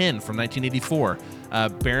 2010 from 1984.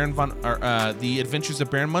 The Adventures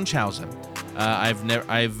of Baron Munchausen.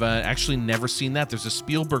 I've actually never seen that. There's a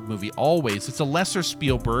Spielberg movie, Always. It's a lesser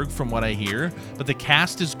Spielberg from what I hear, but the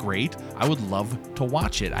cast is great. I would love to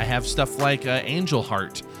watch it. I have stuff like Angel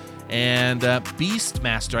Heart and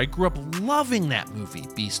Beastmaster. I grew up loving that movie,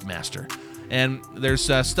 Beastmaster. And there's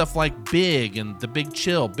stuff like Big and The Big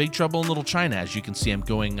Chill, Big Trouble in Little China. As you can see, I'm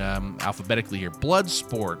going alphabetically here.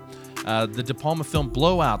 Bloodsport, the De Palma film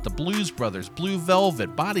Blowout, The Blues Brothers, Blue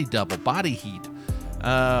Velvet, Body Double, Body Heat.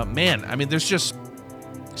 Man, I mean, there's just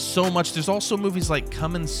so much. There's also movies like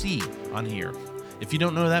Come and See on here. If you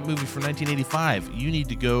don't know that movie from 1985, you need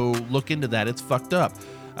to go look into that. It's fucked up.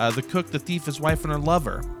 The Cook, The Thief, His Wife, and Her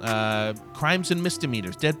Lover, Crimes and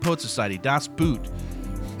Misdemeanors, Dead Poet Society, Das Boot,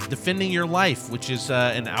 Defending Your Life, which is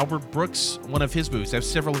an Albert Brooks, one of his movies. I have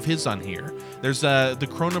several of his on here. There's the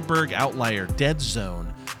Cronenberg Outlier, Dead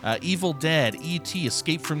Zone, Evil Dead, E.T.,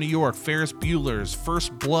 Escape from New York, Ferris Bueller's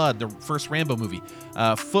First Blood, the first Rambo movie,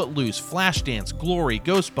 Footloose, Flashdance, Glory,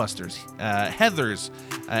 Ghostbusters, Heathers.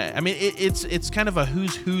 I mean, it's kind of a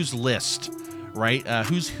who's list. Right?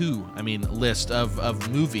 List of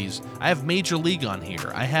movies. I have Major League on here.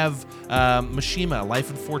 I have Mishima, Life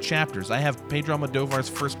in 4 Chapters. I have Pedro Almodovar's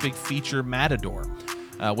first big feature, Matador,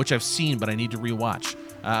 which I've seen, but I need to rewatch.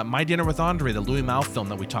 My Dinner with Andre, the Louis Malle film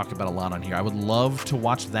that we talk about a lot on here. I would love to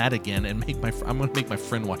watch that again and I'm going to make my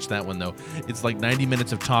friend watch that one, though. It's like 90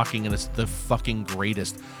 minutes of talking, and it's the fucking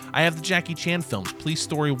greatest. I have the Jackie Chan films, Police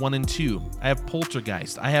Story 1 and 2. I have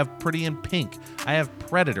Poltergeist. I have Pretty in Pink. I have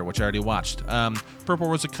Predator, which I already watched. Purple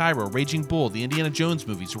Rose of Cairo, Raging Bull, the Indiana Jones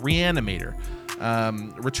movies, Reanimator,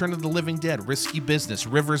 Return of the Living Dead, Risky Business,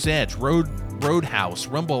 River's Edge, Roadhouse,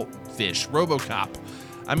 Rumblefish, RoboCop.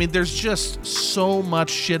 I mean, there's just so much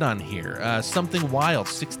shit on here. Something Wild,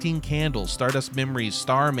 16 Candles, Stardust Memories,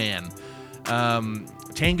 Starman,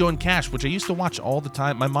 Tango and Cash, which I used to watch all the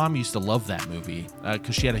time. My mom used to love that movie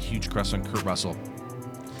because she had a huge crush on Kurt Russell.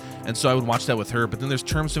 And so I would watch that with her. But then there's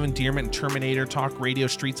Terms of Endearment and Terminator, Talk Radio,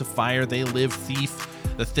 Streets of Fire, They Live, Thief,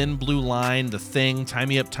 The Thin Blue Line, The Thing, Tie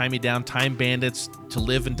Me Up, Tie Me Down, Time Bandits, To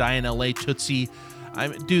Live and Die in L.A., Tootsie.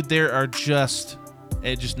 Dude, there are just...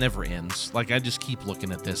 It just never ends. Like, I just keep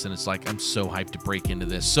looking at this, and it's like I'm so hyped to break into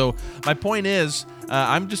this. So my point is,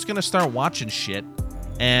 I'm just going to start watching shit.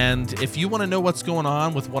 And if you want to know what's going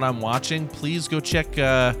on with what I'm watching, please go check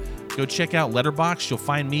out Letterboxd. You'll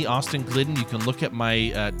find me, Austin Glidden. You can look at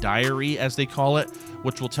my diary, as they call it,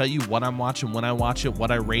 which will tell you what I'm watching, when I watch it, what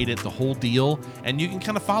I rate it, the whole deal. And you can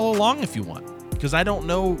kind of follow along if you want, because I don't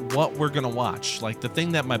know what we're going to watch. Like, the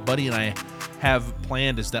thing that my buddy and I have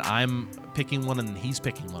planned is that I'm picking one and he's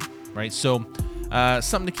picking one, right? So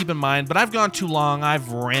something to keep in mind. But I've gone too long. I've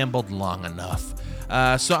rambled long enough.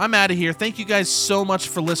 So I'm out of here. Thank you guys so much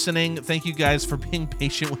for listening. Thank you guys for being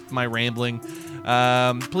patient with my rambling.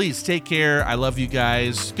 Please take care. I love you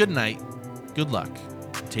guys. Good night. Good luck.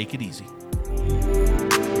 Take it easy.